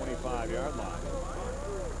the 25-yard line.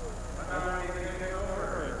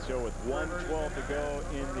 And so with 1:12 to go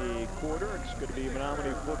in the quarter, it's going to be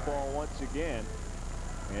Menomonie football once again.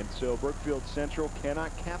 And so Brookfield Central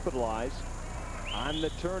cannot capitalize on the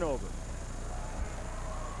turnover.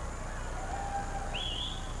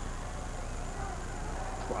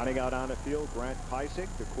 Trotting out on the field, Grant Pysick,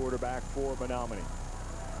 the quarterback for Menomonie.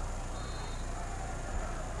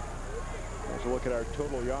 As we look at our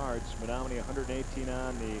total yards, Menomonie 118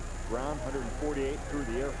 on the ground, 148 through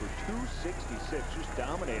the air for 266, just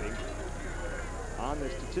dominating on the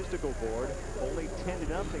statistical board. Only 10-0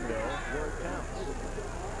 though, where it counts.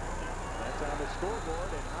 That's on the scoreboard.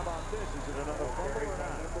 And how about this? Is it another fumble or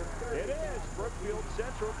not? It is. Brookfield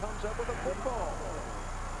Central comes up with a football.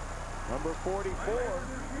 Number 44,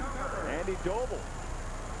 Andy Doble,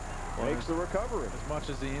 makes the recovery. As much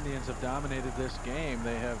as the Indians have dominated this game,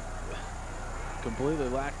 they have completely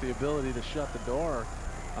lacked the ability to shut the door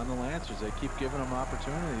on the Lancers. They keep giving them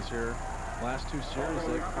opportunities here. Last two series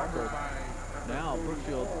they've fumbled. Now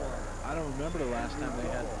Brookfield, I don't remember the last time they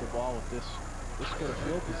had the ball with this good of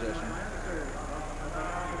field possession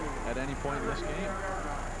at any point in this game.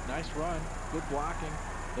 Nice run, good blocking.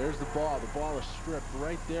 There's the ball. The ball is stripped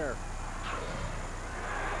right there.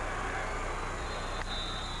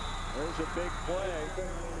 There's a big play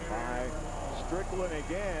by Strickland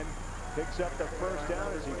again. Picks up the first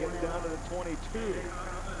down as he gets down to the 22.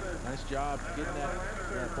 Nice job getting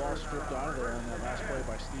that ball stripped out of there on that last play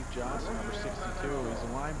by Steve Johnson, number 62. He's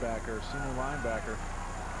a linebacker, senior linebacker.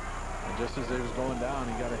 And just as he was going down,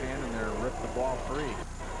 he got a hand in there and ripped the ball free.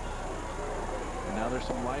 And now there's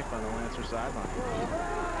some life on the Lancer sideline.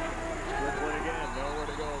 Strickland again, nowhere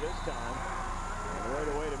to go this time. And right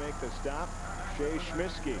away to make the stop, Shea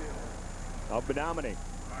Schmiske of Menomonie.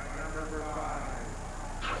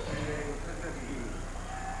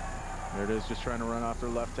 There it is, just trying to run off their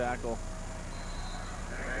left tackle.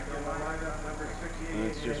 And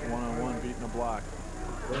it's just one-on-one beating a block.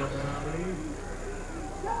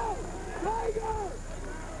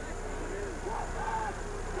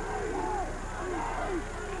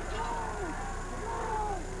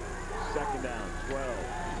 Second down, 12.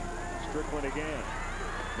 Strickland again.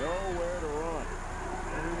 Nowhere to run.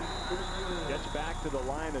 Gets back to the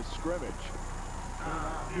line of scrimmage.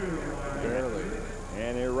 Barely.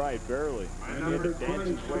 And you're right, barely. He had to dance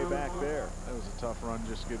his way back there. That was a tough run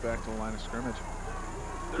just to get back to the line of scrimmage.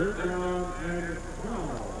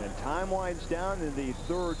 And time winds down in the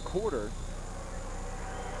third quarter.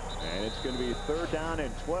 And it's going to be third down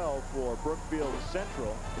and 12 for Brookfield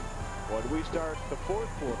Central. When we start the fourth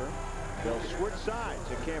quarter, they'll switch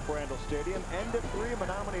sides at Camp Randall Stadium. End of 3,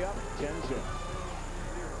 Menomonie up 10-0.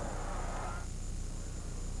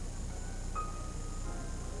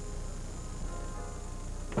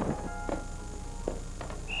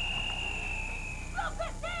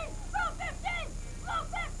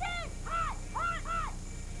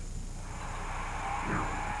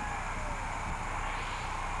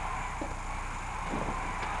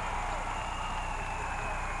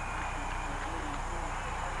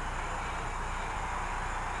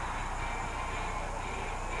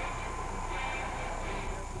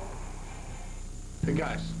 Hey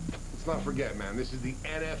guys, let's not forget, man, this is the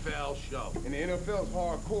NFL show. And the NFL's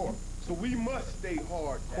hardcore, so we must stay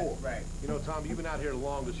hardcore. That's right. You know, Tom, you've been out here the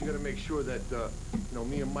longest. You got to make sure that, you know,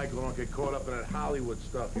 me and Michael don't get caught up in that Hollywood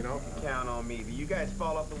stuff, you know? You can count on me. If you guys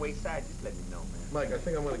fall off the wayside, just let me know, man. Mike, I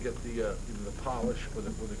think I'm going to get the either the polish or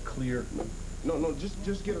the clear. No,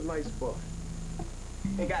 just get a nice buff.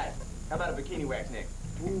 Hey guys, how about a bikini wax next?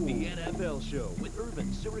 The NFL Show with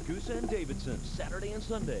Irvin, Syracuse, and Davidson, Saturday and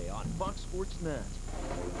Sunday on Fox Sports Net.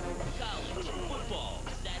 College football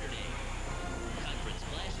Saturday. Conference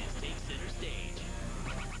flashes take center stage.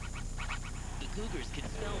 The Cougars can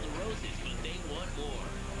smell the roses, but they want more.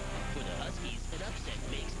 For the Huskies, an upset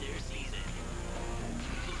makes their season.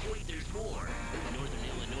 But wait, there's more. Northern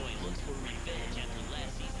Illinois looks for revenge after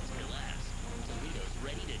last season's collapse. Toledo's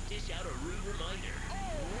ready to dish out a rude reminder.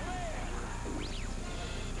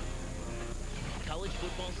 College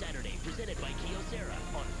Football Saturday, presented by Kyocera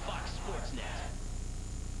on Fox Sports Net.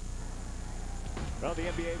 Well, the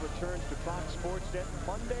NBA returns to Fox Sports Net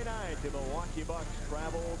Monday night. The Milwaukee Bucks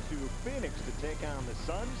travel to Phoenix to take on the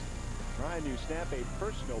Suns, trying to snap a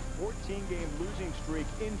personal 14-game losing streak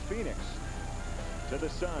in Phoenix. To the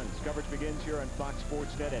Suns, coverage begins here on Fox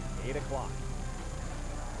Sports Net at 8 o'clock.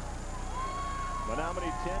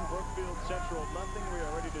 Menomonie 10, Brookfield Central nothing. We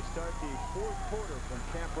are ready to start the fourth quarter from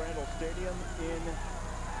Camp Randall Stadium in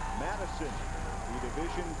Madison, the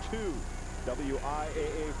Division II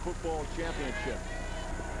WIAA Football Championship.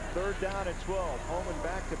 Third down and 12, home and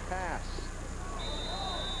back to pass.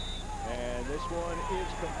 And this one is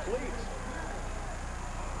complete.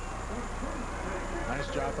 Nice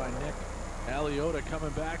job by Nick Aliota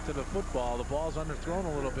coming back to the football. The ball's underthrown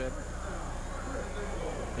a little bit.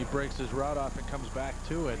 He breaks his route off and comes back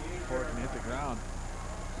to it before it can hit the ground.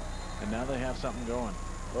 And now they have something going.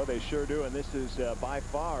 Well, they sure do, and this is by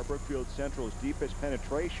far Brookfield Central's deepest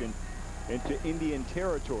penetration into Indian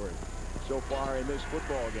territory so far in this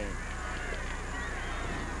football game.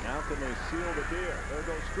 Now can they seal the deal? There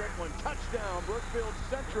goes Strickland, touchdown, Brookfield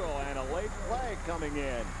Central, and a late flag coming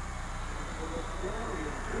in.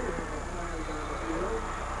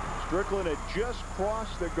 Strickland had just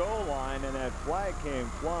crossed the goal line, and that flag came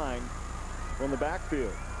flying from the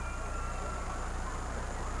backfield.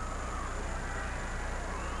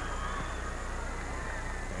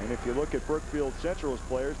 And if you look at Brookfield Central's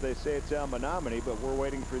players, they say it's on Menomonie, but we're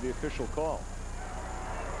waiting for the official call.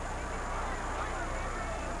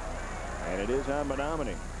 And it is on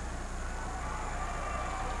Menomonie.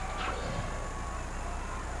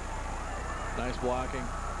 Nice blocking.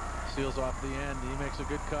 Seals off the end. He makes a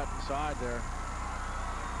good cut inside there.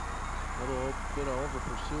 A little bit of over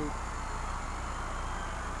pursuit.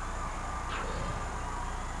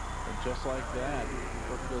 And just like that,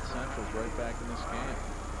 Brookfield Central's right back in this game.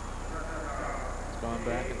 It's gone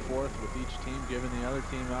back and forth with each team giving the other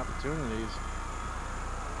team opportunities.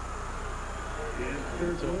 It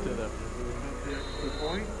took to the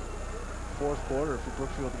fourth quarter for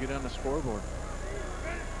Brookfield to get on the scoreboard.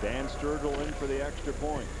 Dan Sturgill in for the extra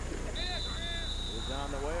point. Is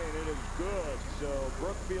on the way, and it is good. So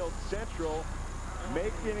Brookfield Central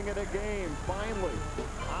making it a game finally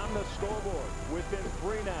on the scoreboard within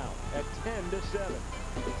 3 now at 10-7.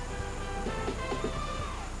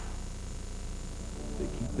 They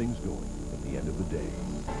keep things going at the end of the day.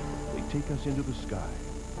 They take us into the sky.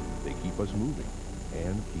 They keep us moving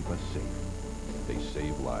and keep us safe. They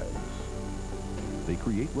save lives. They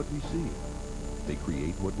create what we see. They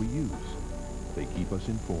create what we use. They keep us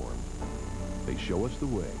informed. They show us the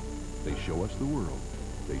way. They show us the world.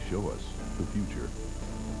 They show us the future.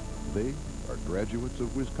 They are graduates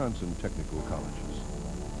of Wisconsin technical colleges.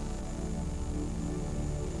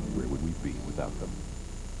 Where would we be without them?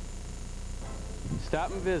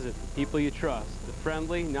 Stop and visit the people you trust, the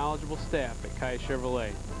friendly, knowledgeable staff at Kai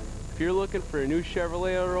Chevrolet. If you're looking for a new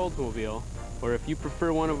Chevrolet or Oldsmobile, or if you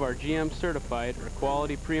prefer one of our GM certified or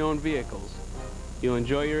quality pre-owned vehicles, you'll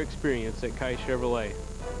enjoy your experience at Kai Chevrolet.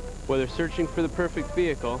 Whether searching for the perfect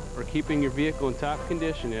vehicle or keeping your vehicle in top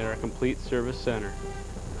condition at our complete service center.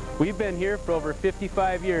 We've been here for over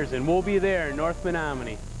 55 years and we'll be there in North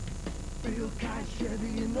Menomonie. Real Kai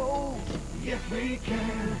Chevy and Olds, yes we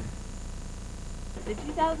can. The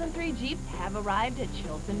 2003 Jeeps have arrived at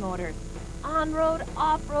Chilson Motors. On-road,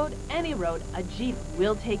 off-road, any road, a Jeep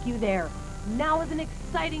will take you there. Now is an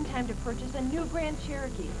exciting time to purchase a new Grand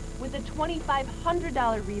Cherokee with a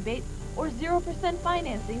 $2,500 rebate or 0%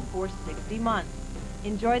 financing for 60 months.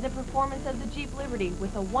 Enjoy the performance of the Jeep Liberty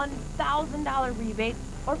with a $1,000 rebate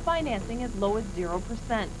or financing as low as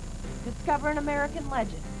 0%. Discover an American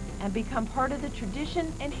legend and become part of the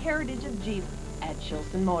tradition and heritage of Jeep at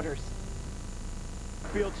Chilson Motors.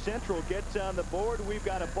 Brookfield Central gets on the board. We've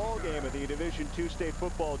got a ball game of the Division II State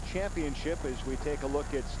Football Championship as we take a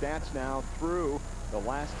look at stats now through the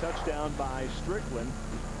last touchdown by Strickland.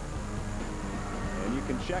 And you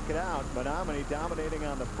can check it out. Menomonie dominating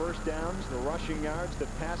on the first downs, the rushing yards, the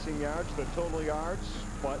passing yards, the total yards.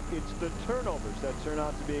 But it's the turnovers that turn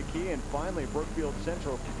out to be a key. And finally, Brookfield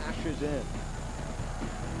Central cashes in.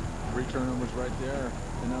 3 turnovers right there.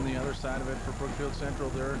 And on the other side of it for Brookfield Central,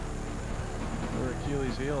 their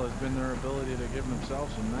Achilles heel has been their ability to give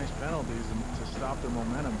themselves some nice penalties and to stop their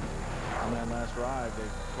momentum on that last drive. They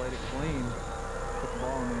played it clean, put the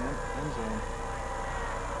ball in the end zone.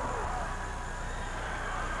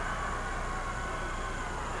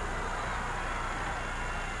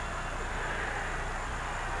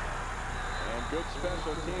 Good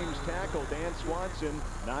special teams tackle. Dan Swanson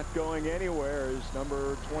not going anywhere as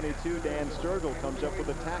number 22, Dan Sturgill, comes up with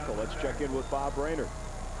a tackle. Let's check in with Bob Rayner.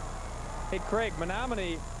 Hey, Craig,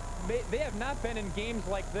 Menomonie, they have not been in games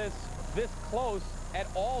like this close at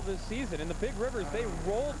all this season. In the Big Rivers, they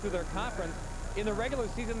rolled through their conference. In the regular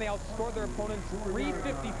season, they outscored their opponents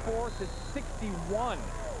 354-61.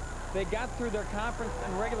 They got through their conference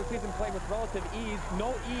and regular season play with relative ease.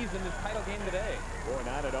 No ease in this title game today. Boy,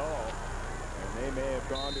 not at all. And they may have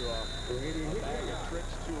gone to a bag of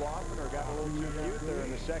tricks too often or got a little too cute there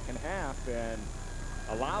in the second half and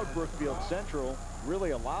allowed Brookfield Central,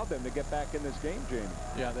 really allowed them to get back in this game, Jamie.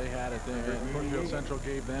 Yeah, they had it. Brookfield Central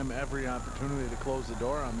gave them every opportunity to close the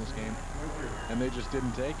door on this game, and they just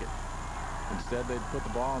didn't take it. Instead, they put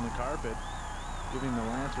the ball on the carpet, giving the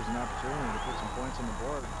Lancers an opportunity to put some points on the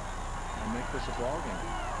board and make this a ball game.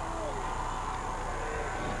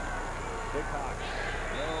 Big Hawk.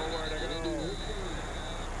 Nowhere to go.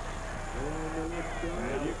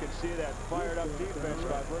 And you can see that fired up defense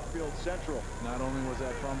by Brookfield Central. Not only was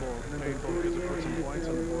that fumble painful because it put some points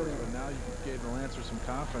on the board, but now you gave the Lancers some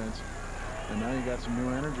confidence, and now you got some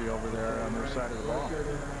new energy over there on their side of the ball.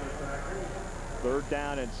 3rd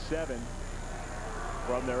down and 7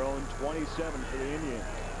 from their own 27 for the Indians.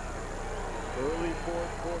 Early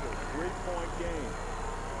 4th quarter, 3-point game.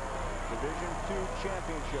 The Division II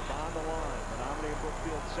championship on the line. Menomonie and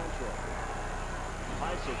Brookfield Central.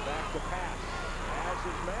 Isaac back to pass. Has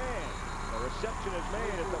his man. The reception is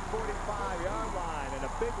made at the 45-yard line, and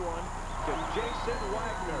a big one to Jason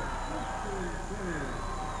Wagner.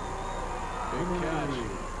 Big catch.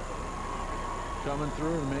 Coming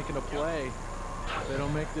through and making a play. If they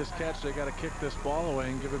don't make this catch, they got to kick this ball away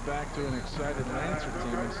and give it back to an excited Lancer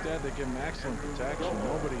team. Instead, they give him excellent protection.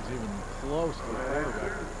 Nobody's even close to the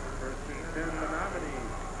quarterback.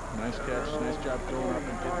 Nice catch. Nice job going up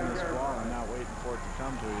and getting this ball and not waiting for it to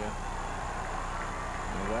come to you.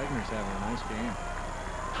 And Wagner's having a nice game.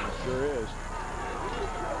 It sure is.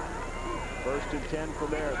 1st and 10 from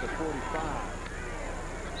there at the 45.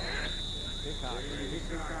 Hickok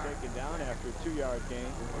taken down after a 2-yard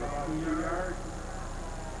gain. 2 yards.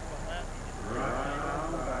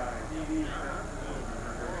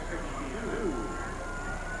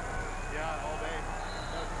 Yeah, all day.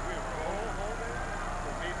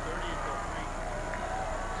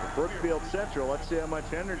 Brookfield Central, let's see how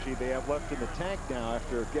much energy they have left in the tank now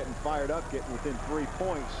after getting fired up, getting within 3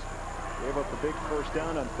 points. Gave up a big first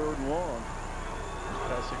down on 3rd and long.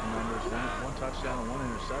 Fantastic numbers. 1 touchdown and 1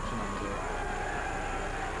 interception on the day.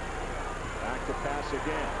 Back to pass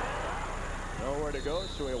again. Nowhere to go,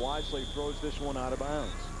 so he wisely throws this one out of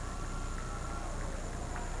bounds.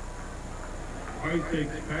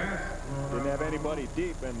 Isaac's pass. Didn't have anybody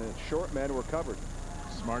deep, and the short men were covered.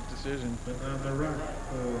 Smart decision. And on the rush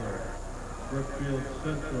for Brookfield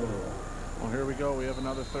Central. Well, here we go. We have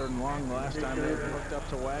another 3rd and long. The last time they hooked up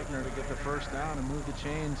to Wagner to get the first down and move the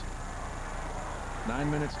chains.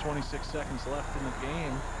 9 minutes, 26 seconds left in the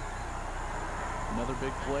game. Another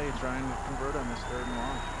big play trying to convert on this 3rd and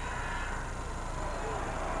long.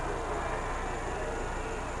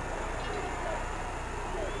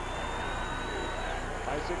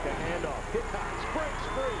 Isaac, a handoff. Hickok breaks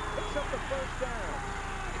free. Picks up the first down.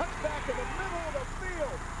 Cuts back in the middle of the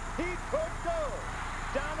field. He could go.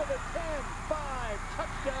 Down to the 10, 5.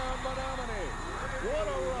 Touchdown, Menomonie. What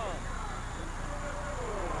a run.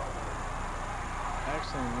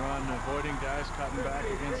 Excellent run, avoiding guys cutting back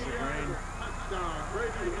against the grain.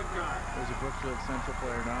 There's a Brookfield Central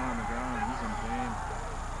player down on the ground. He's in pain.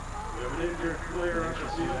 We have an injured player on the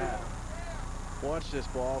field. Watch this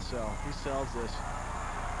ball sell. He sells this.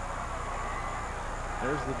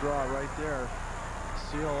 There's the draw right there.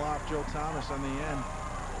 Seal off Joe Thomas on the end.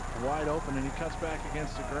 Wide open, and he cuts back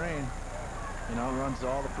against the grain. And outruns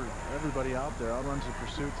everybody out there. Outruns the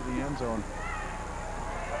pursuit to the end zone.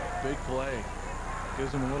 Big play.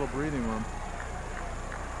 Gives him a little breathing room.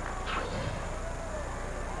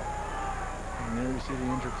 And there you see the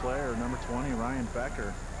injured player, number 20, Ryan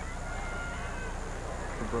Becker,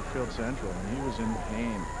 for Brookfield Central, and he was in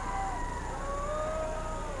pain.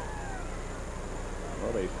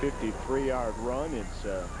 Well, a 53-yard run. It's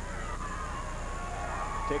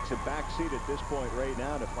takes a back seat at this point right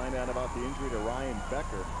now to find out about the injury to Ryan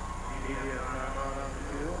Becker.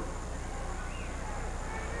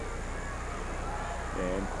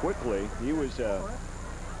 And quickly, he was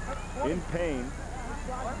in pain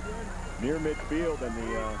near midfield, and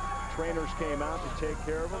the trainers came out to take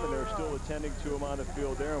care of him, and they're still attending to him on the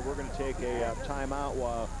field there, and we're going to take a timeout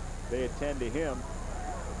while they attend to him.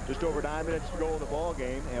 Just over 9 minutes to go in the ball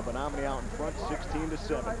game, and Menomonie out in front,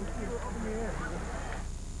 16-7.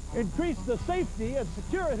 Increase the safety and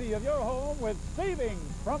security of your home with savings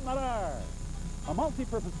from Menards. A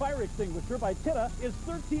multi-purpose fire extinguisher by Titta is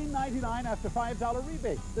 $13.99 after $5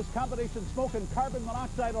 rebate. This combination smoke and carbon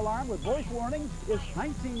monoxide alarm with voice warnings is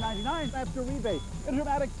 $19.99 after rebate.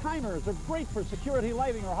 Intermatic timers are great for security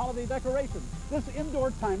lighting or holiday decorations. This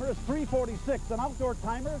indoor timer is $3.46, an outdoor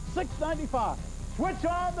timer $6.95. Switch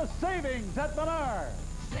on the savings at Menards.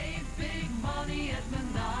 Save big money at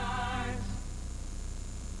Menards.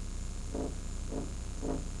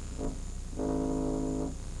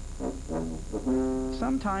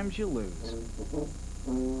 Sometimes you lose.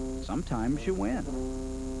 Sometimes you win.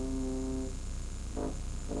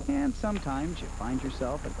 And sometimes you find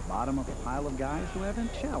yourself at the bottom of a pile of guys who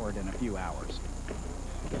haven't showered in a few hours.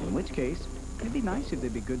 In which case, it'd be nice if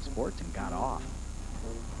they'd be good sports and got off.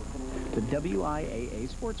 The WIAA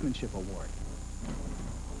Sportsmanship Award.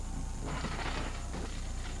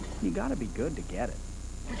 You gotta be good to get it.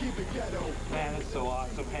 Man, it's so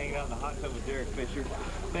awesome hanging out in the hot tub with Derek Fisher.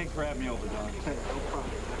 Thanks for having me over, Don. No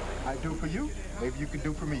problem. I do for you, maybe you can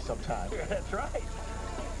do for me sometime. That's right.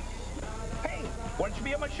 Hey, why don't you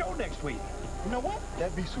be on my show next week? You know what?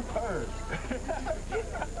 That'd be superb.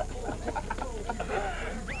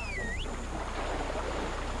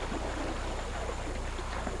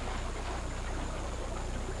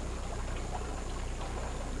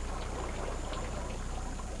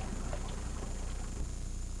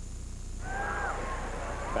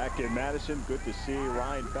 in Madison. Good to see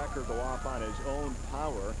Ryan Becker go off on his own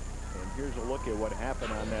power. And here's a look at what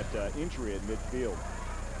happened on that injury at midfield.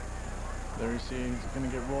 There you see he's going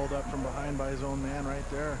to get rolled up from behind by his own man right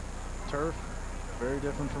there. Turf, very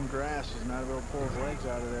different from grass. He's not able to pull his legs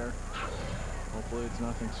out of there. Hopefully it's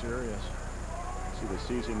nothing serious. See the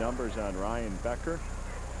season numbers on Ryan Becker.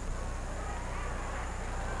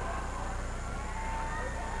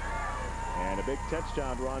 And a big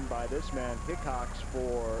touchdown run by this man Hickox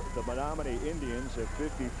for the Menomonie Indians of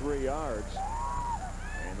 53 yards.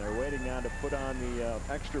 And they're waiting now to put on the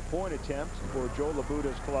extra point attempt for Joe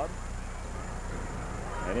Labuta's club.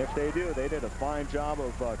 And if they do, they did a fine job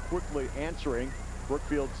of quickly answering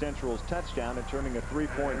Brookfield Central's touchdown and turning a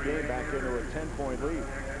 3-point game back into a 10-point lead.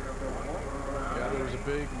 Yeah, there was a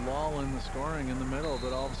big lull in the scoring in the middle,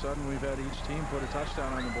 but all of a sudden we've had each team put a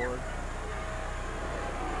touchdown on the board.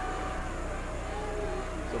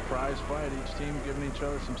 It's a prize fight, each team giving each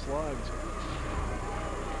other some slugs.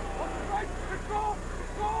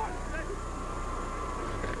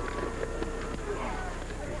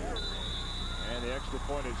 And the extra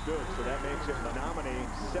point is good, so that makes it Menomonie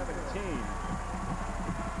 17.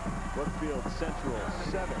 Brookfield Central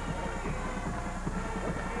 7.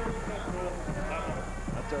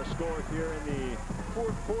 That's our score here in the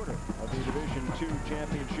fourth quarter of the Division II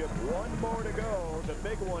championship. One more to go, the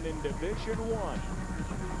big one in Division I.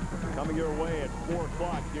 Coming your way at 4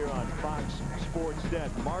 o'clock here on Fox Sports Net.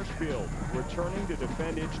 Marshfield returning to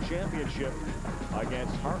defend its championship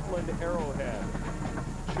against Heartland Arrowhead.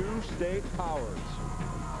 Two state powers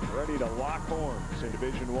ready to lock horns in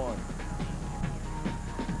Division I.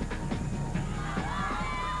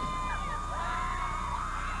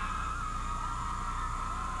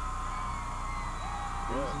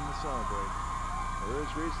 Reason to celebrate. There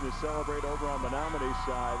is reason to celebrate over on Menomonie's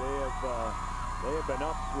side. They have been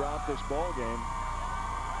up throughout this ball game.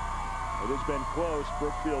 It has been close.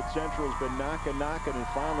 Brookfield Central's been knocking, and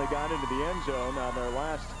finally got into the end zone on their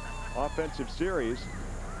last offensive series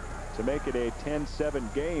to make it a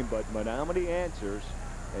 10-7 game. But Menomonie answers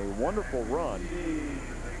a wonderful run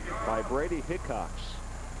by Brady Hickox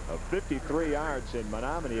of 53 yards, and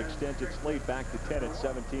Menomonie extends its lead back to 10 at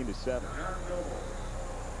 17-7.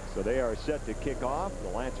 So they are set to kick off. The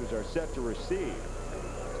Lancers are set to receive.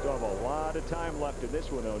 Still have a lot of time left in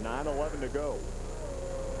this one, though. 9:11 to go.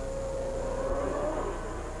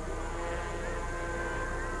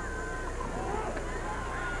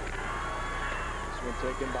 This one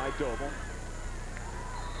taken by Doble.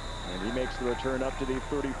 And he makes the return up to the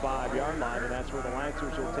 35-yard line, and that's where the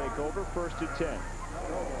Lancers will take over, first and 10.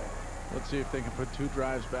 Let's see if they can put 2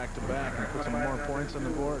 drives back-to-back and put some more points on the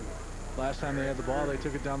board. Last time they had the ball, they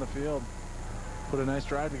took it down the field, put a nice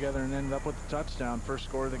drive together, and ended up with the touchdown. First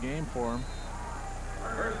score of the game for them.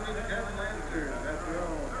 First and 10 Lancers at their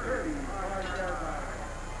own 35-yard line.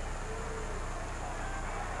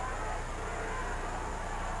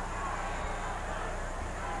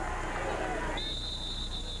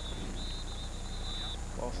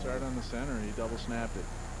 Ball started on the center, and he double snapped it.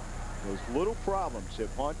 Those little problems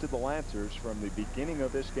have haunted the Lancers from the beginning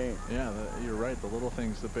of this game. Yeah, you're right. The little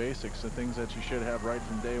things, the basics, the things that you should have right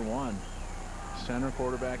from day one. Center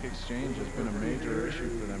quarterback exchange has been a major issue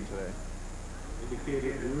for them today.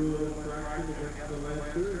 Indicated rule infraction against the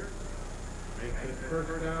Lancers. Makes it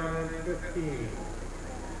first down and 15.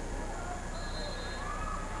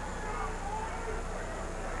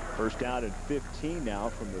 First down and 15 now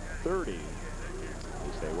from the 30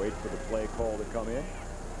 as they wait for the play call to come in.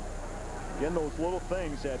 Again, those little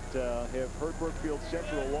things that have hurt Brookfield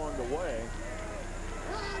Central along the way,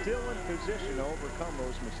 still in position to overcome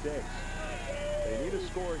those mistakes. They need a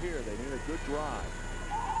score here. They need a good drive.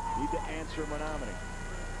 Need to answer Menomonie.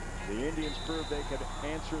 The Indians proved they could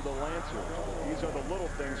answer the Lancers. These are the little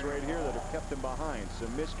things right here that have kept them behind. Some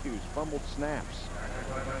miscues, fumbled snaps.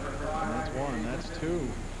 And that's one. That's two.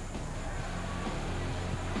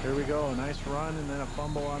 Here we go. A nice run and then a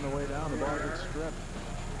fumble on the way down. The ball gets stripped.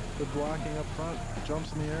 Good blocking up front.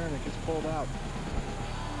 Jumps in the air and it gets pulled out.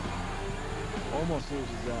 Almost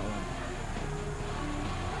loses that one.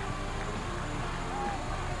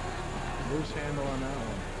 Loose handle on that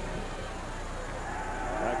one.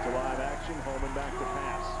 Back to live action. Holman back to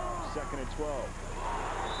pass. Second and 12.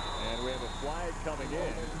 And we have a flag coming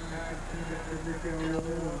in.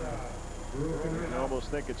 I almost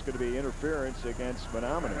think it's going to be interference against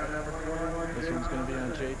Menomonie. This one's going to be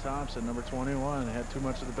on Jay Thompson, number 21. Had too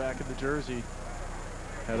much of the back of the jersey.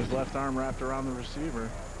 Had his left arm wrapped around the receiver.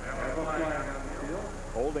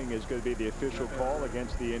 Holding is going to be the official call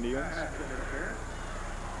against the Indians.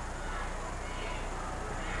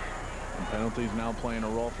 Penalties now playing a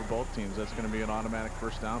role for both teams. That's going to be an automatic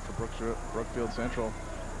first down for Brookfield Central,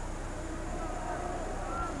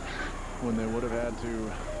 when they would have had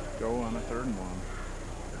to go on a 3rd and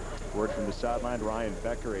 1. Word from the sideline, Ryan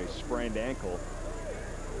Becker, a sprained ankle.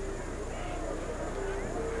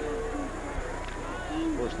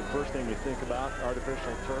 Of course, the first thing you think about,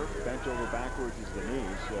 artificial turf, bent over backwards, is the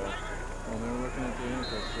knees. Well, they're looking at the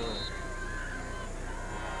ankles, so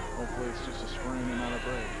hopefully it's just a sprain and not a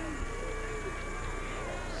break.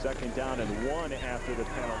 2nd down and 1 after the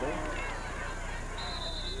penalty.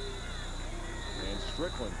 And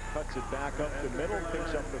Strickland cuts it back up the middle,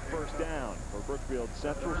 picks up the first down for Brookfield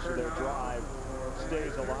Central, so their drive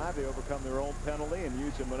stays alive. They overcome their own penalty and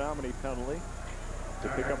use a Menomonie penalty to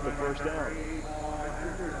pick up the first down.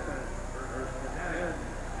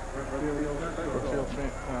 Brookfield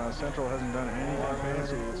Central hasn't done anything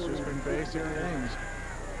fancy. It's just been basic things.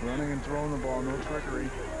 Running and throwing the ball, no trickery.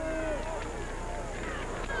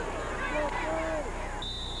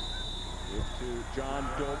 Give to John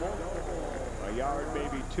Doble. A yard,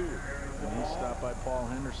 maybe 2. And he's stopped by Paul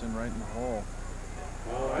Henderson right in the hole.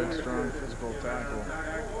 Big, strong, physical tackle.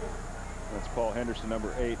 That's Paul Henderson,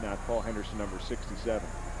 number 8, not Paul Henderson, number 67.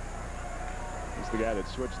 He's the guy that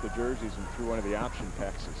switched the jerseys and threw one of the option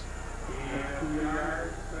passes.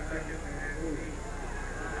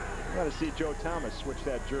 Got to see Joe Thomas switch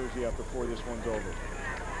that jersey up before this one's over.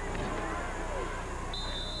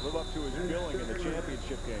 Live up to his billing in the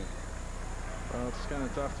championship game. Well, it's kind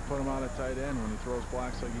of tough to put him out at tight end when he throws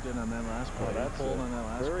blocks like he did on that last play. That's pulled on that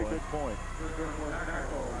last very play. Good point.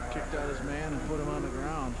 Kicked out his man and put him on the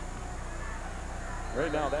ground. Right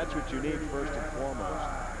now, that's what you need first and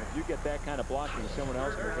foremost. If you get that kind of blocking, someone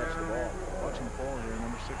else can catch the ball. Watch him pull here,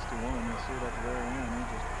 number 61. You'll see it at the very end. He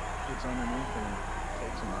just gets underneath and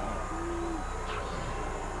takes him out.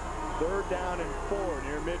 3rd down and 4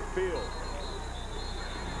 near midfield.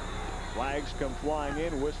 Flags come flying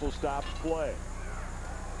in. Whistle stops play.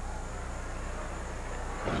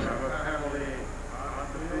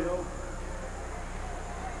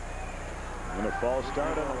 And a false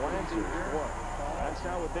start on the Lancers. Boy, that's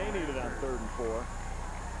not what they needed on 3rd and 4.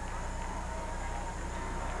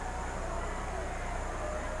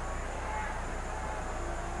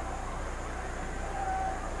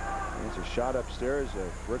 There's a shot upstairs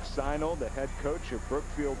of Rick Seinold, the head coach of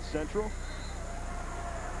Brookfield Central.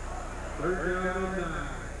 3rd down and 9.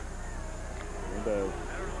 The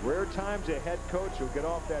rare times a head coach will get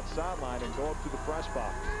off that sideline and go up to the press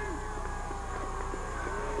box.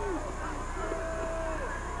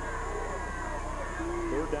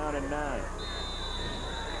 Third down and 9.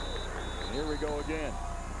 Here we go again.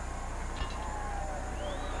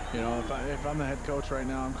 You know, if I'm the head coach right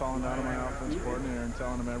now, I'm calling down to my offense coordinator and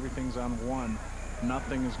telling him everything's on 1.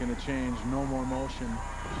 Nothing is going to change. No more motion.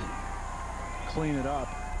 Clean it up.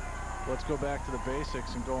 Let's go back to the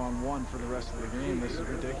basics and go on 1 for the rest of the game. This is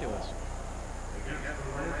ridiculous.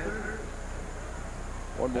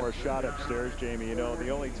 One more shot upstairs, Jamie. You know, the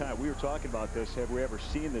only time we were talking about this, have we ever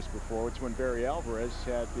seen this before? It's when Barry Alvarez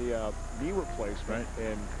had the knee replacement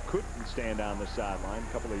and couldn't stand on the sideline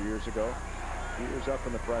a couple of years ago. He was up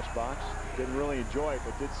in the press box. Didn't really enjoy it,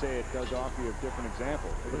 but did say it does offer you a different example.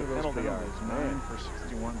 Look at those penalties. 9 for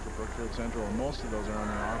 61 for Brookfield Central, and most of those are on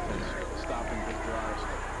their offense, stopping big drives.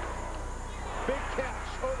 Big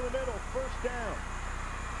catch over the middle, first down.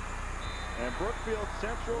 And Brookfield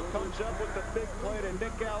Central comes up with the big play to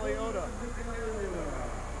Nick Aliotta.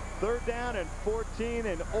 3rd down and 14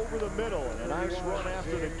 and over the middle, and a nice run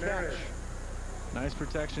after the catch. Nice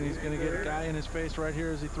protection. He's going to get a guy in his face right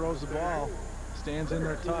here as he throws the ball. Stands in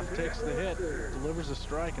there tough, takes the hit, delivers a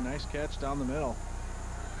strike. A nice catch down the middle.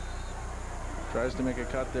 Tries to make a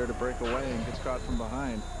cut there to break away and gets caught from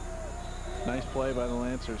behind. Nice play by the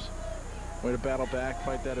Lancers. Way to battle back,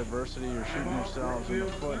 fight that adversity. You're shooting yourselves in the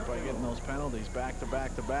foot by getting those penalties back to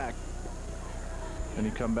back to back. And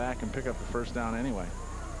you come back and pick up the first down anyway.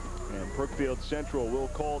 And Brookfield Central will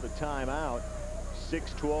call the timeout.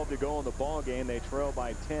 6:12 to go in the ball game. They trail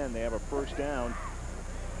by 10. They have a first down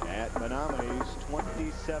at Menomonie's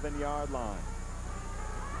 27-yard line.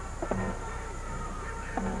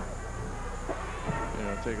 You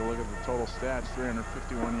know, take a look at the total stats.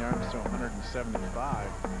 351 yards to 175.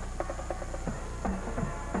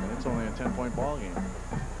 And it's only a 10-point ball game.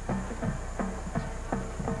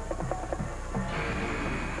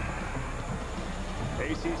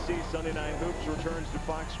 ACC Sunday Night Hoops returns to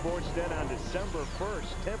Fox Sports Den on December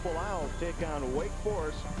 1st. Temple Owls take on Wake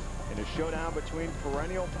Forest in a showdown between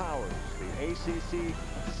perennial powers. The ACC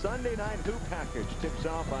Sunday Night Hoop package tips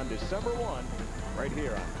off on December 1 right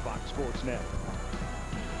here on Fox Sports Net.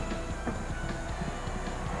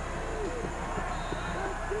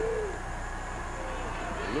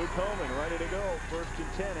 Coleman ready to go. 1st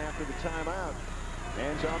and 10 after the timeout.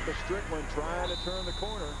 Hands off to Strickland, trying to turn the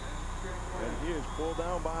corner. And he is pulled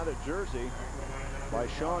down by the jersey by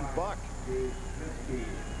Sean Buck.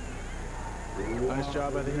 Nice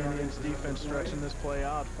job by the Indians defense stretching this play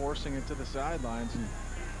out, forcing it to the sidelines. And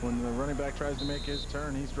when the running back tries to make his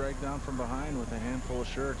turn, he's dragged down from behind with a handful of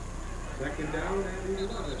shirt. 2nd down and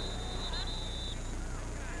 11.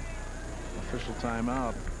 Official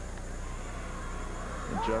timeout.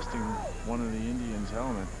 Adjusting one of the Indians'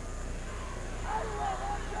 helmet.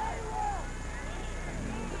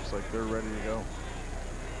 And looks like they're ready to go.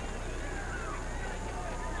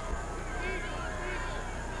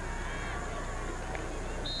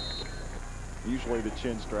 Usually the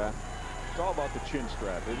chin strap. It's all about the chin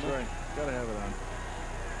strap, isn't it? Right. Gotta have it on.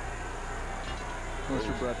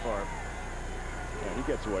 Mr. Brett Favre. Yeah, he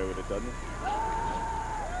gets away with it, doesn't he?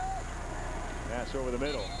 Pass over the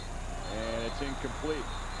middle. And it's incomplete.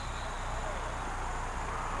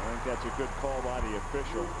 I think that's a good call by the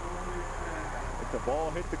official. But the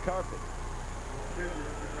ball hit the carpet.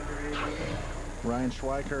 Ryan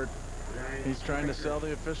Schweikert. He's trying to sell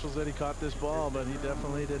the officials that he caught this ball, but he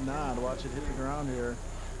definitely did not. Watch it hit the ground here.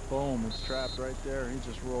 Boom, it's trapped right there. He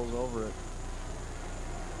just rolls over it.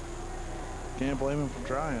 Can't blame him for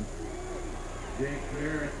trying.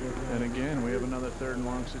 And again, we have another 3rd and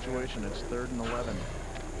long situation. It's 3rd and 11.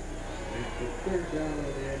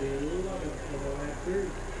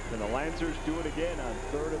 And the Lancers do it again on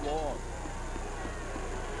 3rd and long.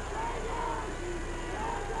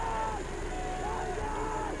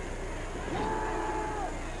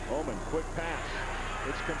 Holman, quick pass.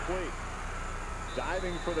 It's complete.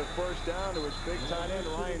 Diving for the 1st down to his big tight end,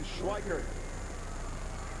 Ryan Schweikert.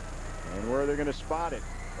 And where are they going to spot it?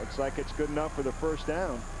 Looks like it's good enough for the 1st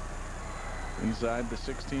down. Inside the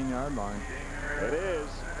 16-yard line. It is.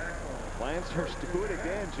 Lancers do it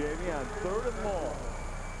again, Jamie, on 3rd and long.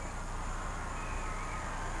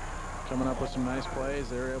 Coming up with some nice plays.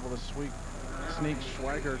 They were able to sneak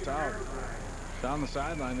Schweikert out. Down the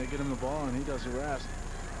sideline, they get him the ball, and he does the rest.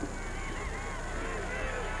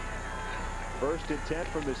 1st and 10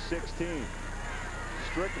 from the 16.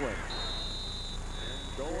 Strickland.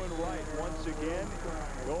 Going right once again.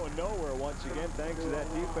 Going nowhere once again thanks to that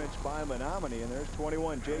defense by Menomonie. And there's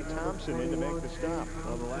 21, Jay Thompson in to make the stop.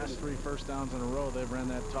 Well, the last 3 1st downs in a row, they've ran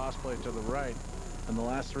that toss play to the right. And the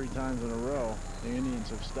last 3 times in a row, the Indians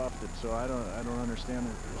have stuffed it. So I don't understand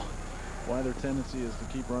why their tendency is to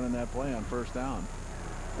keep running that play on 1st down.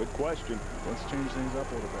 Good question. Let's change things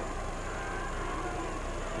up a little bit.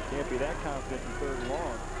 You can't be that confident in 3rd and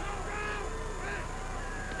long.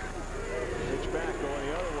 Pitch back going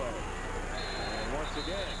the other way. And once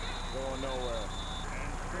again, going nowhere.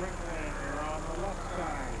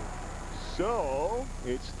 So,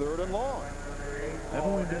 it's 3rd and long.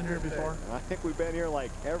 Haven't we been here before? I think we've been here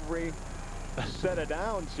like every set of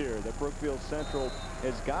downs here that Brookfield Central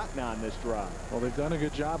has gotten on this drive. Well, they've done a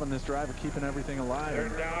good job on this drive of keeping everything alive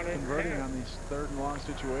and converting on these 3rd and long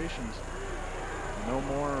situations. No one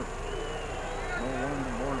more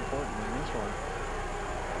important than this one.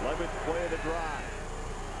 11th play of the drive.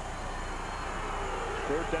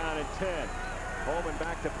 3rd down and 10. Holman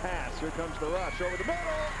back to pass. Here comes the rush over the middle.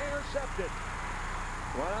 Intercepted.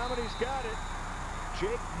 Menomonie's got it.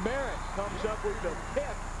 Jake Merritt comes up with the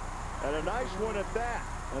pick. And a nice one at that.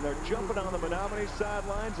 And they're jumping on the Menomonie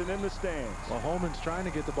sidelines and in the stands. Well, Holman's trying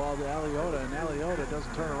to get the ball to Aliota, and Aliota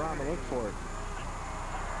doesn't turn around to look for it.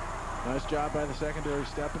 Nice job by the secondary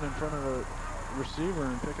stepping in front of a receiver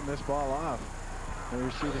and picking this ball off. There we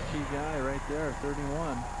see the key guy right there,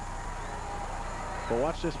 31. But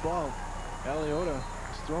watch this ball. Aliota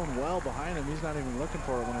is thrown well behind him. He's not even looking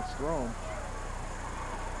for it when it's thrown.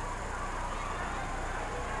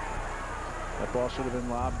 That ball should have been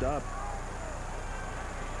lobbed up.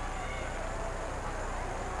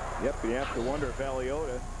 Yep, you have to wonder if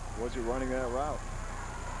Aliota was he running that route.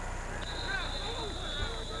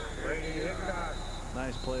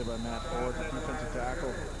 Nice play by Matt Ford, the defensive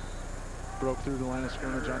tackle. Broke through the line of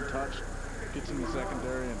scrimmage untouched. Gets in the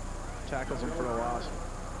secondary and tackles him for a loss.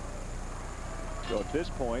 So at this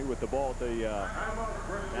point, with the ball at the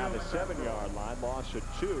now the 7-yard line, loss of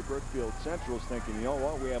 2, Brookfield Central's thinking, you know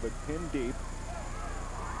what, we have it pinned deep.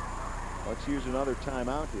 Let's use another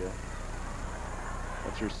timeout here.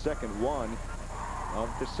 That's your 2nd one of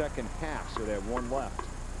the 2nd half, so they have 1 left.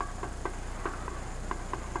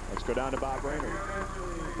 Let's go down to Bob Raynard.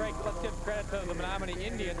 Frank, let's give credit to the Menomonie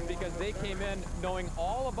Indians because they came in knowing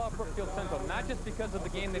all about Brookfield Central, not just because of the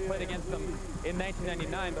game they played against them in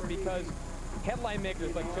 1999, but because headline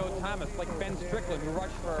makers like Joe Thomas, like Ben Strickland, who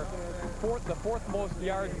rushed for the fourth most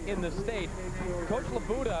yards in the state. Coach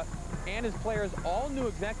Labuda and his players all knew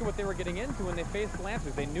exactly what they were getting into when they faced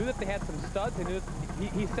Lancers. They knew that they had some studs. They knew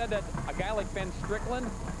that he said that a guy like Ben Strickland,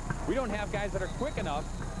 we don't have guys that are quick enough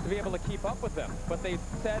to be able to keep up with them. But they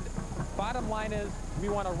said, bottom line is, we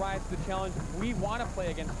want to rise to the challenge. We want to play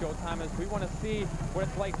against Joe Thomas. We want to see what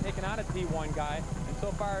it's like taking on a D1 guy. And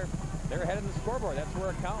so far, they're ahead in the scoreboard. That's where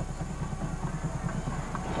it counts.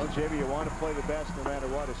 Well, JB, you want to play the best no matter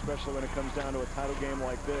what, especially when it comes down to a title game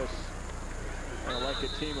like this. And like a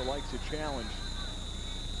team that likes a challenge.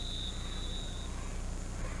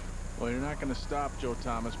 Well, you're not going to stop Joe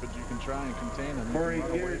Thomas, but you can try and contain him. You can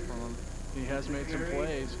run away from him. He has made some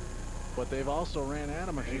plays, but they've also ran at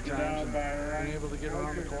him a few times and been able to get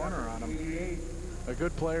around the corner on him. A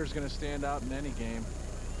good player is going to stand out in any game,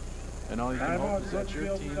 and all you can hope is that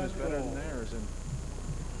your team is better than theirs. And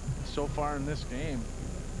so far in this game,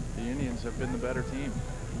 the Indians have been the better team.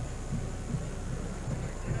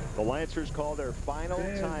 The Lancers call their final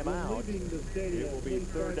timeout. It will be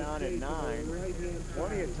 3rd down and 9.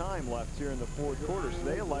 Plenty of time left here in the 4th quarter, so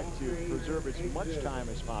they elect to preserve as much time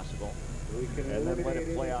as possible and then let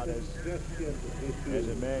it play out as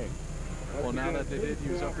it may. Well, now that they did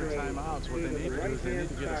use up their timeouts, what they need to do is they need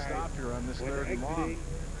to get a stop here on this 3rd and long.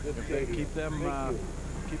 If they keep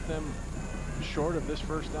them short of this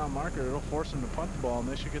 1st down marker, it'll force them to punt the ball, and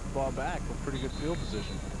they should get the ball back with pretty good field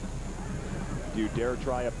position. Do you dare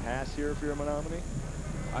try a pass here if you're Menomonie?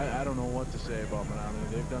 I don't know what to say about Menomonie.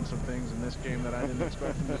 They've done some things in this game that I didn't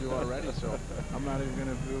expect them to do already, so I'm not even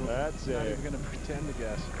going to do. Not even going to pretend to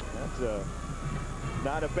guess. That's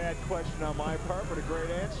not a bad question on my part, but a great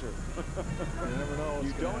answer. You never know.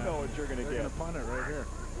 You don't know what you're going to get. They're going to punt it right here.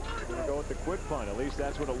 They're going to go with the quick punt. At least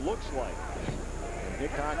that's what it looks like. And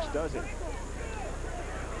Nick Cox does it.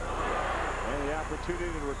 And the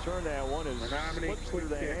opportunity to return that one is slips through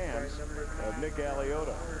the hands of Nick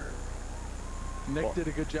Aliotta. Nick did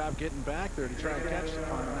a good job getting back there to try and catch the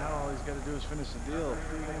punt, and now all he's got to do is finish the deal.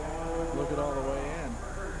 Look it all the way in.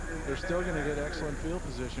 They're still going to get excellent field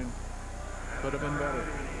position. Could have been better.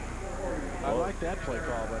 I like that play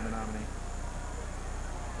call by Menomonie.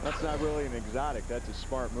 That's not really an exotic. That's a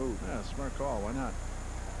smart move. Yeah, smart call. Why not?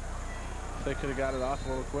 If they could have got it off a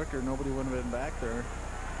little quicker, nobody would have been back there.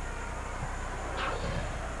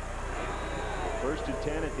 1st and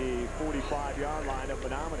 10 at the 45-yard line of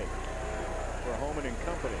Menomonie for Homan and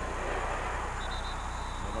company.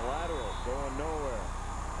 And the lateral going nowhere.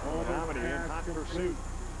 Menomonie in hot pursuit.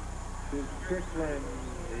 Strickland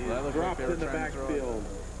That looked like they were in the trying to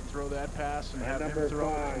throw that pass and have him throw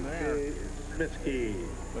it from there.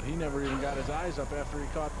 But he never even got his eyes up after he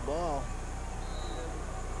caught the ball.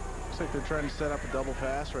 Looks like they're trying to set up a double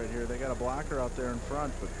pass right here. They got a blocker out there in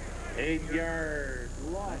front, but 8 yards.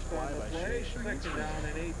 Nice fly by Shea. 2nd down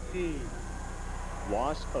and 18.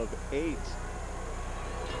 Loss of 8.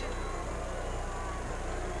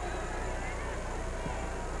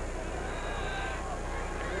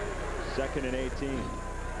 Second and 18.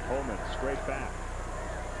 Holman straight back.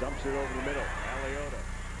 Dumps it over the middle. Aliotta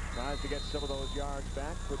tries to get some of those yards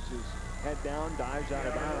back. Puts his head down. Dives out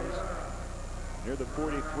of bounds near the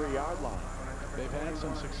 43-yard line. They've had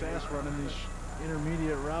some success running these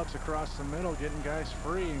intermediate routes across the middle, getting guys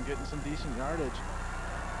free and getting some decent yardage.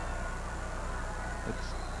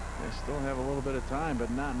 They still have a little bit of time, but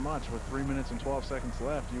not much. With 3 minutes and 12 seconds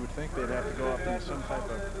left, you would think they'd have to go up into some type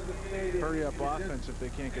of hurry-up offense if they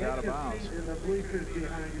can't get out of bounds. In the bleachers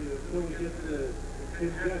behind you, so we get the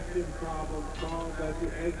congestion problem solved at the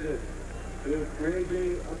exit. It was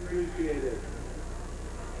greatly appreciated.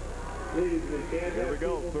 Please, here we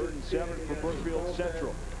go, 3rd and 7 for Brookfield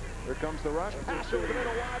Central. Here comes the rush. Pass over the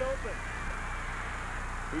middle, wide open.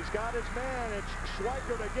 He's got his man. It's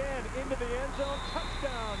Schweikert again into the end zone.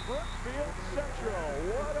 Touchdown, Brookfield Central.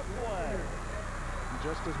 What a play.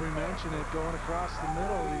 Just as we mentioned it, going across the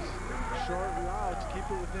middle, these short routes, keep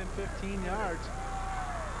it within 15 yards.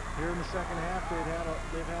 Here in the second half,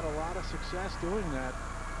 they've had a lot of success doing that.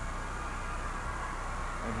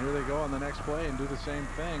 And here they go on the next play and do the same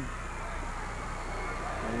thing.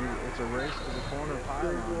 And it's a race to the corner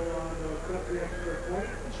pylon.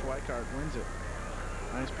 And Schweikart wins it.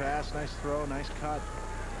 Nice pass, nice throw, nice cut.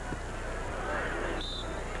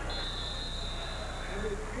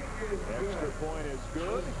 Extra point is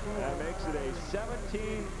good. That makes it a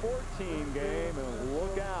 17-14 game. And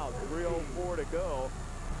look out, 3:04 to go.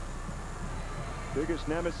 Biggest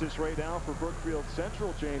nemesis right now for Brookfield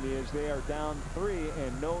Central, Jamie, is they are down 3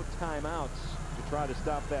 and no timeouts to try to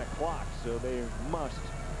stop that clock. So they must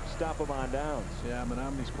stop them on downs. Yeah,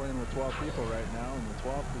 Menomonie's playing with 12 people right now, and the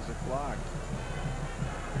 12th is a clock.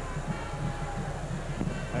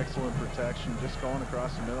 Excellent protection, just going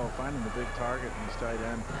across the middle, finding the big target in his tight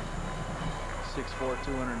end. 6'4",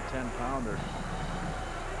 210-pounder.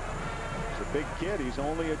 He's a big kid. He's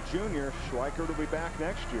only a junior. Schweikert will be back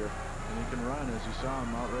next year. And he can run, as you saw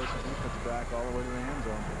him out racing defensive back all the way to the end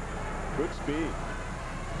zone. Good speed.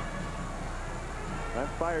 That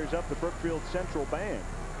fires up the Brookfield Central band.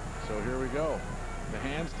 So here we go. The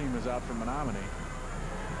hands team is out for Menomonie.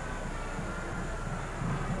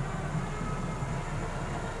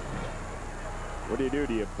 What do?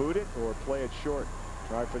 Do you boot it or play it short?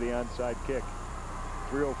 Try for the onside kick.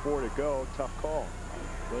 3:04 to go. Tough call.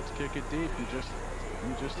 Let's kick it deep. You just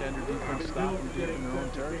had your defense stop them deep in their own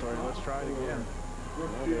territory. Let's try it again. Well,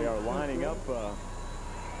 they are lining up.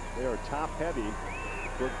 They are top heavy.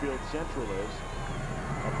 Brookfield Central is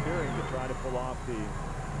appearing to try to pull off the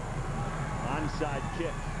onside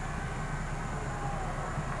kick.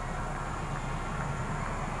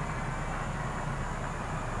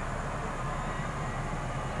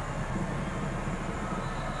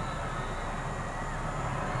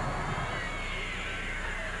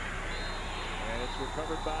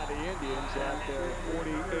 Recovered by the Indians at their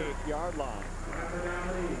 48-yard line.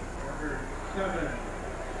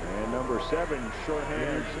 And number 7,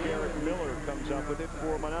 shorthand Garrett Miller comes up with it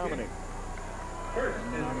for Menomonie.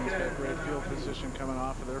 Menomonie's got great field position coming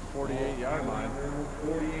off of their 48-yard line.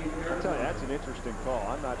 I'll tell you, that's an interesting call.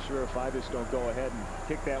 I'm not sure if I just don't go ahead and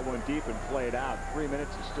kick that one deep and play it out. 3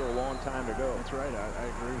 minutes is still a long time to go. That's right. I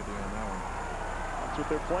agree with you on that one. That's what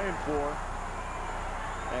they're playing for.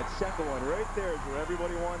 That second one right there is where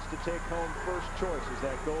everybody wants to take home first choice, is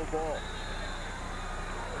that goal ball.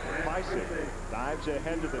 Pysick dives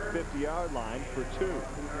ahead to the 50-yard line for 2.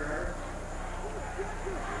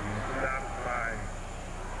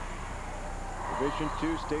 Division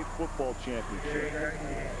II State Football Championship.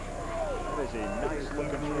 That is a nice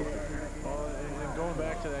looking trophy. Well, and going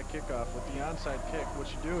back to that kickoff with the onside kick, what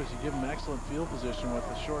you do is you give them excellent field position with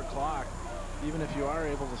a short clock. Even if you are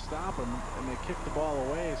able to stop them and they kick the ball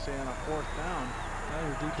away, say on a 4th down, now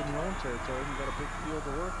you're deep in your own territory and you've got a big field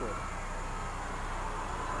to work with.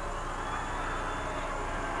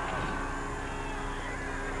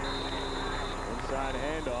 Inside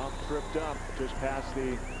handoff, tripped up just past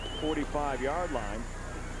the 45-yard line.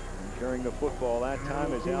 And carrying the football that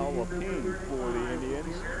time is Al Lapine for the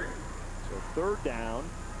Indians. So 3rd down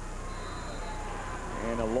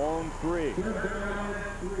and a long 3.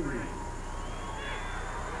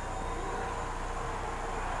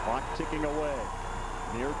 Clock ticking away,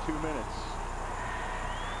 near 2 minutes.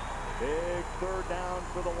 Big 3rd down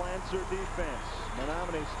for the Lancer defense.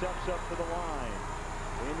 Menomonie steps up to the line.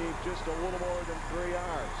 They need just a little more than 3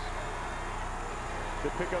 yards to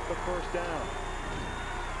pick up the 1st down.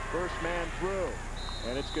 First man through,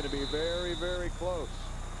 and it's going to be very, very close.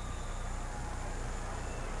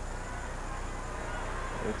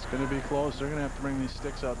 It's going to be close. They're going to have to bring these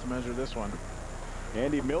sticks out to measure this one.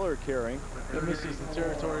 Andy Miller carrying. And this is the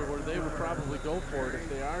territory where they would probably go for it if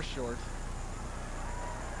they are short.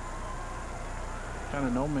 Kind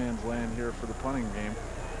of no man's land here for the punting game.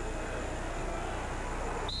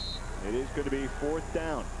 It is going to be 4th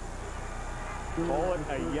down. Call it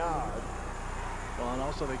a yard. Well, and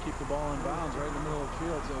also they keep the ball in bounds right in the middle of the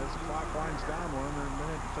field, so as the clock winds down, we're under a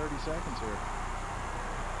minute and 30 seconds here.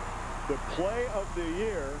 The play of the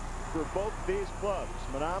year for both these clubs.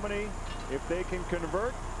 Menomonie, if they can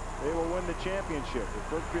convert, they will win the championship. If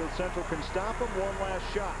Brookfield Central can stop them, one last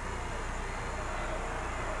shot.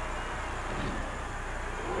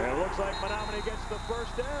 And it looks like Menomonie gets the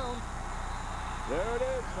 1st down. There it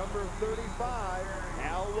is, number 35,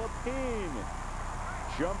 Al Lapine.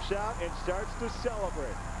 Jumps out and starts to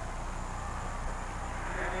celebrate.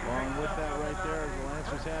 Well, and with that right there, the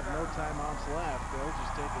Lancers have no timeouts left. They'll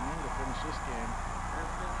just take a knee to finish this game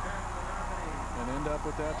and end up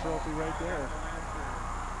with that trophy right there.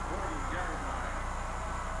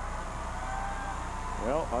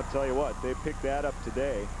 Well, I'll tell you what, they picked that up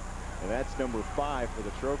today, and that's number 5 for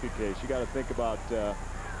the trophy case. You got to think about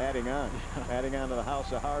adding on to the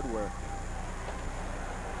house of hardware.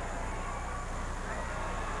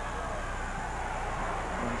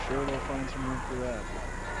 I'm sure they'll find some room for that.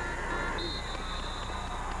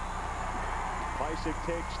 Pysick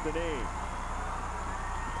takes the knee.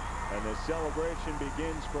 And the celebration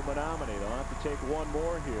begins for Menomonie. They'll have to take one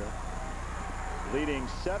more here. Leading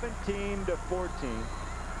 17-14.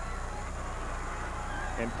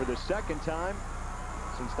 And for the 2nd time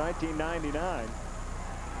since 1999,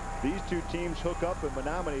 these two teams hook up and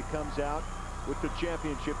Menomonie comes out with the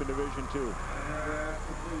championship in Division 2. And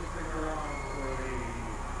please stick around for the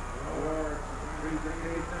awards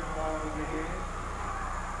presentation following the game.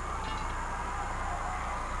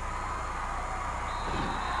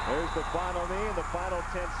 There's the final knee, and the final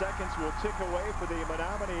 10 seconds will tick away for the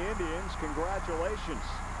Menomonie Indians. Congratulations.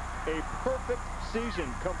 A perfect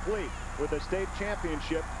season complete with a state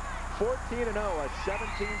championship. 14-0, a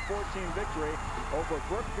 17-14 victory over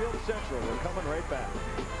Brookfield Central. We're coming right back.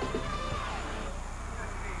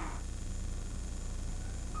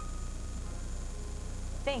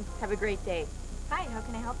 Thanks. Have a great day. Hi, how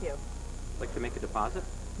can I help you? Like to make a deposit?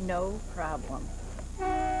 No problem.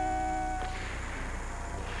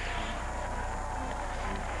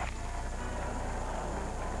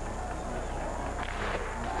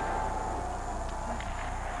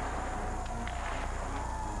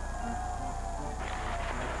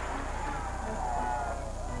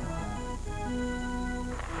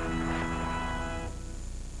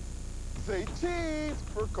 Say cheese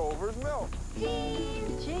for Culver's milk.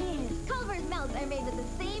 Cheese! Cheese! Culver's milks are made with the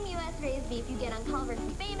same U.S. raised beef you get on Culver's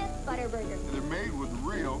famous butter burger. And they're made with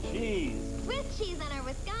real cheese. Swiss cheese on our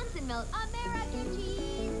Wisconsin milk, American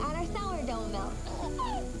cheese on our sourdough milk.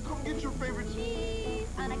 Come get your favorite cheese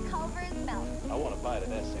on a Culver's milk. I want to bite of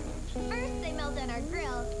that sandwich. First they melt on our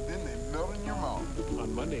grill. Then they melt in your mouth.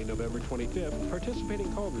 On Monday, November 25th, participating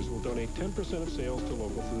Culver's will donate 10% of sales to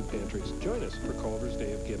local food pantries. Join us for Culver's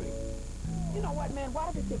Day of Giving. You know what, man?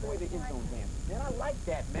 Why did they take away the end zone dance? Man, I like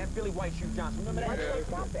that, man. Billy White Shoe Johnson. Remember that? Yeah,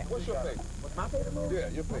 Stop that. what's your favorite? What's my favorite movie? Yeah,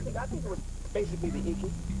 your favorite. I think it was basically the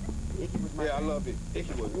Icky. The Icky was my favorite. I love it.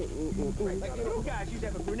 Icky was. Like you guys used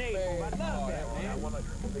to have a grenade bomb. I love that, man. I want to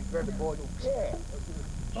grab the ball. Yeah.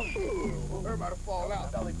 Everybody fall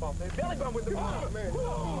out. Belly bump, man. Belly bump with the ball, man.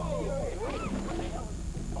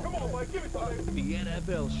 Come on, Mike. Give it to me. The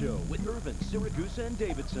NFL Show with Irvin, Syracuse, and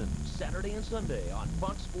Davidson. Saturday and Sunday on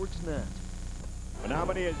Fox Sports Net.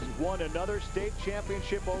 Menomonie has won another state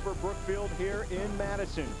championship over Brookfield here in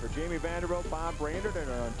Madison. For Jamie Vanderbilt, Bob Brainerd, and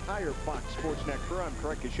our entire Fox Sports Net crew, I'm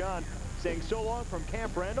Craig Kashan saying so long from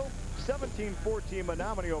Camp Randall. 17-14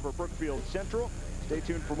 Menomonie over Brookfield Central. Stay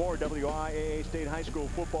tuned for more WIAA State High School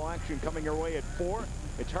football action coming your way at 4.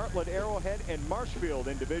 It's Heartland, Arrowhead, and Marshfield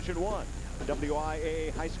in Division 1. The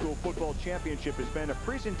WIAA High School Football Championship has been a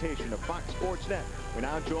presentation of Fox Sports Net. We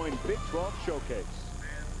now join Big 12 Showcase.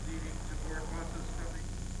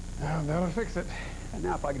 That'll fix it. And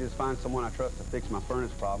now if I could just find someone I trust to fix my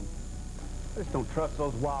furnace problem. I just don't trust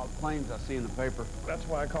those wild claims I see in the paper. That's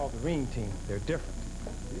why I called the Ring team. They're different.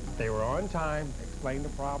 They were on time, explained the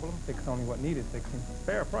problem, fixed only what needed fixing.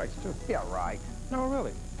 Fair price, too. Yeah, right. No,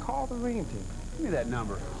 really. Call the Ring team. Give me that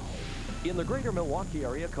number. In the greater Milwaukee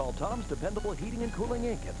area, call Tom's Dependable Heating and Cooling,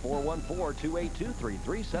 Inc. at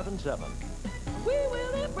 414-282-3377. We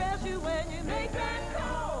will impress you when you make that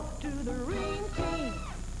call to the Ring team.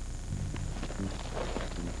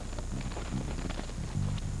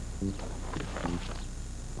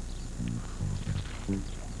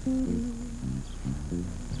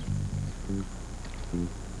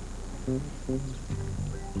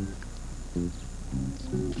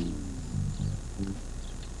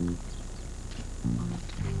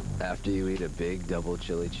 After you eat a big double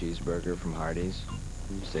chili cheeseburger from Hardee's,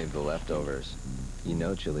 save the leftovers. You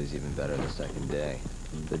know chili's even better the second day.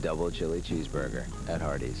 The double chili cheeseburger at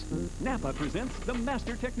Hardee's. Napa presents The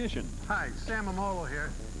Master Technician. Hi, Sam Amolo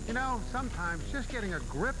here. You know, sometimes just getting a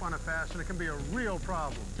grip on a fastener can be a real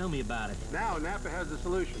problem. Tell me about it. Now Napa has the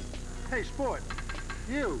solution. Hey, sport,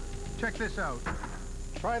 you, check this out.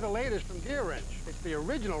 Try the latest from Gear Wrench. It's the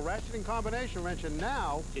original ratcheting combination wrench, and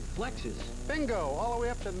now it flexes. Bingo, all the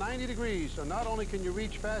way up to 90 degrees. So not only can you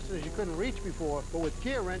reach fasteners you couldn't reach before, but with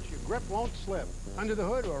Gear Wrench, your grip won't slip. Under the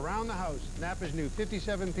hood or around the house, Napa's new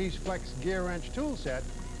 57-piece Flex Gear Wrench tool set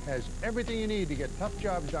has everything you need to get tough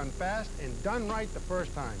jobs done fast and done right the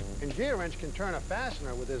first time. And Gear Wrench can turn a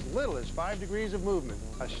fastener with as little as 5 degrees of movement.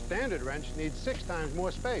 A standard wrench needs 6 times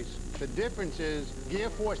more space. The difference is Gear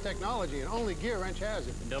Force technology, and only Gear Wrench has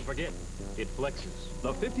it. And don't forget, it flexes.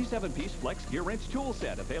 The 57-piece Flex Gear Wrench tool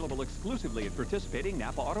set, available exclusively at participating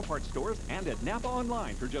Napa Auto Parts stores and at Napa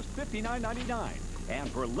Online for just $59.99. And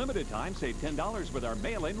for a limited time, save $10 with our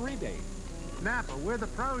mail-in rebate. Napa, we're the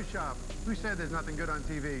pro shop. Who said there's nothing good on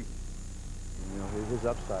TV? You know, his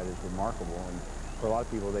upside is remarkable, and for a lot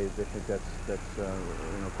of people, they think that's you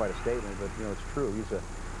know, quite a statement. But you know, it's true.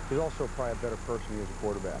 He's also probably a better person as a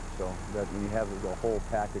quarterback. So that when you have the whole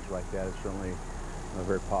package like that, it's certainly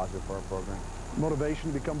very positive for our program.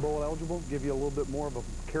 motivation to become bowl eligible, give you a little bit more of a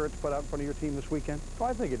carrot to put out in front of your team this weekend? Well,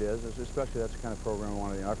 I think it is, especially that's the kind of program we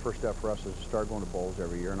want to. Our first step for us is to start going to bowls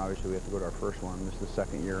every year, and obviously we have to go to our first one. This is the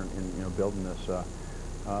second year in building this.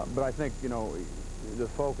 But I think, the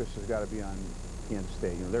focus has got to be on Kansas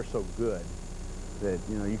State. They're so good that,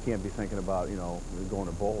 you can't be thinking about, going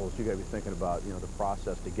to bowls. You got to be thinking about, the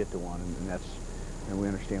process to get to one, and we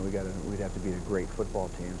understand we'd have to be a great football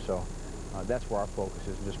team. So that's where our focus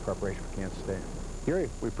is, just preparation for Kansas State. Gary,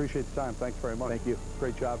 we appreciate the time. Thanks very much. Thank you.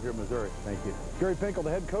 Great job here in Missouri. Thank you. Gary Pinkel,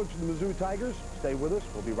 the head coach of the Mizzou Tigers. Stay with us.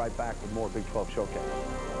 We'll be right back with more Big 12 Showcase.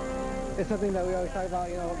 It's something that we always talk about,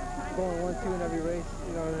 going 1-2 in every race.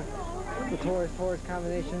 The Torres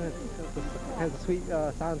combination has a sweet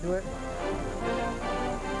sound to it.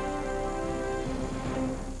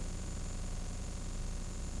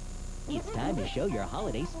 It's time to show your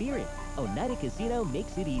holiday spirit. Oneida Casino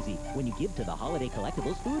makes it easy when you give to the Holiday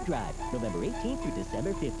Collectibles Food Drive, November 18th through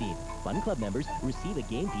December 15th. Fun Club members receive a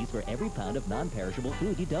game piece for every pound of non-perishable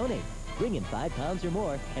food you donate. Bring in 5 pounds or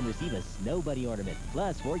more and receive a Snow Bunny ornament,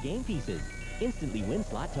 plus 4 game pieces. Instantly win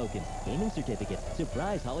slot tokens, gaming certificates,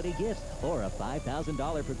 surprise holiday gifts, or a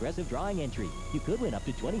 $5,000 progressive drawing entry. You could win up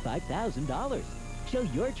to $25,000. Show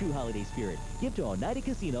your true holiday spirit. Give to Oneida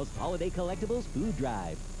Casino's Holiday Collectibles Food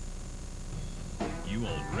Drive. You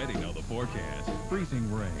already know the forecast.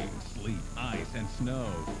 Freezing rain, sleet, ice, and snow.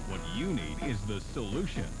 What you need is the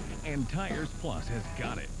solution. And Tires Plus has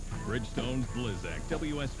got it. Bridgestone's Blizzak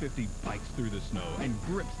WS50 bikes through the snow and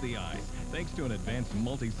grips the ice thanks to an advanced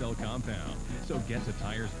multi-cell compound. So get to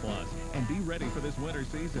Tires Plus and be ready for this winter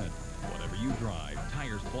season. Whatever you drive,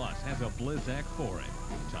 Tires Plus has a Blizzak for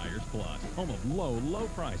it. Tires Plus, home of low, low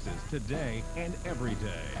prices today and every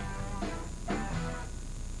day.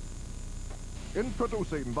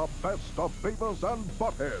 Introducing the best of Beavis and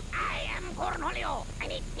Butthead. I am Cornholio. I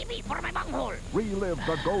need TV for my bunghole. Relive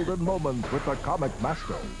the golden moments with the comic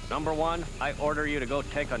masters. Number 1, I order you to go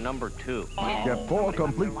take a number 2. Get 4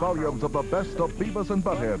 complete volumes of the best of Beavis and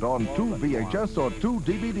Butthead on 2 VHS or 2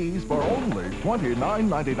 DVDs for only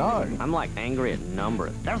 $29.99. I'm like angry at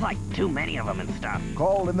numbers. There's like too many of them and stuff.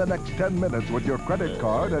 Call in the next 10 minutes with your credit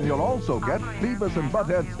card and you'll also get Beavis and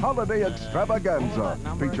Butthead's Holiday Extravaganza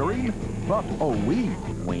featuring Butt O'Ween.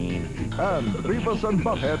 And Beavis and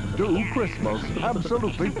Butthead do Christmas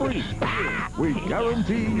absolutely free. We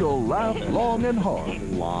guarantee you'll laugh long and hard.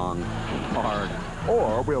 Long, hard.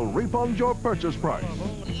 Or we'll refund your purchase price.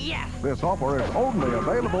 Yes! This offer is only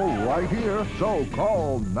available right here, so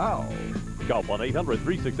call now. Call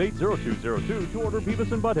 1-800-368-0202 to order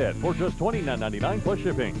Beavis and Butthead for just $29.99 plus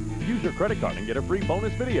shipping. Use your credit card and get a free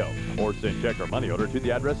bonus video. Or send check or money order to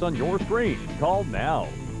the address on your screen. Call now.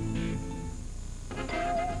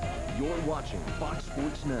 You're watching Fox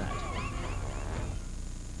Sports Net.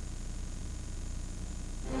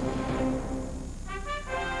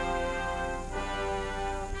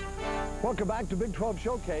 Welcome back to Big 12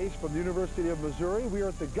 Showcase from the University of Missouri. We are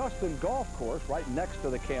at the Guston Golf Course right next to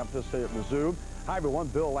the campus here at Mizzou. Hi everyone,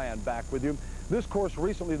 Bill Land back with you. This course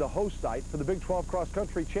recently the host site for the Big 12 Cross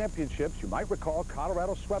Country Championships. You might recall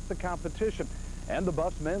Colorado swept the competition. And the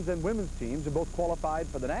Buffs men's and women's teams have both qualified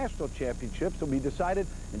for the national championships that will be decided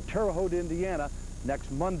in Terre Haute, Indiana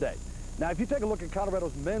next Monday. Now, if you take a look at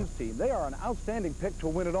Colorado's men's team, they are an outstanding pick to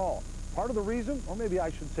win it all. Part of the reason, or maybe I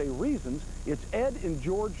should say reasons, it's Ed and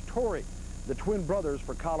George Torrey, the twin brothers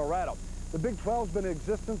for Colorado. The Big 12's been in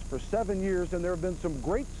existence for 7 years, and there have been some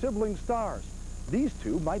great sibling stars. These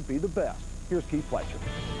two might be the best. Here's Keith Fletcher.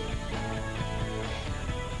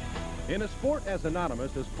 In a sport as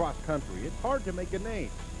anonymous as cross-country, it's hard to make a name.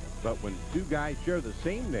 But when two guys share the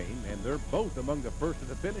same name and they're both among the first at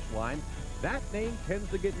the finish line, that name tends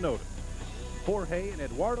to get noticed. Jorge and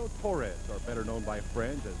Eduardo Torres are better known by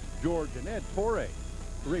friends as George and Ed Torres.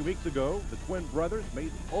 3 weeks ago, the twin brothers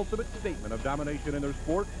made the ultimate statement of domination in their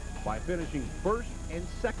sport by finishing first and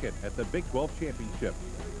second at the Big 12 Championship.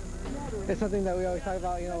 It's something that we always talk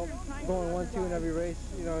about, going 1-2 in every race.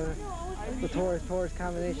 The Torres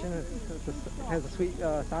combination has a sweet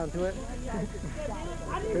sound to it.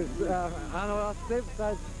 Because I don't know what else to say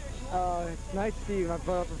besides it's nice to see my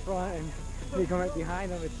brother up in front and me come right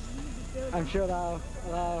behind him. I'm sure a lot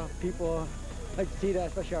of people like to see that,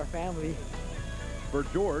 especially our family. For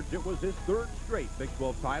George, it was his 3rd straight Big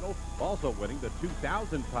 12 title, also winning the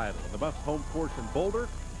 2000 title in the Buffs home course in Boulder,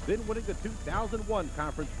 then winning the 2001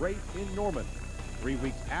 conference race in Norman. 3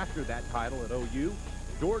 weeks after that title at OU,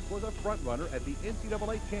 George was a front-runner at the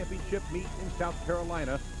NCAA championship meet in South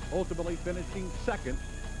Carolina, ultimately finishing second,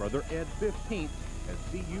 brother Ed 15th, as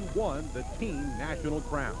CU won the team national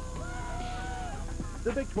crown.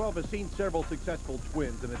 The Big 12 has seen several successful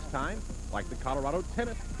twins in its time, like the Colorado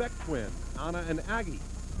tennis Beck twins, Anna and Aggie,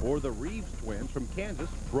 or the Reeves twins from Kansas,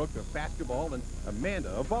 Brooke of basketball and Amanda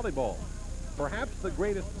of volleyball. Perhaps the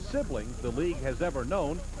greatest siblings the league has ever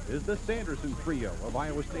known is the Sanderson trio of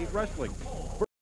Iowa State wrestling.